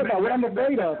about, what I'm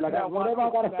afraid of. Like, whatever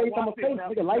I got to face, I'm afraid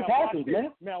of. Nigga, life happens,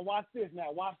 man. Now, watch this.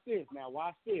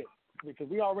 Because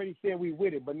we already said we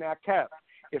with it, but now, Cap,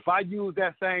 if I use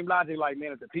that same logic, like,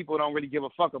 man, if the people don't really give a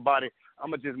fuck about it,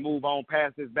 I'm going to just move on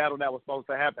past this battle that was supposed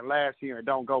to happen last year and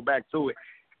don't go back to it.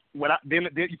 Then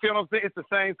you feel what I'm saying? It's the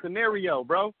same scenario,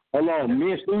 bro. Hold on.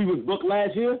 Me and Stewie was booked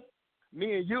last year?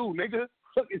 Me and you, nigga.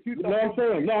 You know what I'm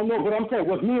saying? No, but I'm saying,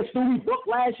 was me and Stewie booked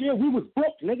last year? We was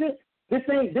booked, nigga. This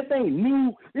ain't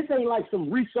new. This ain't like some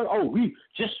research. Oh, we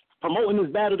just promoting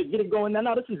this battle to get it going. No,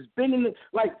 this has been in the,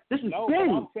 like, this has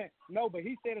been. But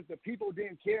he said if the people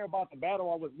didn't care about the battle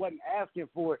or wasn't asking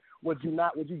for it, would you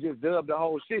just dub the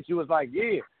whole shit? You was like,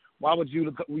 yeah. Why would you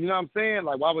know what I'm saying?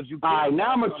 Like, why would you? All right,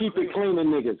 now I'm going to keep it clean to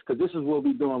niggas, because this is what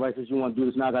we doing, right? Since you want to do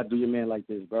this, now I got to do your man like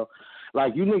this, bro.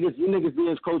 Like, you niggas being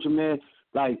his coach, man,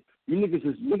 like, you niggas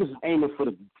is aiming for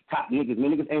the top niggas,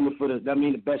 man. Niggas aiming for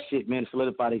the best shit, man, to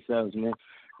solidify themselves, man.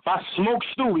 If I smoke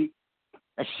Stewie,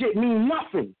 that shit mean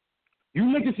nothing. You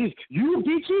niggas is, you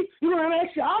geechi? You know what I mean?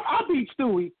 I'll beat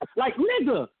Stewie. Like,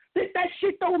 nigga, that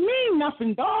shit don't mean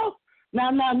nothing, dog.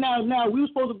 Now, we were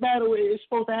supposed to battle. It's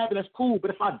supposed to happen. That's cool.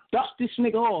 But if I dust this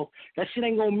nigga off, that shit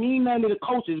ain't going to mean nothing to the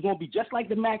coaches. It's going to be just like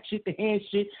the Mac shit, the hand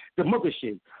shit, the Mugger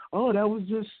shit. Oh, that was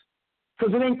just...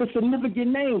 Because it ain't the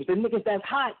significant names. The niggas that's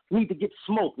hot need to get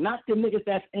smoked, not the niggas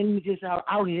that's just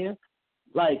out here.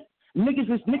 Like,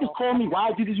 niggas call me,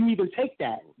 why did you even take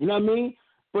that? You know what I mean?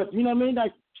 But, you know what I mean?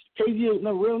 Like, KZ is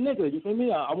a real nigga, you feel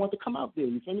me? I want to come out there,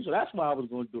 you feel me? So that's why I was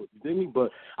going to do it, you feel me? But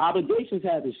obligations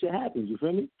happen, shit happens, you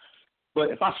feel me?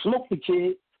 But if I smoke the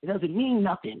kid, it doesn't mean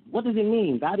nothing. What does it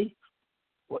mean, Dottie?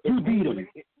 You beat him.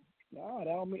 No, that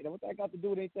don't mean what that got to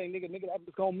do with anything, nigga. That's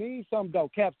gonna mean something though,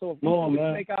 Cap. So if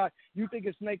you think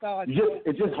it's Snake Eyes,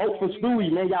 it's just hope for Stewie,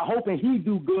 man. Y'all hoping he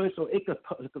do good, so it could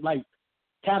like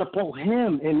catapult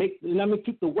him and make, you know what I mean,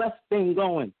 keep the West thing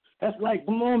going. That's like,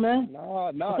 come on, man. No.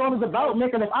 That's all it's about, man.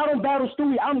 And if I don't battle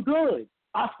Stewie, I'm good.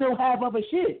 I still have other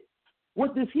shit.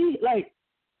 What does he like?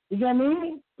 You know what I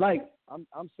mean? Like.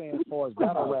 I'm saying as far as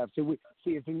battle rap,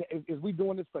 is we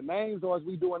doing this for names or is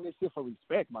we doing this shit for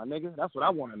respect, my nigga? That's what I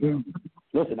want to know.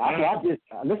 Listen,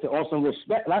 listen, on some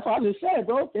respect. That's what I just said,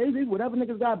 bro. KZ, whatever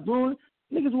niggas got doing,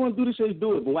 niggas want to do this shit,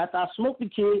 do it. But after I smoke the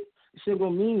kid, this shit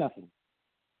gonna mean nothing.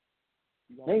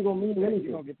 It ain't gonna mean anything.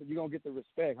 You gonna get the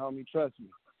respect, homie. Trust me.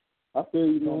 I feel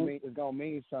you, man. It's gonna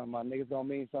mean something, my nigga. It's gonna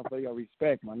mean something for your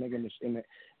respect, my nigga.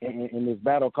 In this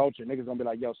battle culture, niggas gonna be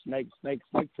like, yo, Snake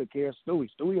took care of Stewie.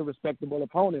 Stewie a respectable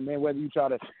opponent, man. Whether you try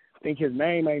to think his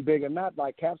name ain't big or not,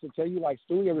 like Caps will tell you, like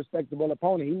Stewie a respectable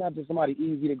opponent. He's not just somebody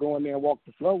easy to go in there and walk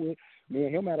the floor with. Me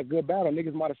and him had a good battle.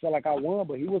 Niggas might have felt like I won,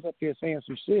 but he was up there saying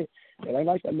some shit. It ain't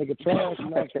like that nigga trash, you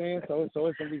know what I'm saying? So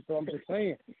I'm just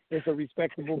saying, it's a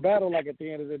respectable battle. Like at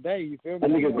the end of the day, you feel me? That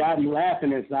nigga got you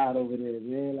laughing inside over there,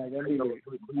 man. Like that nigga.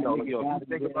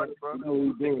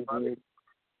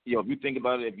 If you think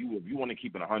about it, if you want to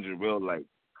keep it 100 real, like.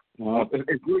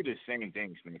 It's really the same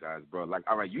thing, Snake Eyes, bro. Like,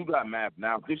 all right, you got Mav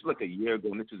now. This is like a year ago,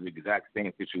 and this is the exact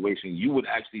same situation. You would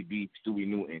actually beat Stewie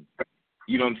Newton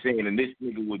You know what I'm saying? And this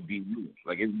nigga would be you.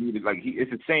 Like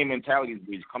it's the same mentality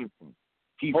where he's coming from.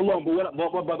 Hold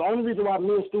on, but the only reason why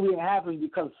me and Stewie ain't happen is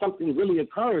because something really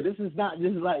occurred. This is not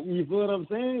just like, you feel what I'm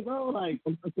saying, bro? Like,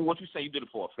 what you say? You did it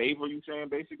for a favor? You saying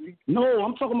basically? No,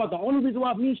 I'm talking about the only reason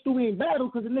why me and Stewie ain't battle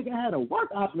because the nigga had a work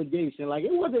obligation. Like,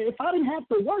 it wasn't. If I didn't have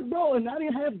to work, bro, and I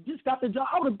didn't have just got the job,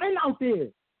 I would have been out there.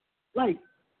 Like.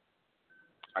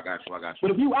 I got you.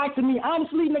 But if you asking me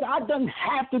honestly, nigga, I didn't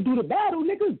have to do the battle,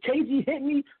 nigga. KG hit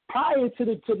me prior to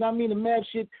the mad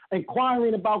shit,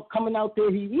 inquiring about coming out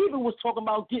there. He even was talking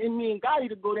about getting me and Gotti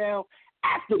to go down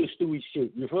after the Stewie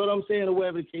shit. You feel what I'm saying? Or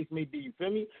whatever the case may be. You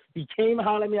feel me? He came and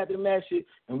hollered at me after the mad shit,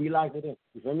 and we locked it in.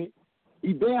 You feel me?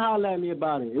 He been hollering at me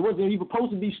about it. It wasn't even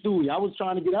supposed to be Stewie. I was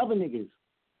trying to get other niggas.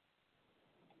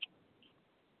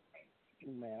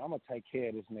 Man, I'm gonna take care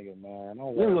of this nigga, man.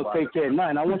 You ain't gonna take care of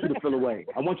nothing. I want you to feel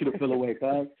away.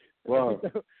 Cuz. Well,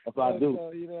 that's what I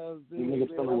do. You know what I'm saying? You niggas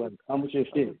feel away. How much your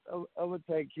shit? I'm gonna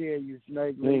take care of you,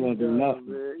 Snake. You ain't gonna do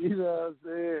nothing. You know what I'm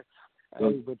saying?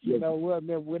 Hey, but you know what,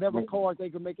 man? Whatever card they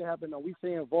can make it happen on, we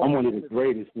saying vote. I'm one of the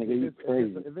greatest, nigga. You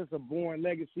crazy. If it's a Born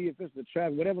Legacy, if it's the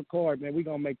trap, whatever card, man, we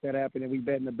gonna make that happen, and we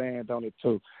betting the band on it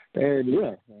too. There it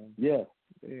is, man. Yeah.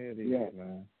 There it is,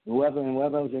 man. Whoever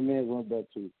else your man's gonna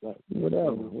bet too. Right.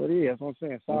 Whatever. What is? That's what I'm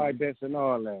saying. Side bets and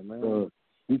all that, man.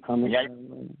 You coming?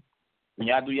 When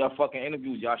y'all do y'all fucking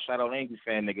interviews, y'all shout out Angry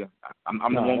Fan, nigga.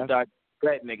 I'm the one that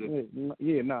bet, nigga.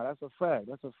 Yeah, that's a fact.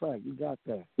 That's a fact. You got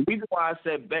that. The reason why I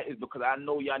said bet is because I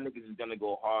know y'all niggas is gonna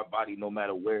go hard body no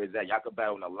matter where it's at. Y'all can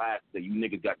battle on the last day. You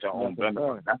niggas got your own brand.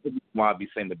 That's the reason why I be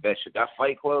saying the best shit. That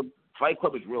Fight Club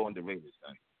is real underrated,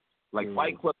 son. Like,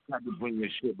 Fight Club had to bring your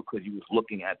shit because you was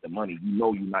looking at the money. You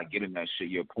know you're not getting that shit.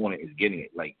 Your opponent is getting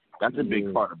it. Like, that's a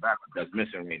big part of battle that's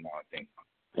missing right now, I think.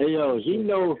 Hey, yo, he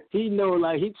know,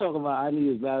 like, he talking about I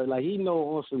need his battle. Like, he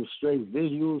know on some straight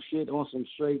visual shit, on some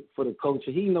straight for the culture.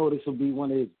 He know this will be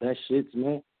one of his best shits,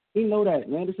 man. He know that,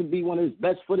 man. This will be one of his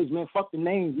best footage, man. Fuck the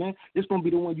names, man. This going to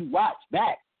be the one you watch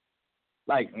back.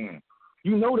 Like,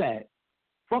 you know that.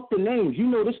 Fuck the names. You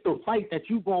know this the fight that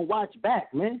you going to watch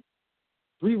back, man.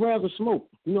 3 rounds of smoke.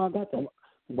 You know I got that.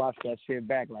 Watch that shit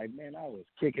back like, man, I was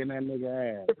kicking that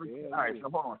nigga ass. Yeah, all right, so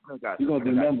hold on, Snakeyez. You gonna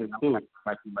do numbers too.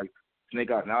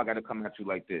 Snakeyez, now I got to come at you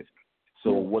like this.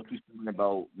 So what you saying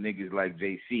about niggas like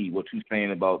JC? What you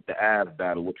saying about the Avs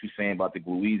battle? What you saying about the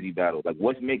Gluezy battle? Like,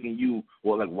 what's making you,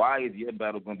 or like, why is your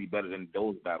battle going to be better than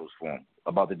those battles for him?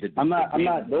 About the I'm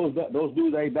not. Those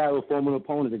dudes ain't battle former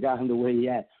opponents that got him the way he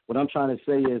at. What I'm trying to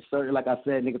say is certain, like I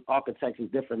said, niggas architects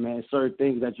is different, man. Certain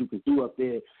things that you can do up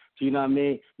there, to, you know what I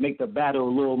mean, make the battle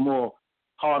a little more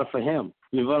harder for him.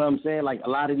 You know what I'm saying? Like, a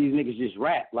lot of these niggas just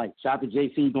rap. Like, shout to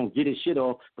JC, he gonna get his shit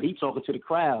off, but he talking to the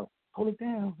crowd. Hold it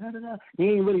down. Da-da-da. He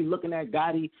ain't really looking at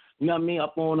Gotti, you know what I mean,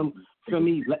 up on him, feel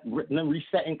me,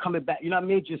 resetting, coming back, you know what I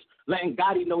mean, just letting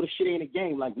Gotti know the shit ain't a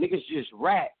game. Like, niggas just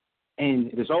rap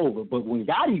and it's over. But when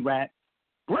Gotti rap,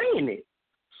 bringing it.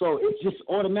 So it just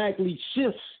automatically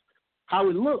shifts how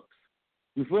it looks.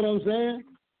 You feel what I'm saying?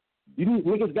 You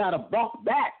niggas gotta buck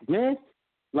back, man.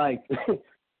 Like,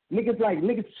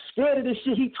 niggas scared of the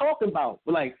shit he talking about.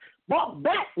 But like, buck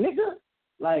back, nigga.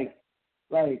 Like,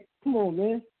 come on,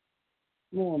 man.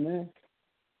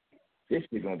 This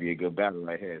is gonna be a good battle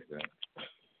right here, son.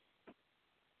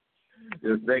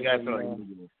 It's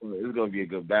gonna be a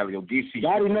good battle. Yo, geechi.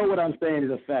 Gotti know what I'm saying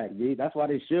is a fact, B. That's why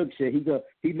they shook shit.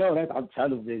 He know that's on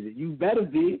television. You better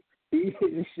be.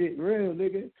 This shit real,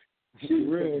 nigga. Shit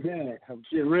real now.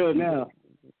 Shit real now.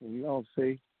 You don't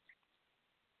see.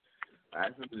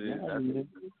 That's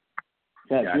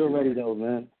you're ready though,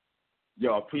 man.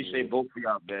 Yo, I appreciate both of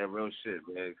y'all, man. Real shit,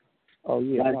 man. Oh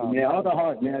yeah, man. All the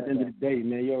heart, man. At the end of the day,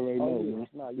 man. You already know, man.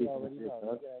 No, you already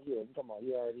know. Yeah, come on.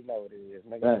 You already know what it is.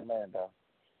 Nigga, man, though.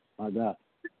 My God.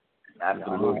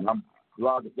 Absolutely. I'm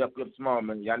vlog the Def Flip Small,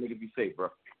 man. Y'all niggas be safe, bro.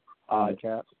 All right,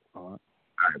 Cap. All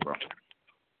right, bro.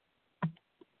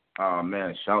 Oh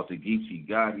man, shout out to Geechi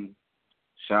Gotti.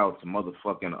 Shout out to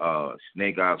motherfucking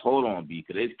Snakeyez. Hold on, B,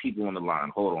 because there's people on the line.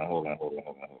 Hold on.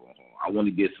 I want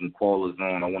to get some callers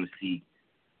on. I want to see.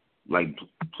 Like,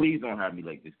 please don't have me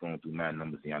like this going through mad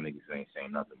numbers and y'all niggas ain't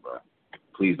saying nothing, bro.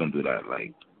 Please don't do that.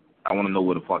 Like, I want to know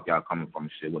where the fuck y'all coming from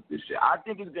and shit with this shit. I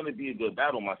think it's going to be a good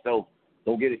battle myself.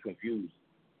 Don't get it confused.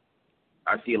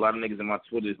 I see a lot of niggas in my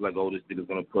Twitter like, oh, this nigga's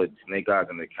going to put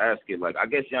Snakeyez in the casket. Like, I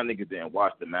guess y'all niggas didn't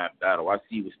watch the map battle. I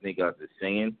see what Snakeyez is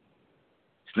saying.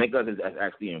 Snakeyez has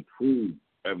actually improved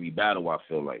every battle, I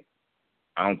feel like.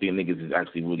 I don't think niggas is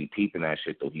actually really peeping that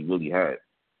shit, though. He really had.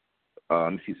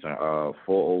 Let me see some.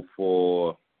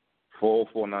 404-404-938.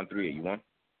 You want?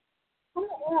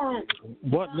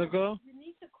 What, nigga? You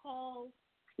need to call.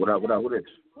 What is?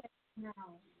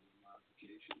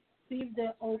 received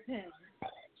the open.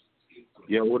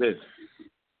 Yeah, what is?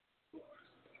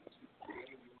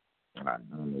 I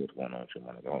don't know what's going on with you,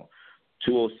 man.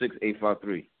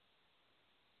 206-853.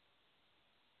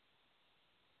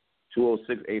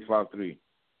 206-853.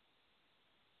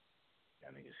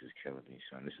 Y'all niggas is killing me,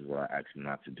 son. This is what I asked you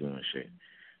not to do and shit.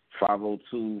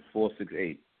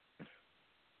 502-468.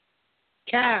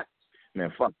 Cap.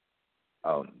 Man, fuck.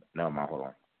 Oh, never mind. Hold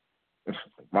on.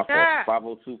 My Cap.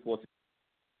 fault. 502-468.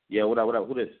 Yeah, what up?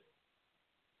 Who this?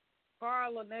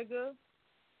 Carla, nigga.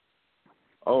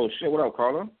 Oh, shit. What up,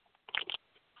 Carla?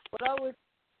 What up with?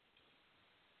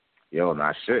 Yo,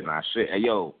 nah shit. Hey,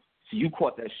 yo, see, you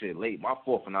caught that shit late. My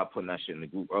fault for not putting that shit in the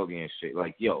group early and shit.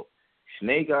 Like, yo,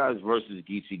 Snakeyez versus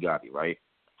Geechi Gotti, right?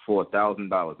 For $1,000.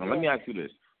 Now, let me ask you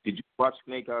this. Did you watch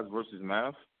Snakeyez versus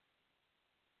Math?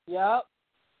 Yep.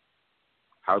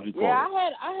 How'd you call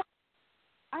it?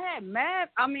 I had Math.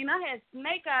 I had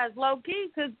Snakeyez low key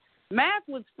because Math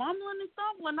was fumbling and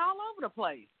stumbling all over the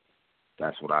place.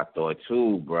 That's what I thought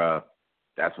too, bruh.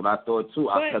 That's what I thought too.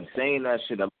 I kept saying that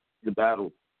shit about the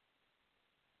battle.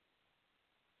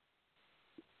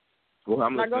 Well,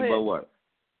 I'm listening about what?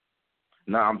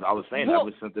 Nah, I was saying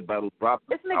ever since the battle dropped,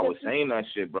 I was saying that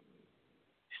shit, bro.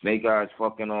 Snakeyez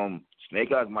fucking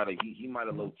Snakeyez might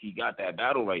have low key got that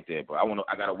battle right there, bro.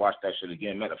 I gotta watch that shit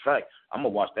again. Matter of fact, I'm gonna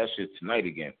watch that shit tonight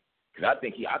again. Cause I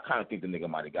kind of think the nigga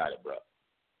might have got it, bro.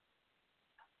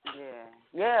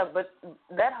 Yeah, but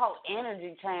that whole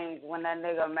energy changed when that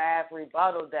nigga Mav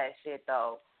rebutted that shit,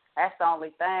 though. That's the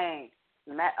only thing.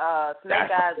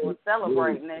 Snakeyez was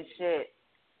celebrating this shit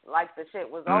like the shit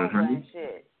was over and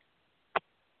shit.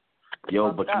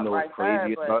 Yo, but you know what's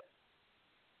crazy?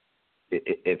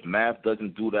 If Mav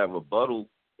doesn't do that rebuttal,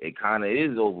 it kind of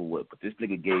is over with. But this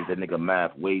nigga gave that nigga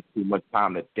Mav way too much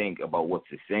time to think about what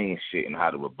to say and shit and how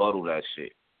to rebuttal that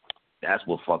shit. That's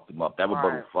what fucked him up. That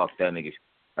rebuttal fucked that nigga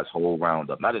that's whole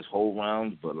round up. Not his whole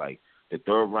round, but like the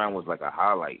third round was like a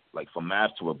highlight. Like for Mav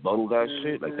to rebuttal that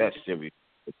shit, like that's serious.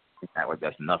 Like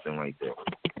that's nothing right there.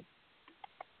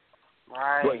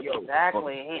 Right, but, yo,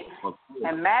 exactly.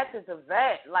 And Mav is a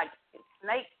vet. Like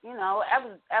Snake,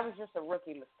 that was just a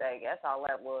rookie mistake. That's all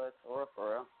that was, for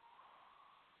real.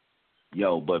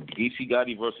 Yo, but Geechi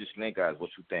Gotti versus Snakeyez, what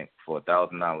you think? For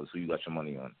 $1,000, who you got your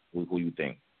money on? Who you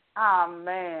think? Oh,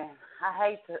 man. I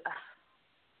hate to...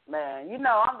 Man,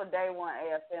 I'm a day one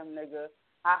AFM nigga.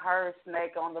 I heard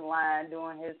Snake on the line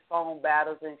doing his phone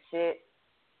battles and shit.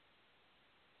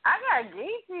 I got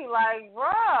Geechi, like,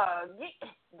 bruh.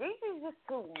 Geechi's just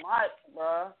too much,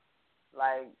 bruh.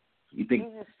 Like, he's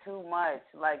just too much.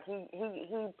 Like, he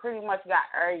pretty much got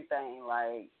everything.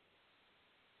 Like,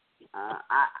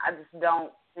 I just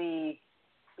don't see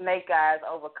Snakeyez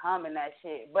overcoming that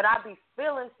shit. But I be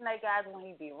feeling Snakeyez when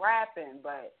he be rapping,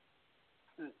 but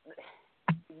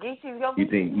Geechi's gonna be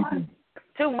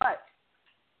too much.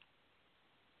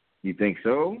 You think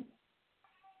so?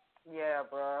 Yeah,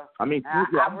 bro. I mean, I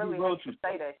really hate to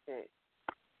say that shit.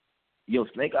 Yo,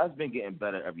 Snakeyez been getting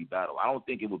better every battle. I don't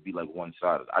think it would be like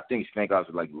one-sided. I think Snakeyez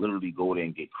would like literally go there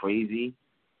and get crazy.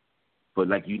 But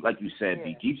like you said,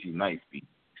 B, Geechi's nice, B.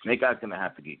 Snakeyez gonna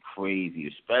have to get crazy,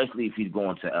 especially if he's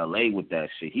going to LA with that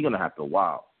shit. He's gonna have to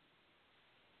wow.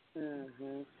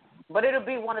 Mhm. But it'll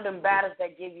be one of them battles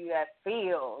that give you that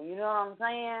feel. You know what I'm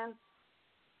saying?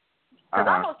 Because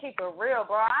I'm gonna keep it real,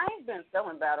 bro. I ain't been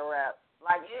feeling battle rap.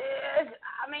 Like,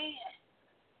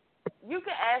 you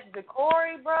can ask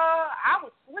Decory, bro. I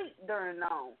was asleep during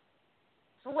them.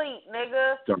 Sleep,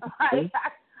 nigga. Like,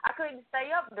 I couldn't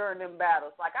stay up during them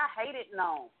battles. Like, I hated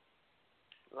them.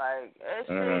 Like,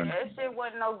 that shit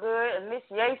wasn't no good.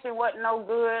 Initiation wasn't no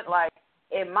good, like,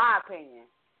 in my opinion.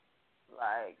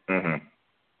 Like,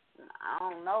 I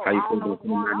don't know. I don't know what's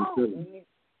going on.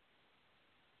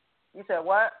 You said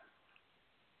what?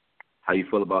 How you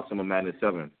feel about Summer Madness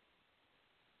 7?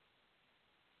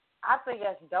 I think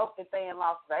that's dope that they in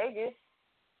Las Vegas.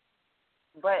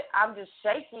 But I'm just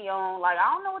shaky on, like,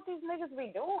 I don't know what these niggas be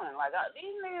doing. Like,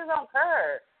 these niggas don't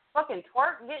care. Fucking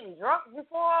twerk, getting drunk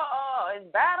before his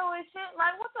battle and shit.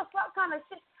 Like, what the fuck kind of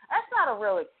shit? That's not a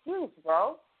real excuse,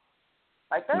 bro.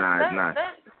 Like, that's not.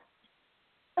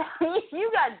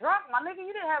 You got drunk, my nigga. You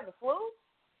didn't have the flu.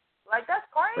 Like, that's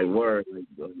crazy. Like, word.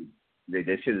 Like,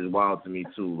 that shit is wild to me,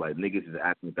 too. Like, niggas is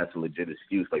acting like that's a legit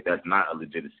excuse. Like, that's not a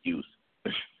legit excuse.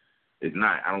 It's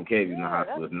not. I don't care if he's in the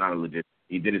hospital. It's not a legit.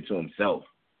 He did it to himself.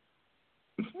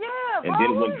 Yeah, bro.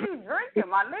 What are you drinking,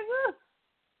 my nigga?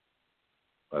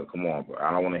 Come on, bro. I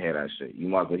don't want to hear that shit. You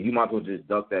might as well just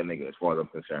duck that nigga as far as I'm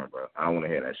concerned, bro. I don't want to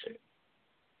hear that shit.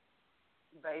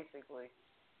 Basically,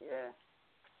 yeah.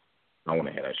 I don't want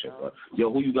to hear that shit, bro. Yo,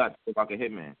 who you got? Fucking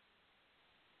Hitman.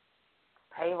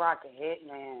 Tay Rock and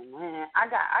Hitman, man. I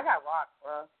got Rock,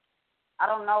 bro. I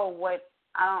don't know what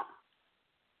I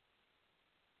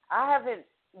haven't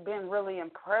been really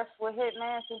impressed with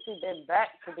Hitman since he's been back,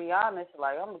 to be honest.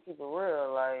 Like, I'm gonna keep it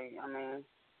real. Like, I mean,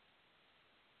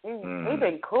 he's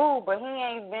been cool, but he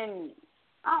ain't been.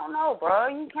 I don't know, bro.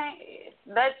 You can't.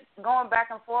 That going back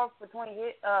and forth between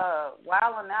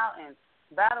Wildin' Out and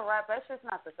battle rap. That's just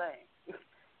not the same.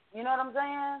 You know what I'm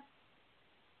saying?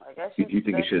 Like, that's just, you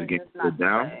think it should get watered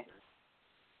down?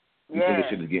 You think it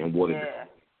should be getting watered down?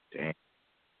 Damn.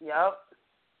 Yep.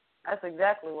 That's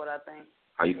exactly what I think.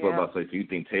 How you feel about so you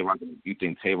think Tay Rock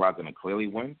gonna clearly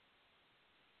win?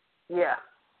 Yeah.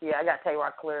 Yeah, I got Tay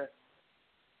Rock clear.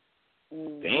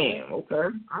 Damn, okay.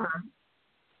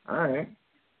 All right.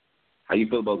 How you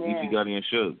feel about Geechi, Gotti, and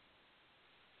Suge?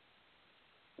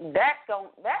 That's gonna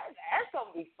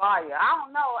be fire. I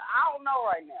don't know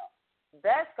right now.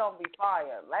 That's gonna be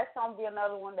fire. That's gonna be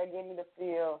another one that give me the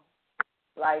feel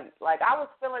like I was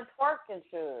feeling Twerk and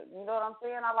Suge. You know what I'm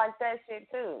saying? I like that shit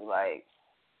too. Like.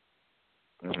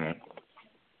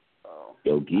 So,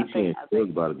 yo, Geechi and Suge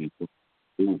about to be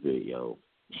stupid, yo.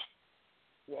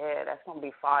 Yeah, that's gonna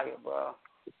be fire, bro.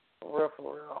 For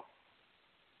real.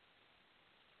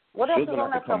 What else is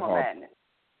on that Summer Madness?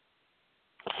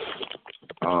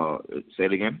 Say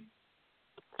it again.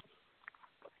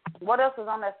 What else is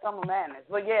on that Summer Madness?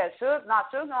 But yeah, Suge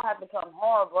gonna have to come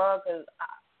hard, bro. Cause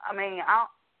I mean, I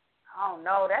don't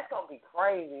know. That's gonna be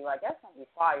crazy. Like, that's gonna be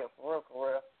fire for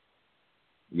real.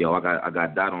 Yo, I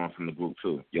got Dot on from the group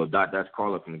too. Yo, Dot, that's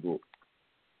Carla from the group.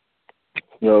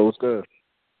 Yo, what's good?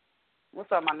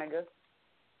 What's up, my nigga?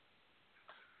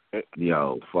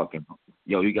 Yo,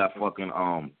 you got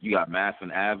you got Math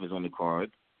and Av is on the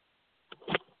card.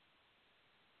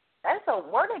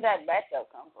 Where did that matchup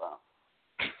come from?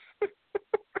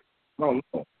 I don't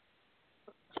know.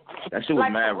 That shit was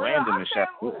like, mad random and shit.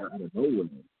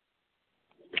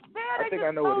 I think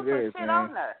I know what it is,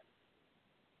 man.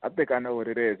 I think I know what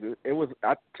it is. It was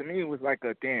to me. It was like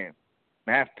a damn.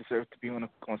 Math deserves to be on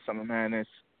Summer Madness.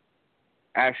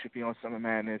 Ash should be on Summer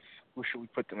Madness. Who should we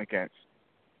put them against?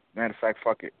 Matter of fact,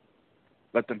 fuck it.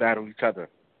 Let them battle each other.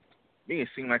 Me, it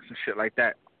seemed like some shit like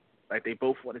that. Like they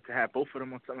both wanted to have both of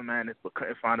them on Summer Madness, but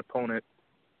couldn't find an opponent.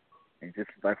 And just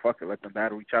like, fuck it, let them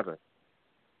battle each other.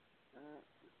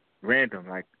 Random,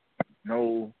 like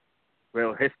no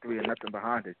real history or nothing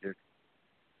behind it. Just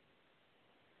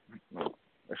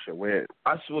that shit weird.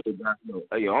 I swear to God,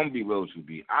 yo, I'm gonna be real with you,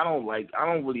 B. I don't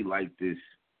really like this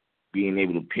being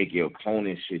able to pick your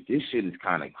opponent shit. This shit is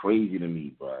kind of crazy to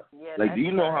me, bro. Yeah, like, do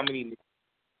you know how many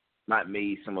not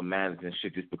made Summer Madness and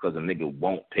shit just because a nigga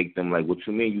won't pick them? Like, what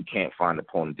you mean you can't find an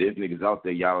opponent? There's niggas out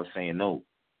there, y'all are saying no.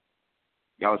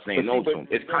 Y'all are saying no to them.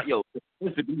 It's kind, yo,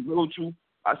 to be real with you,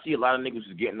 I see a lot of niggas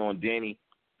just getting on Danny.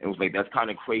 It was like, that's kind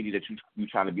of crazy that you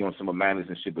trying to be on Summer Madness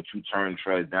and shit, but you turn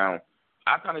Trez down.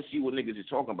 I kind of see what niggas is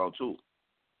talking about, too.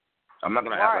 I'm not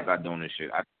going to act like I don't this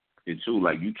shit. I did, too.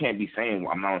 Like, you can't be saying,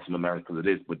 well, I'm not on Summer Madness because of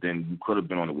this, but then you could have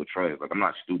been on it with Trez. Like, I'm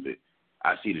not stupid.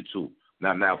 I see it, too.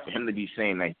 Now, for him to be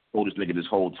saying that he told this nigga this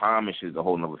whole time and shit is a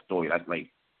whole nother story. That's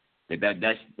like, that's, you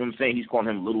know what I'm saying? He's calling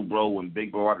him little bro and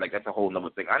big bro. Like, that's a whole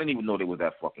nother thing. I didn't even know they was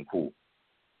that fucking cool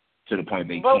to the point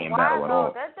they can't battle at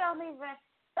all. That don't even,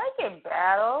 they can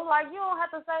battle. Like, you don't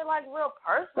have to say, like, real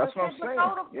personal. That's what I'm saying.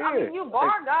 I mean, you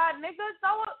bar God, nigga.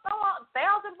 Throw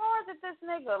 1,000 bars at this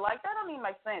nigga. Like, that don't even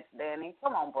make sense, Danny.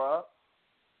 Come on, bro.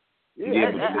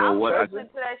 Yeah, but you know what? I'm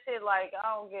listening to that shit like,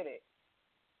 I don't get it.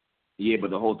 Yeah, but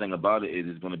the whole thing about it is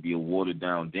it's going to be a watered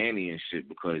down Danny and shit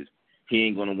because he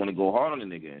ain't going to want to go hard on the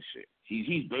nigga and shit.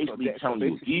 He's basically telling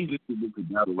you, if he's looking to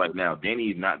battle right now, Danny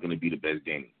is not going to be the best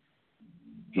Danny.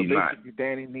 He's not.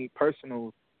 Danny need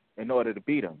personals in order to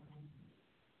beat him.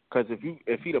 Because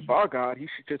if he the bar god, he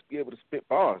should just be able to spit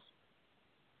bars.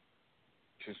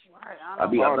 Just I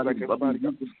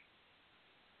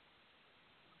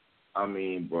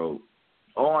mean, bro,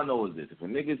 all I know is this. If a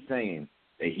nigga's saying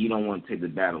that he don't want to take the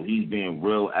battle, he's being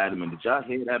real adamant. Did y'all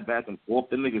hear that back and forth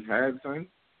the niggas had, son?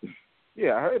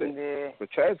 Yeah, I heard it. Yeah. But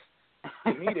Chaz,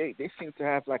 to me, they seem to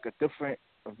have like a different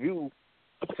view.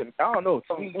 I don't know.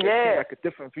 To me, they like a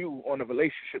different view on the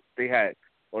relationship they had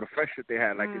or the friendship they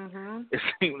had. Like it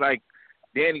seemed like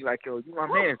Danny, like, yo, you my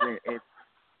man's, and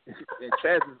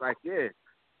Chaz is like, yeah,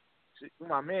 you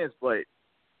my man's, but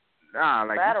nah,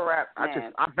 like battle rap.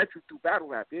 I met you through battle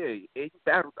rap. Yeah, you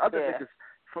battled other niggas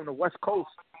from the West Coast.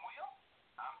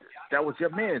 That was your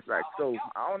man's, like, so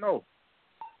I don't know.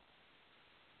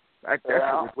 Like that shit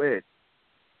was weird.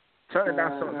 Turning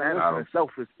down Summer Madness in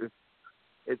itself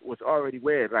it was already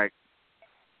weird. Like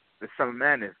the Summer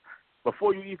Madness.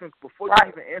 Before you even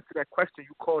answer that question,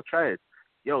 you call Trez.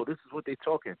 yo, this is what they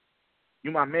talking.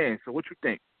 You my man, so what you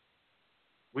think?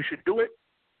 We should do it?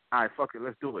 All right, fuck it,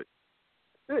 let's do it.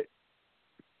 That's it.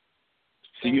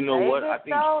 So you know what? I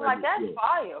think so, like, that's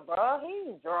fire, bro.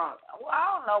 He's drunk. Well,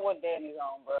 I don't know what Danny's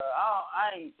on, bro.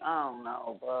 I don't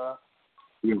know, bro.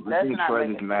 Yeah, I think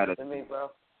Trez is mad at me, bro.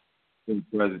 I think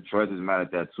Trez is mad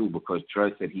at that too because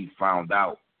Trez said he found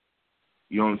out.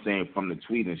 You know what I'm saying, from the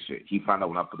tweet and shit. He found out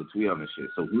when I put the tweet on and shit.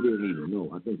 So he didn't even know.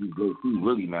 I think he's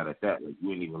really mad at that. Like, you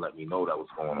didn't even let me know that was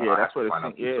going on. Yeah, that's what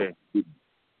it's yeah.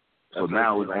 So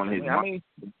now it's on his mind.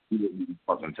 He didn't even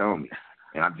fucking tell me.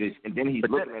 And then he's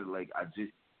looking at it like I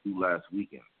just do last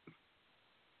weekend.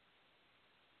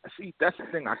 See, that's the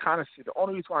thing. I kind of see. The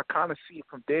only reason why I kind of see it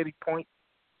from Daddy Point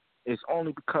is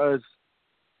only because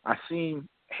I seen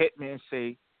Hitman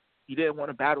say he didn't want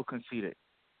to battle Conceited.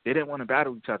 They didn't want to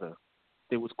battle each other.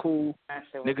 It was cool.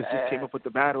 Niggas just came up with the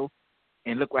battle,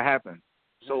 and look what happened.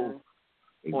 So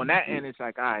on that end, it's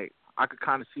like, all right, I could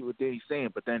kind of see what Daddy's saying.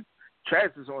 But then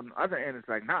Trez is on the other end. It's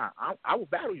like, nah, I will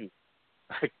battle you.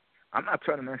 Like, I'm not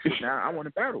turning that shit down. I want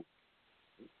to battle.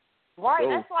 Right, so,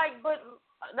 that's like, but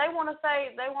they want to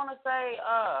say,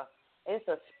 it's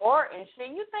a sport and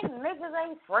shit. You think niggas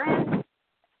ain't friends?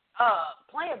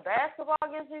 Playing basketball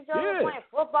against each other, playing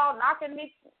football, knocking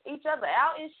each other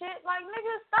out and shit. Like,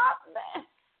 niggas, stop that.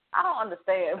 I don't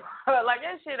understand, bro. Like,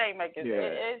 that shit ain't making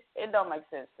sense. It don't make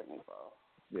sense to me, bro.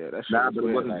 Yeah, that's but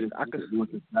it wasn't just. I could see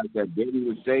the fact that Daddy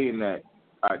was saying that.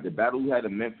 All right, the battle we had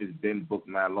in Memphis been booked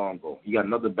not long ago. He got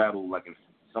another battle like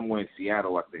somewhere in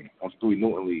Seattle, I think, on Stewie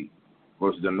Norton League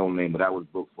versus a no name, but that was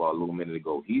booked for a little minute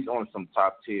ago. He's on some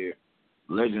top tier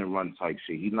legend run type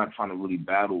shit. He's not trying to really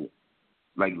battle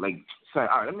like. All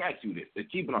right, let me ask you this: to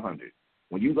keep it 100,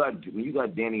 when you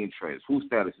got Danny and Trez, whose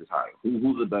status is higher?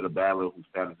 Who's a better battler? Whose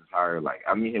status is higher? Like,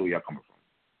 I mean, here where y'all coming from?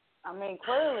 I mean,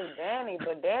 clearly Danny,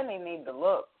 but Danny need the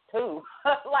look too.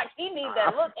 Like, he need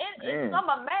that look. It's some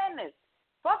of madness.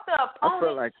 Fuck the opponent. I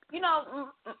feel like, you know.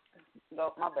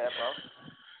 No, my bad,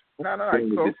 bro.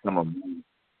 No,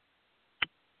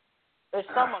 it's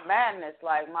summer madness,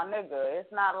 like, my nigga.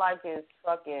 It's not like it's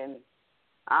fucking,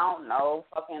 I don't know,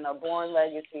 fucking A Born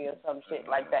Legacy or some shit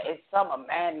like that. It's summer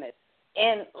madness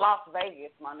in Las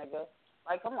Vegas, my nigga.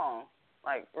 Like, come on.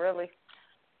 Like, really?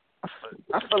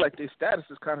 I feel like their status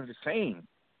is kind of the same.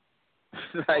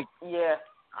 Like, yeah.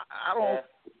 I don't. Yeah.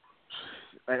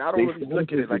 Like, I don't really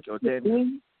look at it like, yo,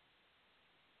 Danny.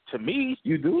 To me,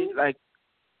 you do? Like,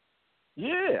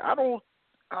 yeah, I don't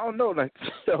know. Like,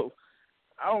 yo,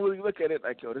 I don't really look at it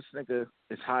like, yo, this nigga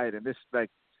is higher than this.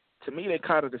 Like, to me, they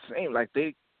kind of the same. Like,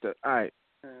 all right,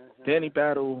 Danny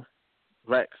battle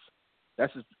Rex.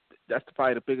 That's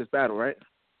probably the biggest battle, right?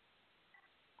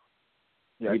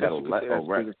 Yeah, I guess that's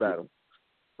the biggest battle.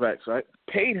 Rex, right?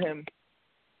 Paid him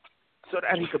so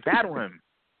that he could battle him.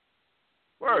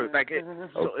 Word, like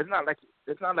so it's not like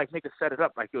niggas set it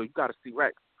up like, yo, you gotta see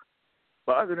Rex.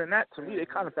 But other than that, to me, they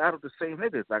kind of battled the same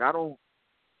niggas. Like, I don't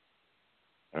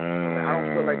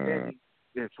feel like Danny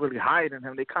is really higher than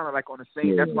him. They kind of like on the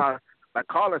same. That's why, like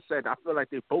Carla said, I feel like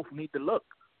they both need the look.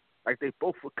 Like, they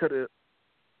both could have.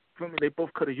 They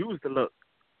both could have used the look.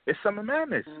 It's Summer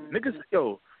Madness, niggas.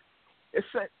 Yo, it's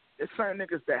certain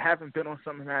niggas that haven't been on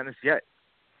Summer Madness yet.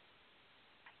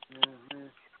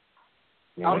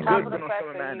 On top of the fact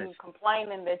that you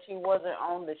complaining that you wasn't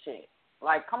on the shit.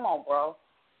 Like, come on, bro.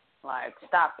 Like,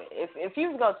 stop it. If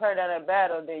you was gonna turn down that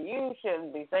battle, then you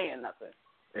shouldn't be saying nothing.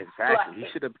 Exactly. Like, He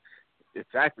should have.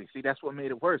 Exactly. See, that's what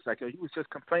made it worse. Like, yo, you was just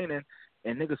complaining,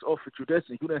 and niggas offered you this,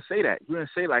 and you didn't say that. You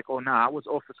didn't say like, oh, nah, I was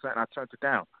offered something, I turned it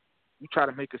down. You try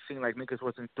to make it seem like niggas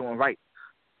wasn't doing right,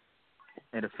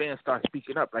 and the fans start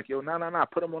speaking up like, yo, nah,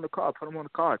 put him on the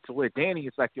card, To where Danny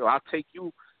is like, yo, I'll take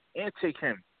you and take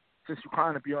him since you're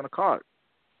trying to be on the card.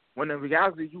 When in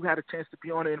reality, you had a chance to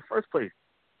be on it in the first place.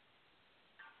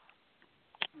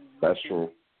 That's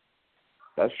true.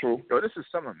 Yo, this is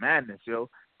Summer Madness, yo.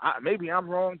 Maybe I'm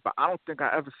wrong, but I don't think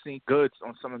I ever seen goods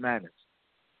on Summer Madness.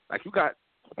 Like, you got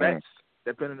vets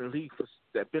that been in the league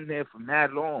that been there for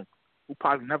mad long, who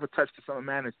probably never touched the Summer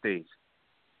Madness stage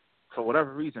for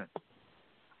whatever reason.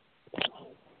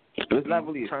 But it's not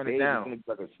really a stage. It's gonna be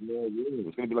like a small room.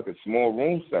 It's gonna be like a small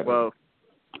room setting. Well,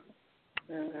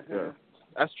 yeah,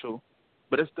 that's true,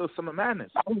 but it's still Summer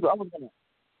Madness. I was gonna.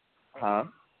 Huh?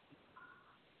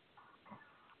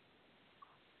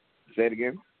 Say it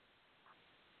again.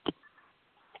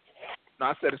 No,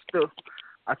 I said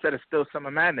it's still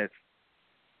Summer Madness.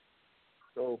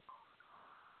 So,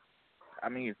 I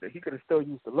mean, he could have still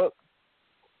used the look.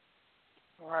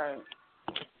 Right.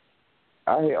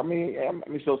 I mean,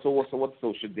 so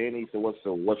what should Danny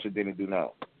do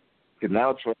now? Because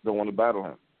now Trey don't want to battle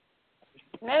him.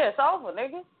 Yeah, it's over,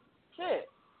 nigga. Shit.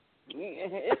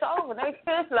 It's over,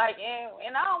 nigga. Like,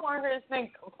 and I don't want to hear this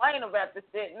thing complain about this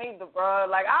shit neither, bro.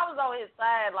 Like, I was on his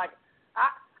side. Like,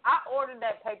 I ordered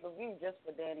that pay-per-view just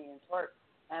for Danny and Twerk,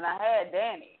 and I had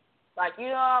Danny. Like, you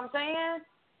know what I'm saying?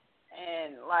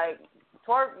 And, like,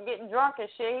 Twerk getting drunk and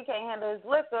shit, he can't handle his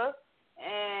liquor,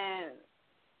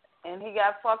 and he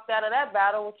got fucked out of that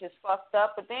battle, which is fucked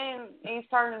up, but then he's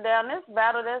turning down this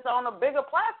battle that's on a bigger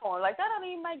platform. Like, that don't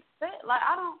even make sense. Like,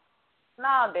 I don't,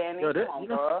 nah, Danny, come on,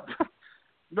 bro.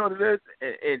 You know what it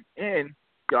is? And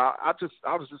y'all, I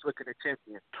was just looking at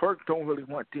Champion. Twerk don't really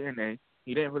want DNA.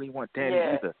 He didn't really want Danny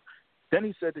either. Then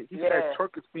he said said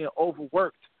Twerk is being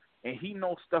overworked, and he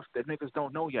knows stuff that niggas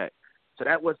don't know yet. So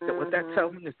that was what that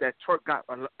tells me is that Twerk got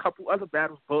a couple other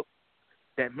battles booked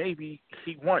that maybe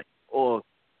he want or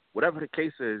whatever the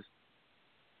case is,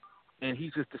 and he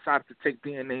just decided to take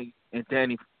DNA and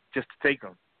Danny just to take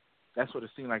him. That's what it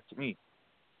seemed like to me.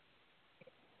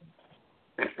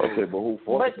 Okay, but who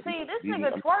fought? But see, this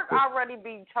nigga Twerk already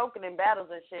be choking in battles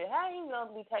and shit. How he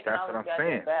gonna be taking all these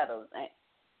goddamn battles?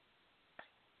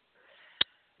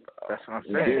 That's what I'm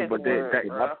saying. But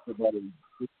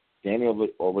Danny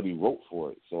already wrote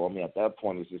for it. So I mean, at that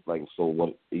point, it's just like, so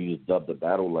what? You just dubbed the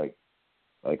battle like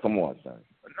come on, son.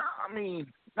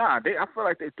 I feel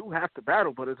like they do have to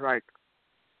battle, but it's like,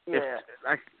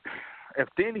 if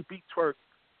Danny beat Twerk,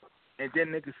 and then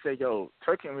niggas say, yo,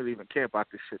 Twerk can't really even care about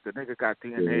this shit. The nigga got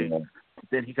DNA. Yeah.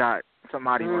 Then he got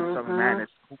somebody on Summer Madness.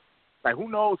 Who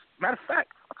knows? Matter of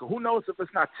fact, who knows if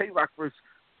it's not Tay-Rock versus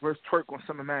Twerk on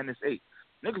Summer Madness 8?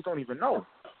 Niggas don't even know.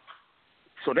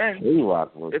 So then,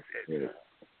 Tay-Rock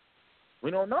we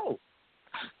don't know.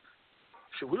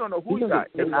 Shit, we don't know who he got.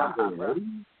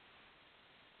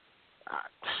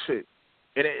 Shit.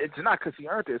 It's not because he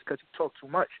earned it. It's because he talked too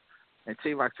much. And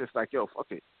Tay-Rock's just like, yo,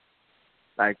 fuck it.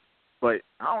 Like, but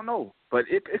I don't know. But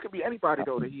it could be anybody,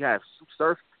 though, that he has.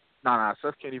 Surf? Nah,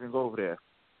 Surf can't even go over there.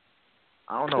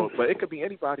 I don't know. But it could be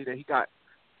anybody that he got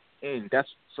in.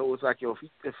 So it's like, yo,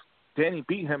 if Danny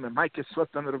beat him and Mike gets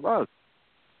swept under the rug,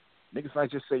 niggas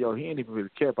might just say, yo, he ain't even really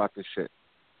care about this shit.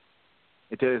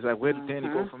 And then it's like, where did Danny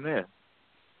go from there?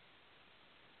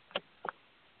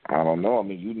 I don't know. I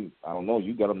mean, I don't know.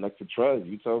 You got him next to Trez.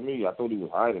 You told me. I thought he was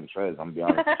hiding Trez. I'm be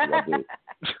honest with you. I did.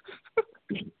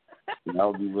 That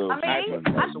would be real.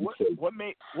 So what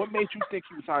made you think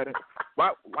he was hiding?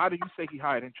 Why do you say he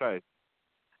hiding Trez?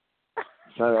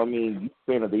 I mean, you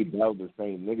saying that they battled the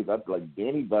same niggas. I feel like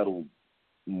Danny battled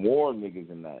more niggas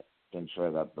than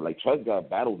Trez. I feel like Trez got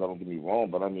battles. I don't get me wrong,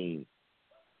 but I mean,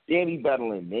 Danny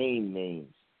battling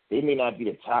names. They may not be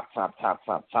the top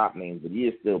names, but he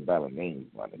is still battling names.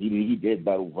 Like, he did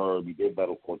battle Verb. He did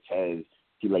battle Cortez.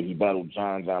 He battled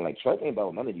John. Like, Trez ain't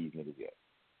battled none of these niggas yet.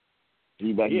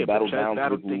 He battled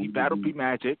He battled B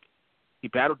Magic. He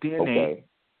battled DNA. Okay.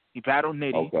 He battled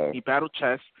Nitty. Okay. He battled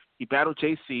Chess. He battled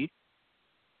JC.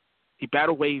 He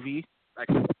battled Wavy. Like,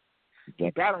 he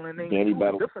battling names. Danny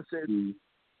battled. The difference is,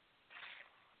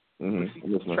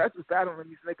 Trez is battling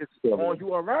these niggas on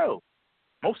URL.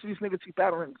 Most of these niggas he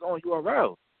battling is on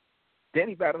URL.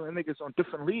 Danny battling niggas on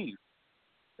different leagues.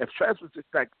 If Trez was just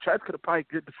like, Trez could have probably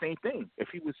did the same thing. If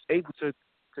he was able to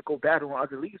go battle on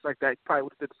other leagues like that, he probably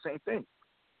would have did the same thing.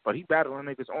 But he battling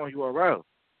niggas on URL.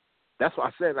 That's why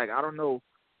I said, like, I don't know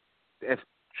if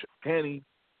Danny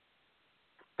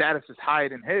status is higher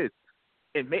than his.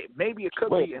 Maybe it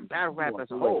could be in battle rap as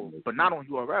a whole, but not on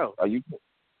URL. Are you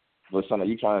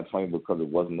trying to tell me because it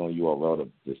wasn't on URL,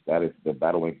 the status, the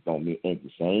battle ain't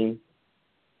the same?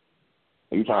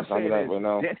 Are you trying to tell me that right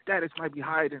now? That status might be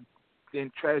higher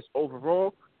than Trez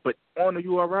overall, but on the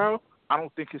URL, I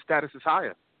don't think his status is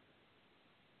higher.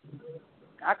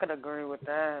 I could agree with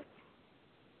that.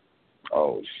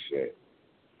 Oh, shit.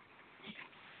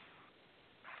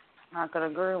 I could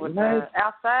agree with that.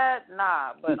 Outside,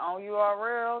 nah. But on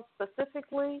URL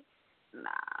specifically, nah.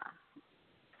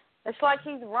 It's like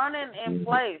he's running in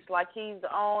place, like he's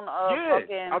on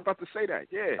fucking... I was about to say that,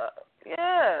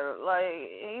 like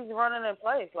he's running in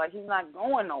place, like he's not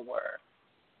going nowhere.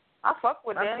 I fuck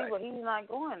with Danny, but he's not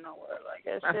going nowhere. Like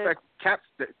that shit. In fact, Caps,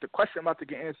 the question I'm about to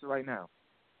get answered right now.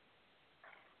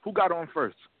 Who got on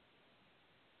first?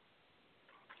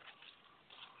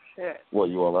 Shit. What,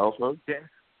 URL first? Yeah.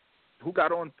 Who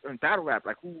got on in battle rap?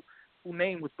 Like who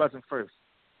name was buzzing first?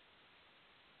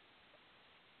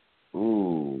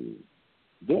 Ooh,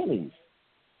 Danny's.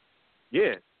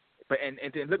 Yeah, but and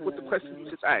then look what the question you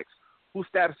just asked. Whose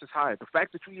status is higher? The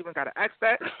fact that you even got to ask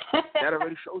that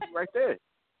already shows you right there.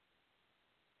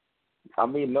 I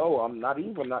mean, no, I'm not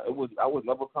even. I was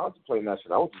never contemplating that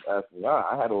shit. I was just asking y'all.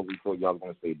 I had already thought y'all was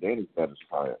gonna say Danny's status is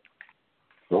higher.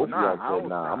 So y'all said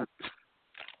nah.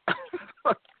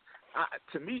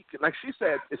 to me, like she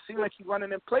said, it seemed like he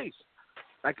running in place.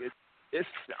 Like it's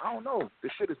I don't know.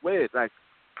 This shit is weird. Like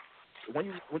when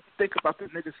you think about the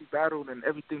niggas he battled and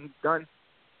everything he's done,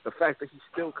 the fact that he's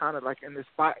still kind of like in this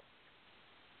spot,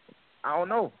 I don't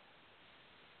know.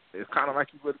 It's kind of like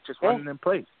he was just running in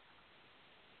place.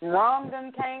 Rom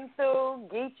done came through.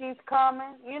 Geechi's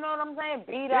coming. You know what I'm saying?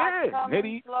 B-Dot's coming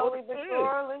Nitty, slowly but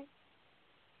surely.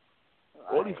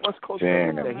 All these West Coast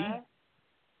Damn, that he,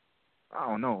 I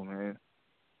don't know, man.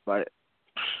 But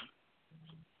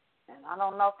and I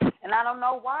don't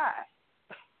know why.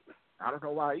 I don't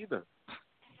know why either.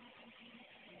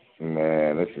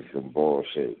 Man, this is some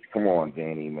bullshit. Come on,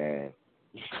 Danny, man.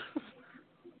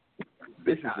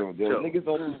 This is some niggas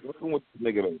don't fucking with this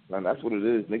nigga though, man. That's what it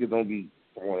is. Niggas don't be.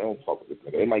 Come on, they don't fuck with this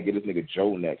nigga. They might get this nigga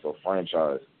Joe next or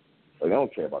franchise, but they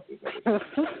don't care about this nigga.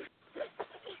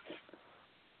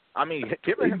 I mean, I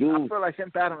feel like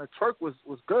him battling Twerk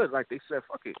was good. Like they said,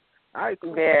 fuck it. All right,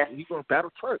 cool. Yeah. He's gonna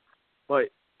battle Twerk, but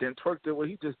then Twerk did what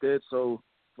he just did. So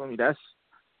for me, that's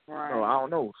right. You know, I don't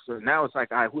know. So now it's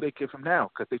like, all right, who they get from now?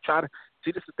 Because they try to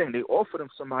see. This is the thing. They offered him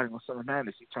somebody on Summer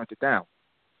Madness. He turned it down.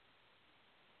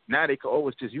 Now they could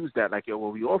always just use that, like, yo,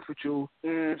 well, we offered you,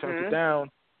 you turned it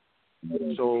down.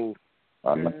 So,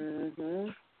 and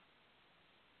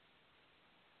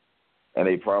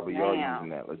they probably are using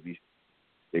that.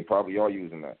 They probably are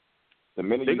using that. The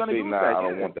minute you say, nah, I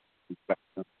don't want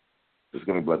that, it's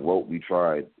going to be like, well, we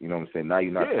tried. You know what I'm saying? Now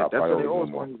you're not top priority no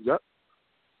more.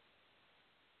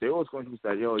 They're always going to use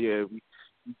that. Yo, yeah, we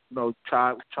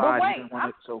tried. But wait, didn't want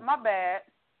it, so. My bad.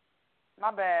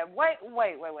 Wait.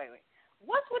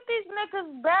 What's with these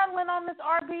niggas battling on this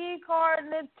RBE card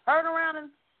and then turn around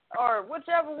or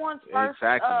whichever one's first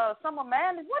Summer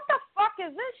Madness? What the fuck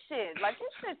is this shit? Like,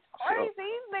 this shit's crazy.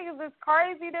 These niggas is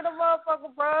crazy to the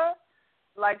motherfucker, bro.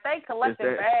 Like, they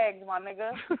collecting bags, my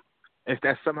nigga. It's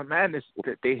that Summer Madness.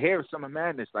 They hear Summer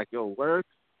Madness. Like, yo, word?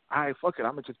 All right, fuck it.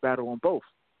 I'm going to just battle on both.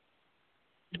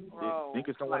 Bro,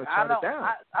 niggas don't want to turn it down.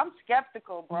 I'm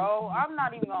skeptical, bro. I'm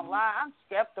not even going to lie. I'm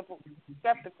skeptical.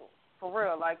 For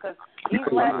real, like, because these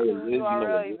last two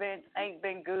URL events ain't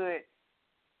been good.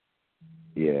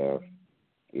 Yeah.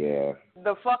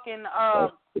 The fucking,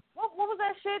 what was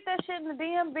that shit? That shit in the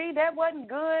DMV, that wasn't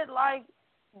good. Like,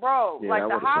 bro, like,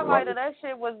 the highlight of that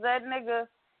shit was that nigga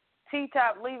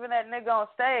T-Top leaving that nigga on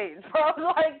stage, bro.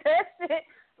 Like, that shit,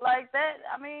 like, that,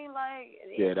 I mean, like.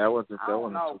 Yeah, that wasn't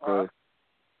too good.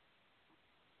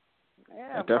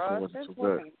 Yeah, that definitely wasn't too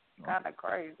good. Kind of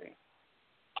crazy.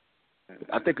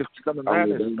 I think it's Summer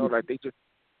Madness, you know, like they just.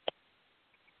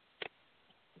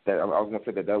 I was gonna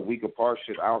say that week apart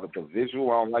shit. The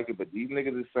visual, I don't like it, but these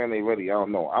niggas is saying they ready. I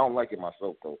don't know. I don't like it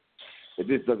myself though. It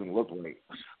just doesn't look right.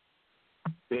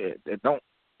 Yeah, it don't.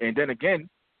 And then again,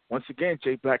 once again,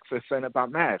 Jay Black said something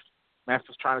about Math. Math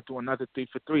was trying to do another 3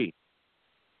 for 3,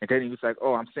 and then he was like,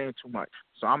 "Oh, I'm saying too much."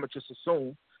 So I'ma just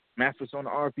assume Math was on the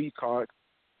RB card,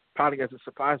 probably as a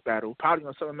surprise battle, probably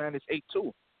on Summer Madness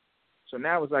 8-2. So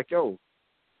now it's like, yo,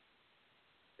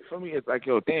 for me, it's like,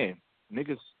 yo, damn,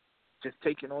 niggas just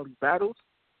taking all these battles.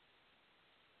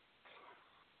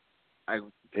 I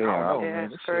don't know,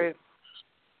 man. It's crazy.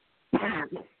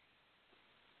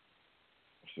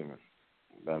 Shit,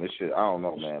 man, this shit, I don't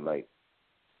know, man. Like,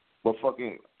 but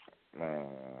fucking, man.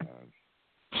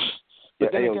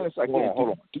 But then again, it's like,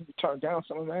 hold on. Do you turn down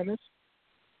Summer Madness?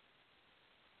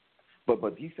 But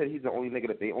he said he's the only nigga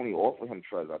that they only offer him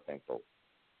Trez, I think, though.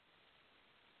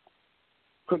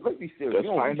 Because let's be serious.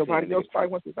 Nobody else probably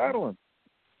wants to battle him.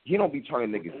 He don't be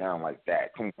turning niggas down like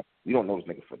that. Come on. We don't know this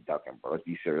nigga for ducking, bro. Let's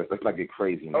be serious. Let's not get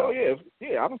crazy now. Oh,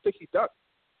 yeah. I don't think he ducked.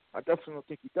 I definitely don't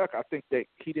think he ducked. I think that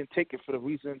he didn't take it for the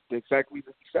exact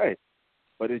reason he said.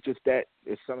 But it's just that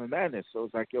it's Summer Madness. So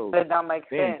it's like, yo. That don't make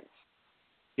sense.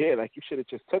 Yeah, like you should have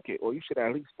just took it. Or you should have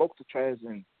at least spoke to Trez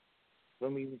and,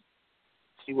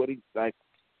 see what he say.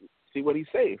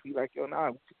 If he like, yo, nah,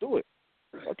 we could do it.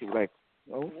 Okay, like,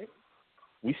 you know,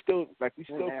 we still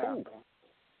cool.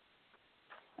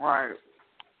 Right.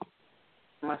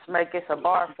 Let's make it a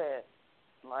bar fest.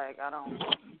 Like, I don't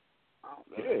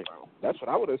get it, bro. That's what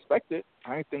I would have expected.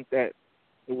 I didn't think that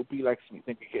it would be like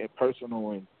something getting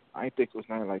personal, and I didn't think it was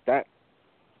nothing like that.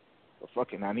 But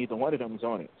fucking, neither one of them is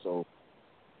on it. So,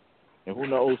 and who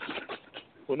knows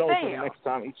when the next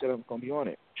time each of them is gonna be on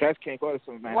it. Trash can't go to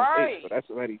some man right. So that's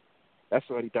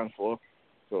already done for.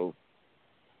 So.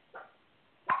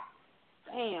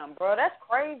 Damn, bro, that's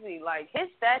crazy. Like, his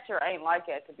stature ain't like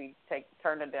that to be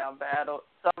turning down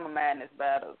Summer Madness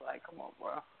battles. Like, come on,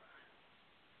 bro.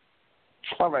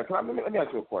 All right, let me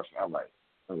ask you a question. All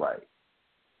right.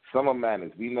 Summer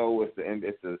Madness, we know it's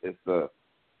the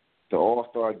All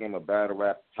all-star game of battle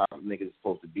rap. Top niggas is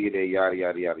supposed to be there, yada,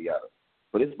 yada, yada, yada.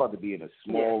 But it's about to be in a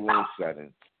small room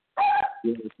setting.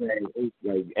 You know what I'm saying? It's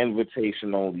like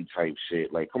invitation only type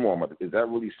shit. Like, come on, mother. Is that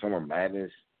really Summer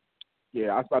Madness?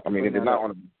 Yeah, I was about to if they're not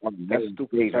on the main stage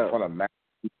in front of Madness,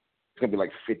 it's going to be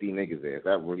like 50 niggas there. Is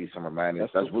that really Summer Madness?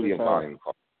 That's really a volume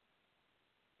card.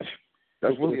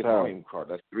 That's really a volume card.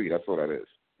 That's 3. That's all that is.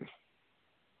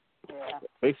 Yeah.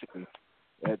 Basically.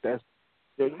 That's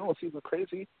you know what's even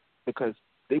crazy? Because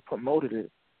they promoted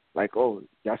it like, oh,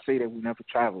 y'all say that we never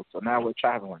traveled, so now we're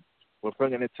traveling. We're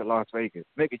bringing it to Las Vegas.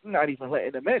 Nigga, you're not even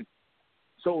letting them in.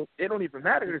 So it don't even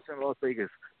matter it's in Las Vegas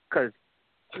because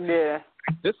this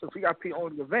is a VIP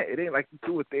only event. It ain't like you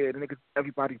do it there and niggas,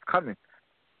 everybody's coming.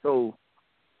 So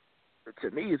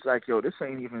to me, it's like, yo, this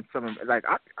ain't even something. Like,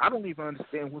 I don't even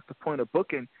understand what's the point of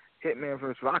booking Hitman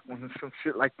vs. Rockman and some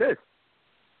shit like this.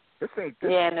 This ain't.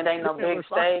 And it ain't no big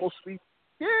stage.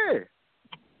 Yeah.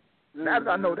 Now that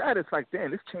I know that, it's like,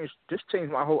 damn, this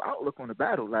changed my whole outlook on the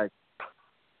battle. Like,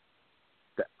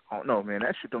 I don't know, man.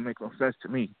 That shit don't make no sense to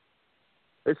me.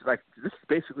 It's like, this is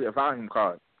basically a volume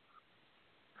card.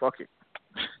 Fuck it.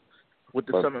 With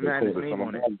the Summer Madness name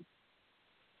on it.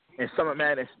 And Summer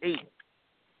Madness 8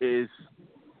 is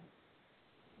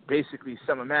basically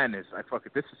Summer Madness. Like, fuck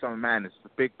it, this is Summer Madness.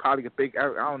 Probably a big,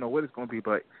 I don't know what it's going to be,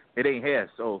 but it ain't here,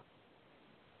 so.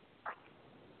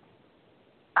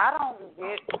 I don't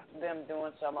get them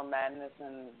doing Summer Madness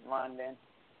in London.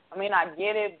 I mean, I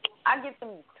get it. I get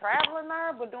them traveling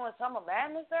there, but doing Summer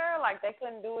Madness there, like they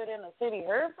couldn't do it in a city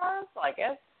heard first. Like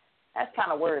that's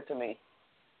kind of weird to me.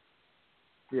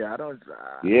 Yeah, I don't.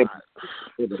 But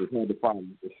it's hard to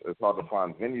find. It's hard to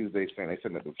find venues. They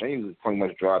said that the venues is pretty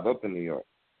much dried up in New York.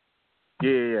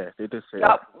 Yeah, they just say.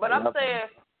 But I'm saying,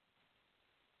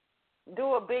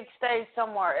 do a big stage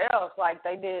somewhere else, like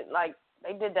they did. Like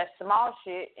they did that small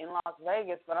shit in Las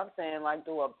Vegas. But I'm saying, like,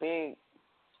 do a big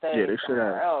stage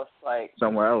somewhere else, like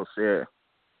somewhere else, yeah.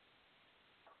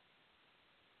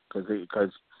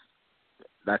 Because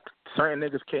like certain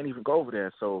niggas can't even go over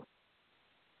there, so.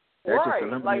 They're just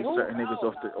eliminating certain niggas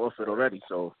off it already,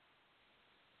 so.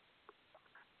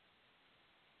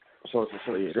 So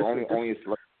only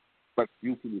select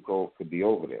few people could be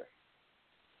over there.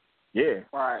 Yeah.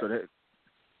 Right.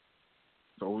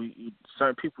 So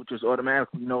certain people just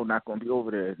automatically know not going to be over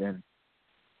there. Then,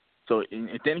 so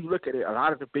and then you look at it. A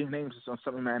lot of the big names is on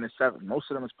Summer Madness 7.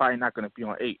 Most of them is probably not going to be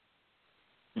on 8.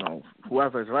 You know,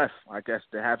 whoever is left, I guess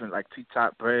they're having like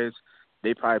T-Top, Brez.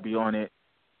 They probably be on it.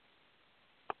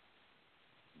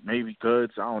 Maybe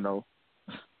Goods, I don't know.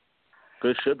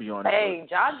 Goods should be on it. Hey,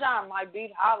 John might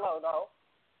beat Hollow, though.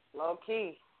 Low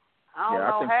key. I don't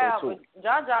know how, but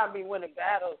John be winning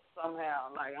battles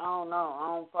somehow. Like, I don't know. I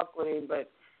don't fuck with him,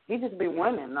 but he just be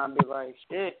winning. And I'll be like,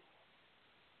 shit.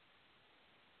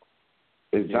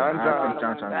 Is John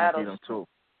beat him too?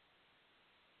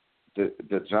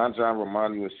 Does John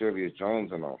remind you of Serious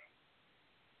Jones or no?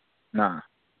 Nah.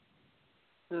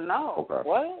 No. Okay.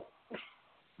 What?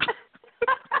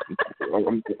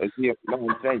 I'm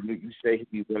saying you say he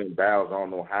be winning battles. I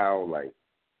don't know how. Like,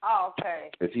 oh, okay.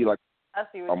 Is he like I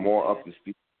see what a more up to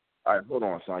speed? All right, hold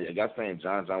on, son. Y'all saying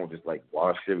John was just like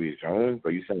Wild Serious Jones?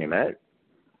 Are you saying that?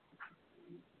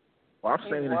 Well, I'm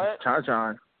saying that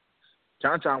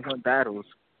John won battles,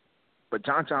 but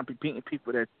John be beating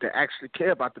people that actually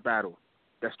care about the battle,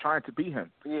 that's trying to beat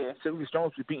him. Yeah. Serious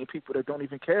Jones be beating people that don't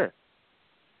even care.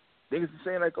 Niggas are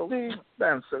saying like, oh,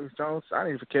 damn, Serious Jones, I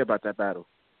didn't even care about that battle.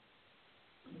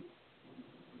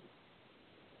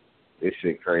 This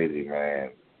shit crazy, man.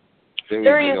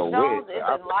 Serious Jones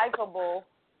isn't likable.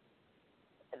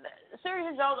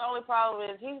 Serious Jones' only problem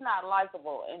is he's not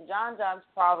likable, and John's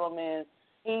problem is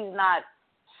he's not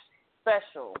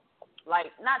special. Like,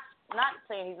 not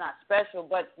saying he's not special,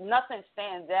 but nothing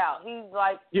stands out. He's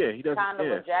like he doesn't, kind of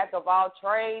a jack of all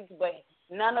trades, but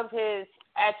none of his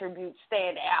attributes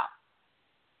stand out.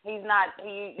 He's not.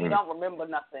 You don't remember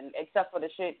nothing except for the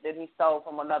shit that he stole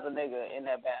from another nigga in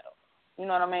that battle. You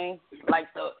know what I mean?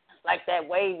 Like that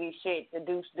wavy shit, the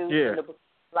deuce, yeah.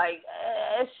 Like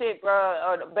that shit, bro.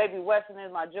 Or the Baby Weston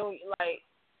is my junior. Like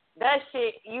that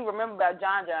shit you remember about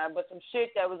John, but some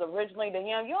shit that was originally to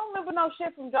him, you don't remember no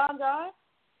shit from John.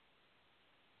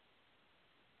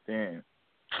 Damn.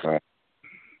 That's crazy.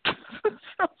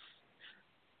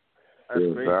 That's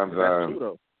true,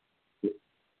 though.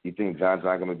 You think John's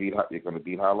gonna beat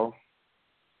Hollow?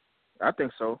 I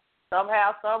think so.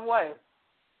 Somehow, some way.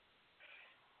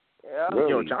 Yeah. Really?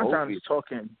 Yo, John is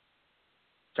talking.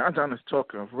 John is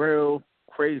talking real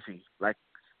crazy. Like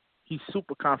he's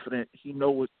super confident. He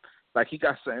know what. Like he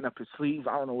got something up his sleeve.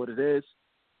 I don't know what it is,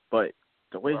 but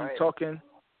the way he's talking,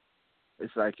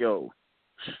 it's like, yo,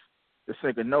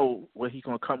 this nigga know what he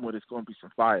gonna come with is gonna be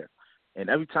some fire. And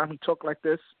every time he talk like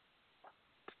this,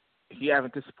 he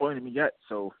haven't disappointed me yet.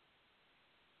 So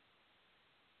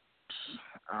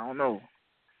I don't know.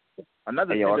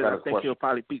 Another thing that I think he'll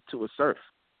probably beat to is Surf.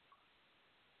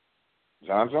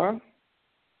 John?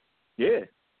 Yeah.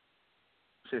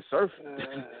 Shit, Surf.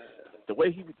 the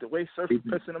way Surf is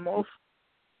pissing him off.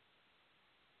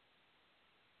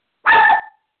 Oh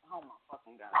my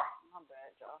fucking God. My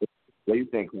bad, y'all. What do you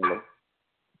think, Carlo?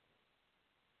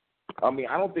 I mean,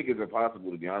 I don't think it's impossible,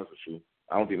 to be honest with you.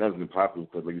 I don't think nothing's impossible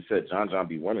because, like you said, John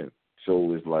be winning.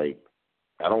 So it's like,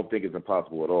 I don't think it's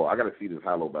impossible at all. I got to see this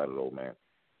Hollow battle, though, man.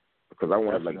 Because I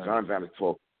want to, like, John to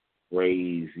talk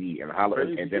crazy. And Hollow,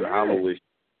 and then Hollow is,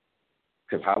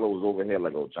 because Hollow is over here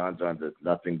like, oh, John does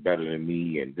nothing better than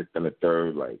me and this and the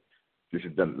third. Like, this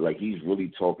is done. Like, he's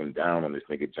really talking down on this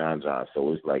nigga John.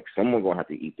 So it's like, someone going to have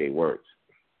to eat their words.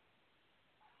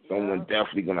 Someone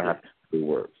definitely going to have to eat their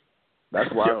words. That's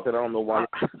why I said I don't know why.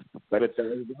 Bet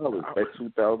 $1,000. Bet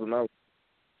 $2,000.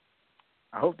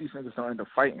 I hope these niggas don't end up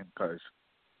fighting because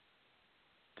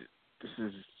this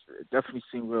is it definitely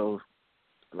seems real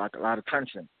like a lot of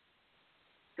tension.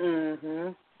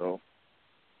 Mhm. So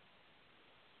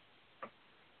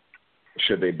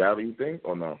should they battle, you think,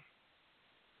 or no?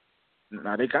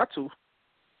 Nah, they got to.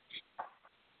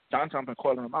 John been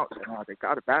calling them out, so nah, they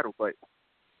got to battle, but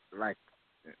like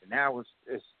now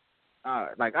it's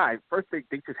like, all right, first they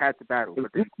just had to battle,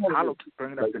 but then Hollow keep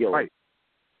bringing up this fight.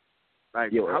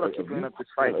 Like, Hollow keep bringing up this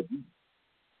fight.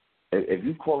 If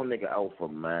you call a nigga out for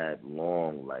mad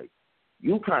long, like,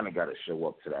 you kind of got to show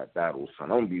up to that battle,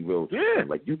 son. I'm going to be real with you.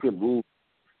 Like, you can lose.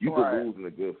 You can lose in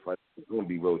a good fight. I'm going to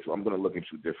be real with you. I'm going to look at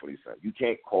you differently, son. You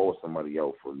can't call somebody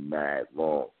out for mad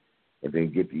long and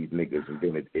then get these niggas and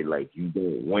then it like, you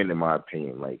don't win, in my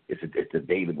opinion. Like, it's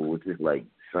debatable. It's just like,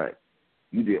 son,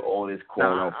 you did all this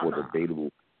calling out for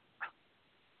debatable.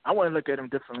 I want to look at him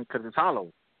differently because it's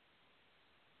Hollow.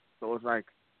 So it's like,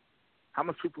 how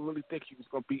much people really think he was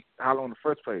going to beat Hollow in the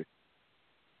first place?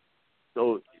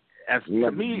 So,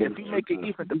 to me, if you make it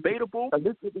even debatable.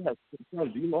 This nigga has,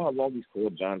 do you know how long he's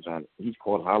called John? He's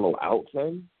called Hollow out,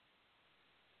 son?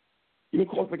 He been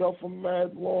calling nigga out for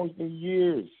mad long, it's been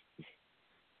years.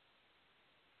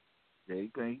 Yeah,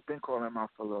 he's been calling him out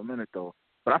for a little minute, though.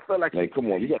 But I feel like he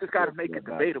just got to make it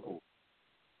debatable.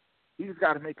 He just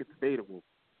got to make it debatable.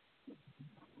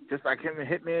 Just like him and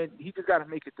Hitman, he just got to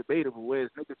make it debatable. Whereas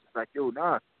niggas is like, yo,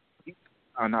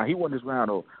 he won this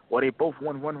round, or they both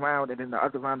won one round and then the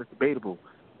other round is debatable.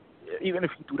 Even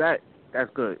if you do that, that's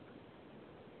good.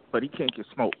 But he can't get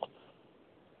smoked.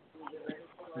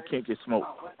 He can't get smoked.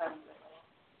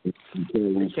 He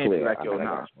can't be like, yo,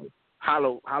 nah.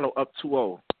 Hollow up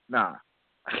 2-0. Nah.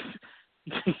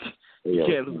 You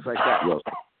can't lose like that.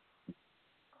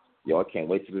 Yo, I can't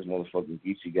wait till this motherfucking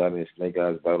geechi guy and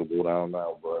Snakeyez battle go down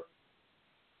now, bro.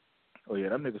 Oh yeah,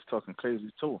 them niggas talking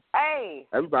crazy too. Hey.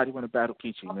 Everybody want to battle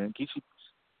Geechi, man.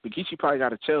 Geechi probably got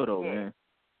to chill though, man.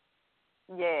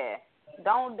 Yeah.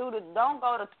 Don't go the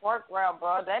twerk route,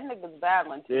 bro. That nigga's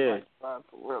battling too much, bro.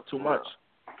 For real. Too much.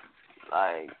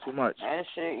 Like too much. That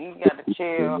shit, you gotta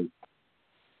chill.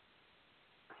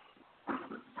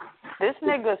 This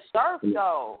nigga Surf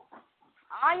though.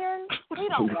 Iron? He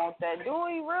don't want that, do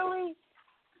he really?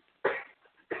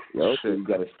 Yo, so you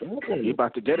gotta stop it. You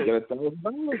about to get it. You gotta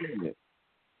 $1,000 in it.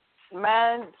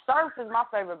 Man, Surf is my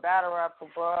favorite battle rapper,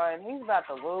 bro, and he's about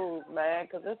to lose, man,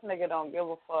 because this nigga don't give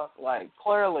a fuck. Like,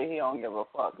 clearly he don't give a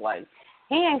fuck. Like,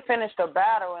 he ain't finished a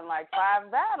battle in, like,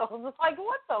 5 battles. It's like,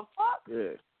 what the fuck?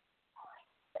 Yeah.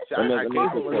 Let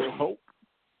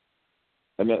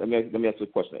me ask you a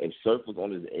question. If Surf was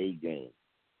on his A game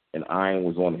and Iron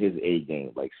was on his A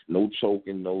game, like, no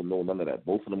choking, no, none of that,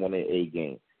 both of them on their A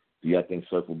game, do you think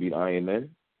Surf will beat Iron then?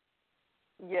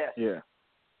 Yes. Yeah.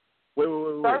 Wait.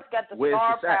 Surf got the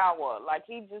star power. Like,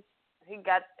 he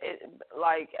got it,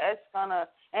 like, it's gonna,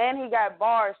 and he got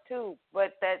bars too.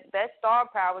 But that star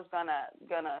power is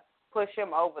gonna push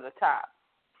him over the top,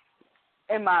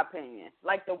 in my opinion.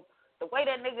 Like the way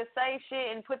that nigga say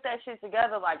shit and put that shit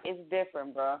together, like, it's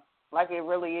different, bro. Like, it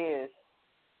really is.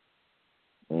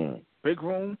 Big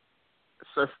room,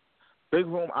 Surf. Big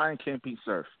room, Iron can't beat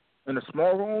Surf. In a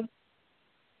small room,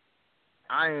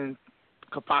 Iron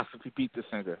could possibly beat this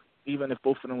nigga, even if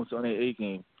both of them was on their A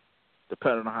game,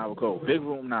 depending on how it go. Big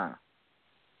room, nah.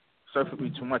 Surf would be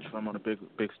too much for him on a big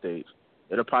stage.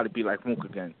 It'll probably be like Mook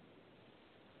again.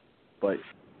 But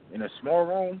in a small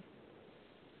room,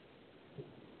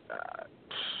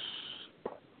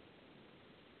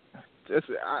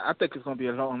 I think it's gonna be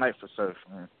a long night for Surf,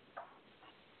 man.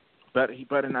 He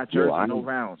better not jersey no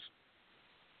rounds.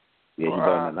 Yeah, he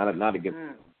better not against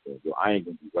Yo, I ain't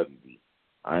gonna be ready, B.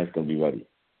 I ain't gonna be ready.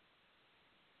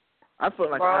 I feel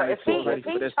like Bro, I'm if too he- ready if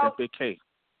for he this choke- than Big K.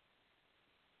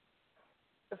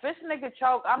 If this nigga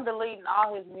choke, I'm deleting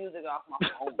all his music off my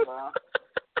phone, bro.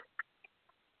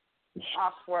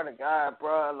 I swear to God,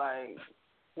 bro. Like,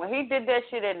 when he did that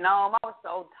shit at Nome, I was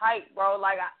so tight, bro.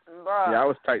 Like, bro. Yeah, I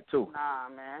was tight too. Nah,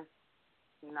 man.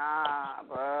 Nah,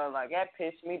 bro. Like, that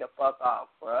pissed me the fuck off,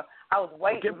 bro. I was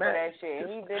waiting for that shit.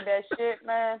 He did that shit,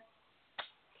 man.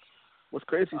 What's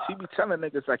crazy? She be telling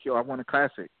niggas like, yo, I want a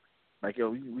classic. Like, yo,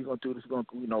 we gonna do this.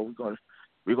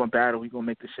 We gonna battle. We gonna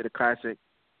make this shit a classic.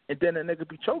 And then the nigga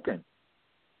be choking.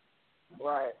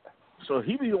 Right. So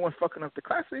he be the one fucking up the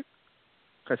classic.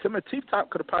 Cause him and Teeth Top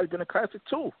could have probably been a classic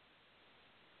too.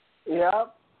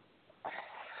 Yep.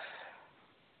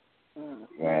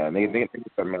 Yeah,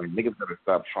 niggas gotta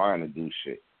stop trying to do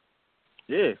shit.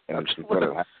 Yeah. And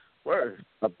Word.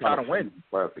 Try to win.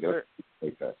 Like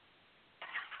that.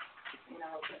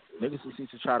 Niggas just need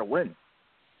to try to win.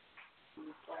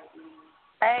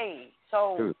 Hey,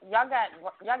 so y'all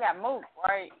got Mook,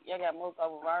 right? Y'all got Mook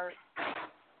over Bird?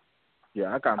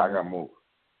 Yeah, I got Mook.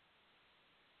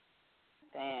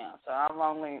 Damn, so I'm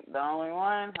the only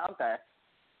one? Okay.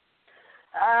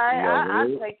 I'll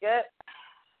take it.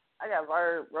 I got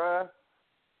Bird, bro.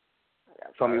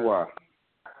 Tell me why.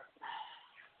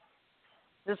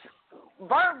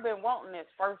 Bird been wanting this,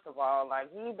 first of all.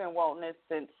 Like, he been wanting this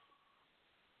since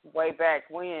way back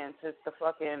when, since the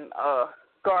fucking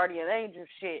Guardian Angel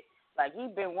shit. Like, he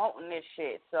been wanting this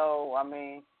shit. So, I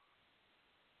mean,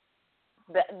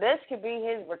 this could be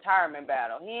his retirement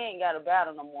battle. He ain't got a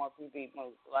battle no more if he beat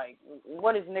Mook. Like,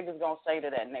 what is niggas gonna say to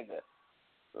that nigga?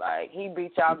 Like, he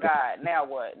beat y'all guy. Now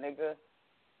what, nigga?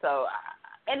 So,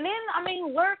 and then, I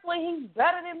mean, lyrically, he's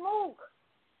better than Mook.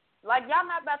 Like, y'all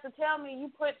not about to tell me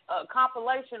you put a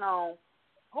compilation on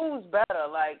who's better,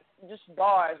 like, just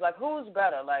bars. Like, who's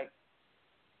better? Like,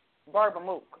 Bird or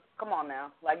Mook? Come on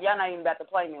now. Like, y'all not even about to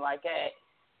play me like that.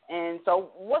 And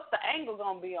so, what's the angle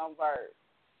gonna be on Bird?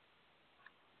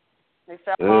 He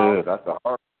fell off. That's the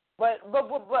hard. But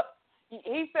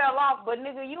he fell off. But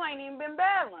nigga, you ain't even been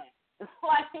battling.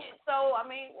 Like, so I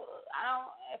mean, I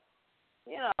don't.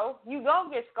 You know, you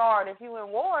gonna get scarred if you in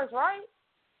wars, right?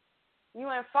 You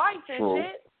in fights and True.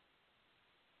 shit.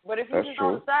 But if you That's just true.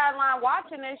 on the sideline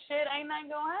watching this shit, ain't nothing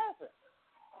gonna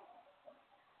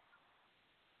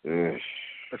happen.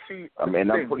 But see, I mean,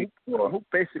 I'm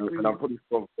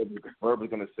Verb is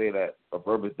gonna say that.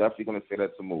 Verb is definitely gonna say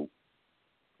that to Mook.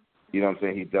 You know what I'm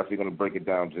saying? He's definitely gonna break it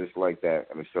down just like that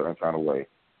in a certain kind of way.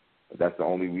 That's the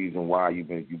only reason why you've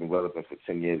been relevant for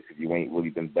 10 years, because you ain't really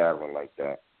been battling like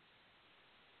that.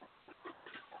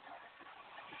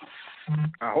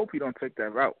 I hope he don't take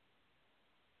that route.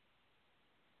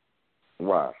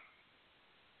 Why?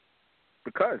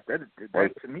 Because that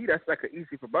to me, that's like an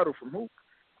easy rebuttal for Mook.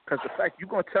 Because the fact you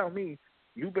gonna tell me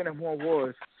you've been in more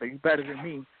wars, so you better than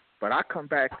me, but I come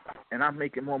back and I'm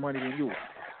making more money than you,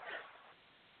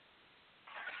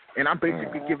 and I'm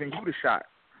basically giving you the shot.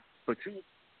 But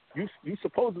you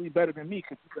supposedly better than me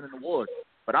because you've been in the wars,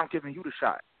 but I'm giving you the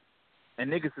shot, and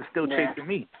niggas is still chasing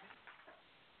me.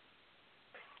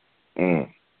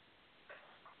 Man.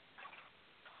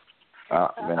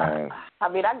 I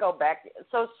mean, I go back.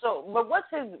 So, but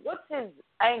what's his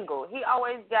angle? He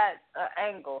always got an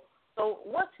angle. So,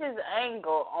 what's his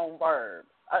angle on Bird?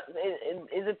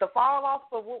 Is it the fall off?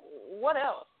 Or what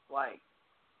else? Like,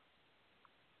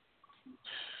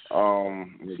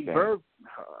 see, Verb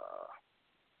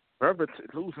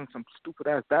losing some stupid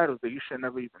ass battles that you should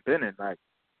never even been in. Like,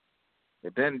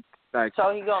 and then like,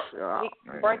 so he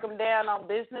break them down on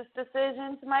business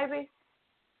decisions, maybe.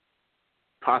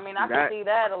 Possibly I mean, I can see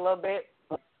that a little bit.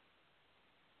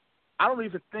 I don't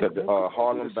even think the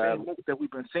Harlem battle that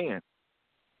we've been seeing.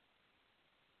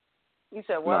 You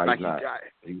said what? No, like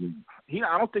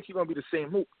I don't think he's gonna be the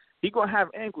same Mook. He gonna have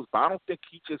angles, but I don't think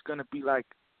he's just gonna be like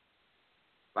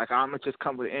I'm gonna just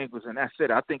come with angles and that's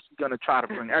it. I think he's gonna try to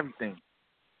bring everything.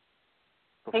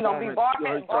 He gonna be bar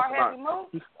heavy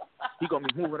Mook. He gonna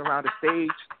be moving around the stage.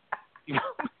 You know?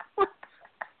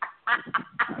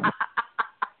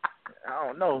 I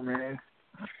don't know, man.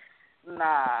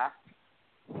 Nah,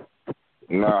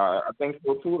 I think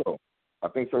so too, though. I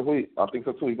think so too.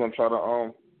 He's gonna try to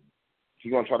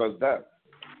adapt.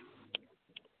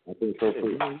 I think so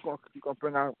too. He's gonna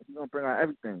bring out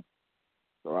everything.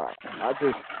 So I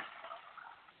just.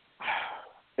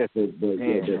 I'm just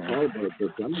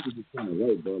kind of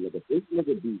right, bro. Like, if this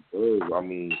nigga beat Bird, I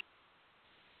mean,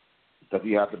 does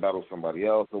he have to battle somebody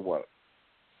else or what?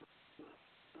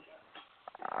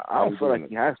 I don't feel like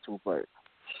he has to, but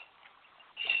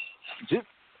just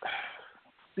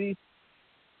see,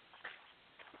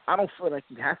 I don't feel like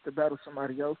he has to battle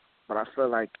somebody else, but I feel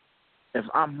like if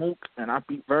I'm Mook and I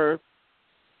beat Verb,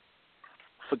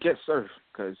 forget Surf,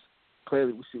 because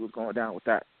clearly we see what's going down with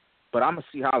that. But I'm going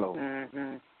to see Hollow.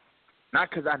 Mm-hmm. Not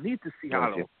because I need to see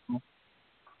Hollow,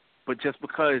 but just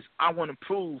because I want to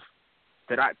prove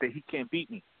that he can't beat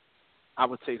me. I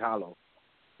would take Hollow.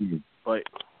 Mm-hmm. But,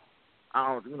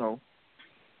 I don't,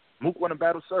 Mook want to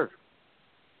battle Surf.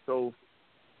 So,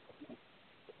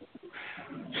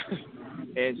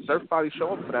 and Surf probably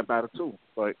show up for that battle too.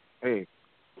 But, hey,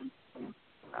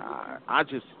 I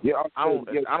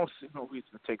don't see no reason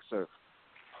to take Surf.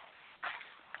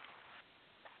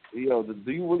 Yo,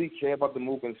 do you really care about the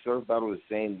Mook and Surf battle the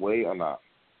same way or not?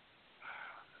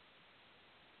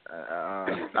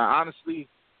 Honestly,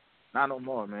 not no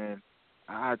more, man.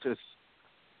 I just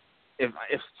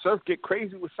if Surf get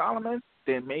crazy with Solomon,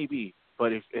 then maybe.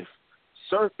 But if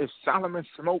Solomon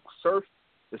smoke Surf,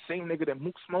 the same nigga that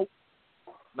Mook smoke,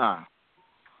 nah,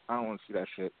 I don't want to see that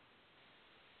shit.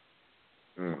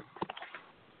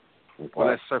 Or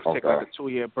let Surf take like a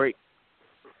 2-year break.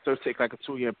 Surf take like a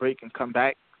 2-year break and come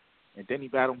back, and then he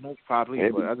battle Mook probably.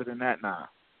 Maybe. But other than that, nah.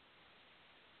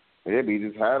 Maybe he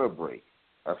just had a break.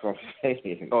 That's what I'm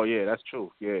saying. Oh yeah, that's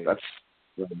true. Yeah,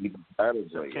 he just had a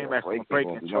break. Came back from a break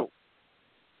and choked.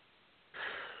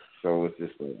 So it's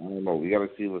just, I don't know. We got to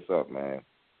see what's up, man.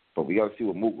 But we got to see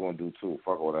what Mook going to do, too.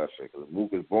 Fuck all that shit. Because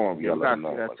Mook is born, we got to let him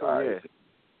know. That too,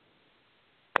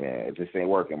 Man, it just ain't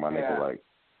working, my nigga. Like,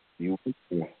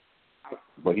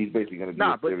 but he's basically going to do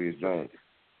a serious joint.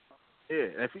 Yeah,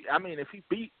 if he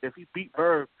beat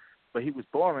Verb, but he was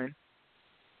boring,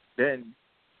 then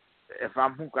if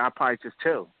I'm Mook, I'll probably just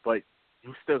chill. But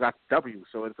you still got the W,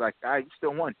 so it's like, all right, you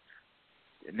still won.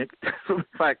 Nigga,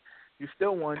 it's like, you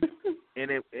still won, and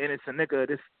it's a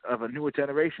nigga of a newer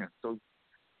generation. So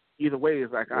either way,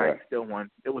 it's like, all right, you still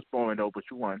won. It was boring though, but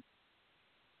you won.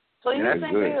 So you think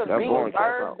he'll beat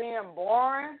Verb being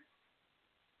boring?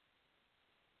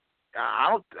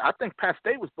 I think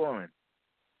Pasté was boring.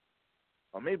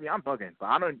 Or maybe I'm bugging, but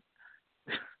I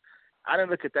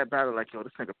didn't look at that battle like, yo,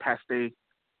 this nigga Pasté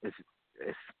is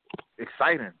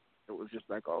exciting. It was just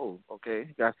like, oh, okay,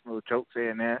 he got some little jokes here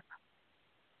and there.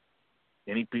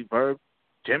 Then he beat Verb.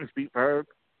 Gems beat Verb.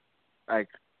 Like,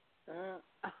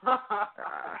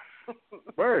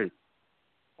 word.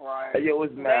 Right. Hey, yo,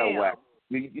 it's mad whack.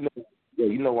 You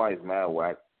know why it's mad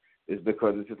whack? It's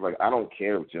because it's just like, I don't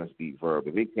care if Gems beat Verb.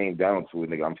 If it came down to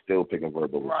it, nigga, I'm still picking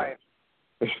Verb over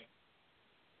Gems.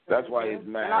 That's why it's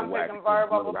mad and I'm whack. picking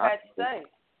Verb over Pasté.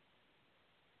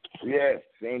 Yeah,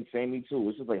 same me too.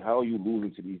 It's just like, how are you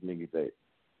losing to these niggas that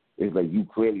it's like you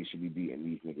clearly should be beating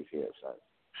these niggas here, son.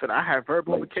 Should I have Verb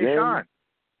over K-Shine?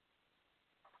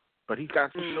 But he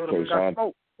got showed up and got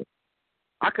smoked.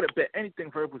 I could have bet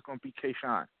anything Verb was going to beat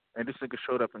K-Shine, and this nigga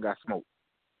showed up and got smoked.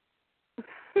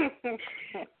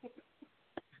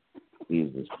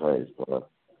 Jesus Christ, bro.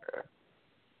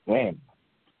 Man,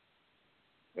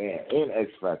 and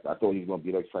X Factor. I thought he was going to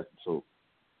beat X Factor too.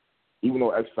 Even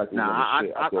though X Factor was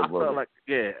shit, I felt like,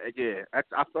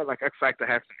 I felt like X Factor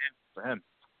had some hints for him.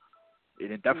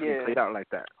 It definitely played out like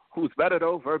that. Who's better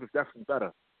though? Verb is definitely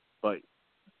better, but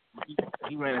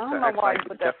he ran into X Factor. I don't know why he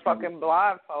put that fucking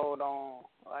blindfold on.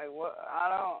 Like what?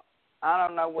 I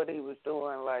don't know what he was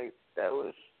doing. Like that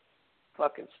was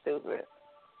fucking stupid.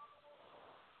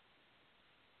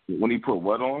 When he put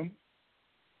what on?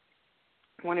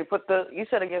 When he put you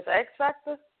said against X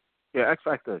Factor? Yeah, X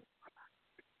Factor.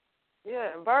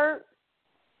 Yeah, Verb.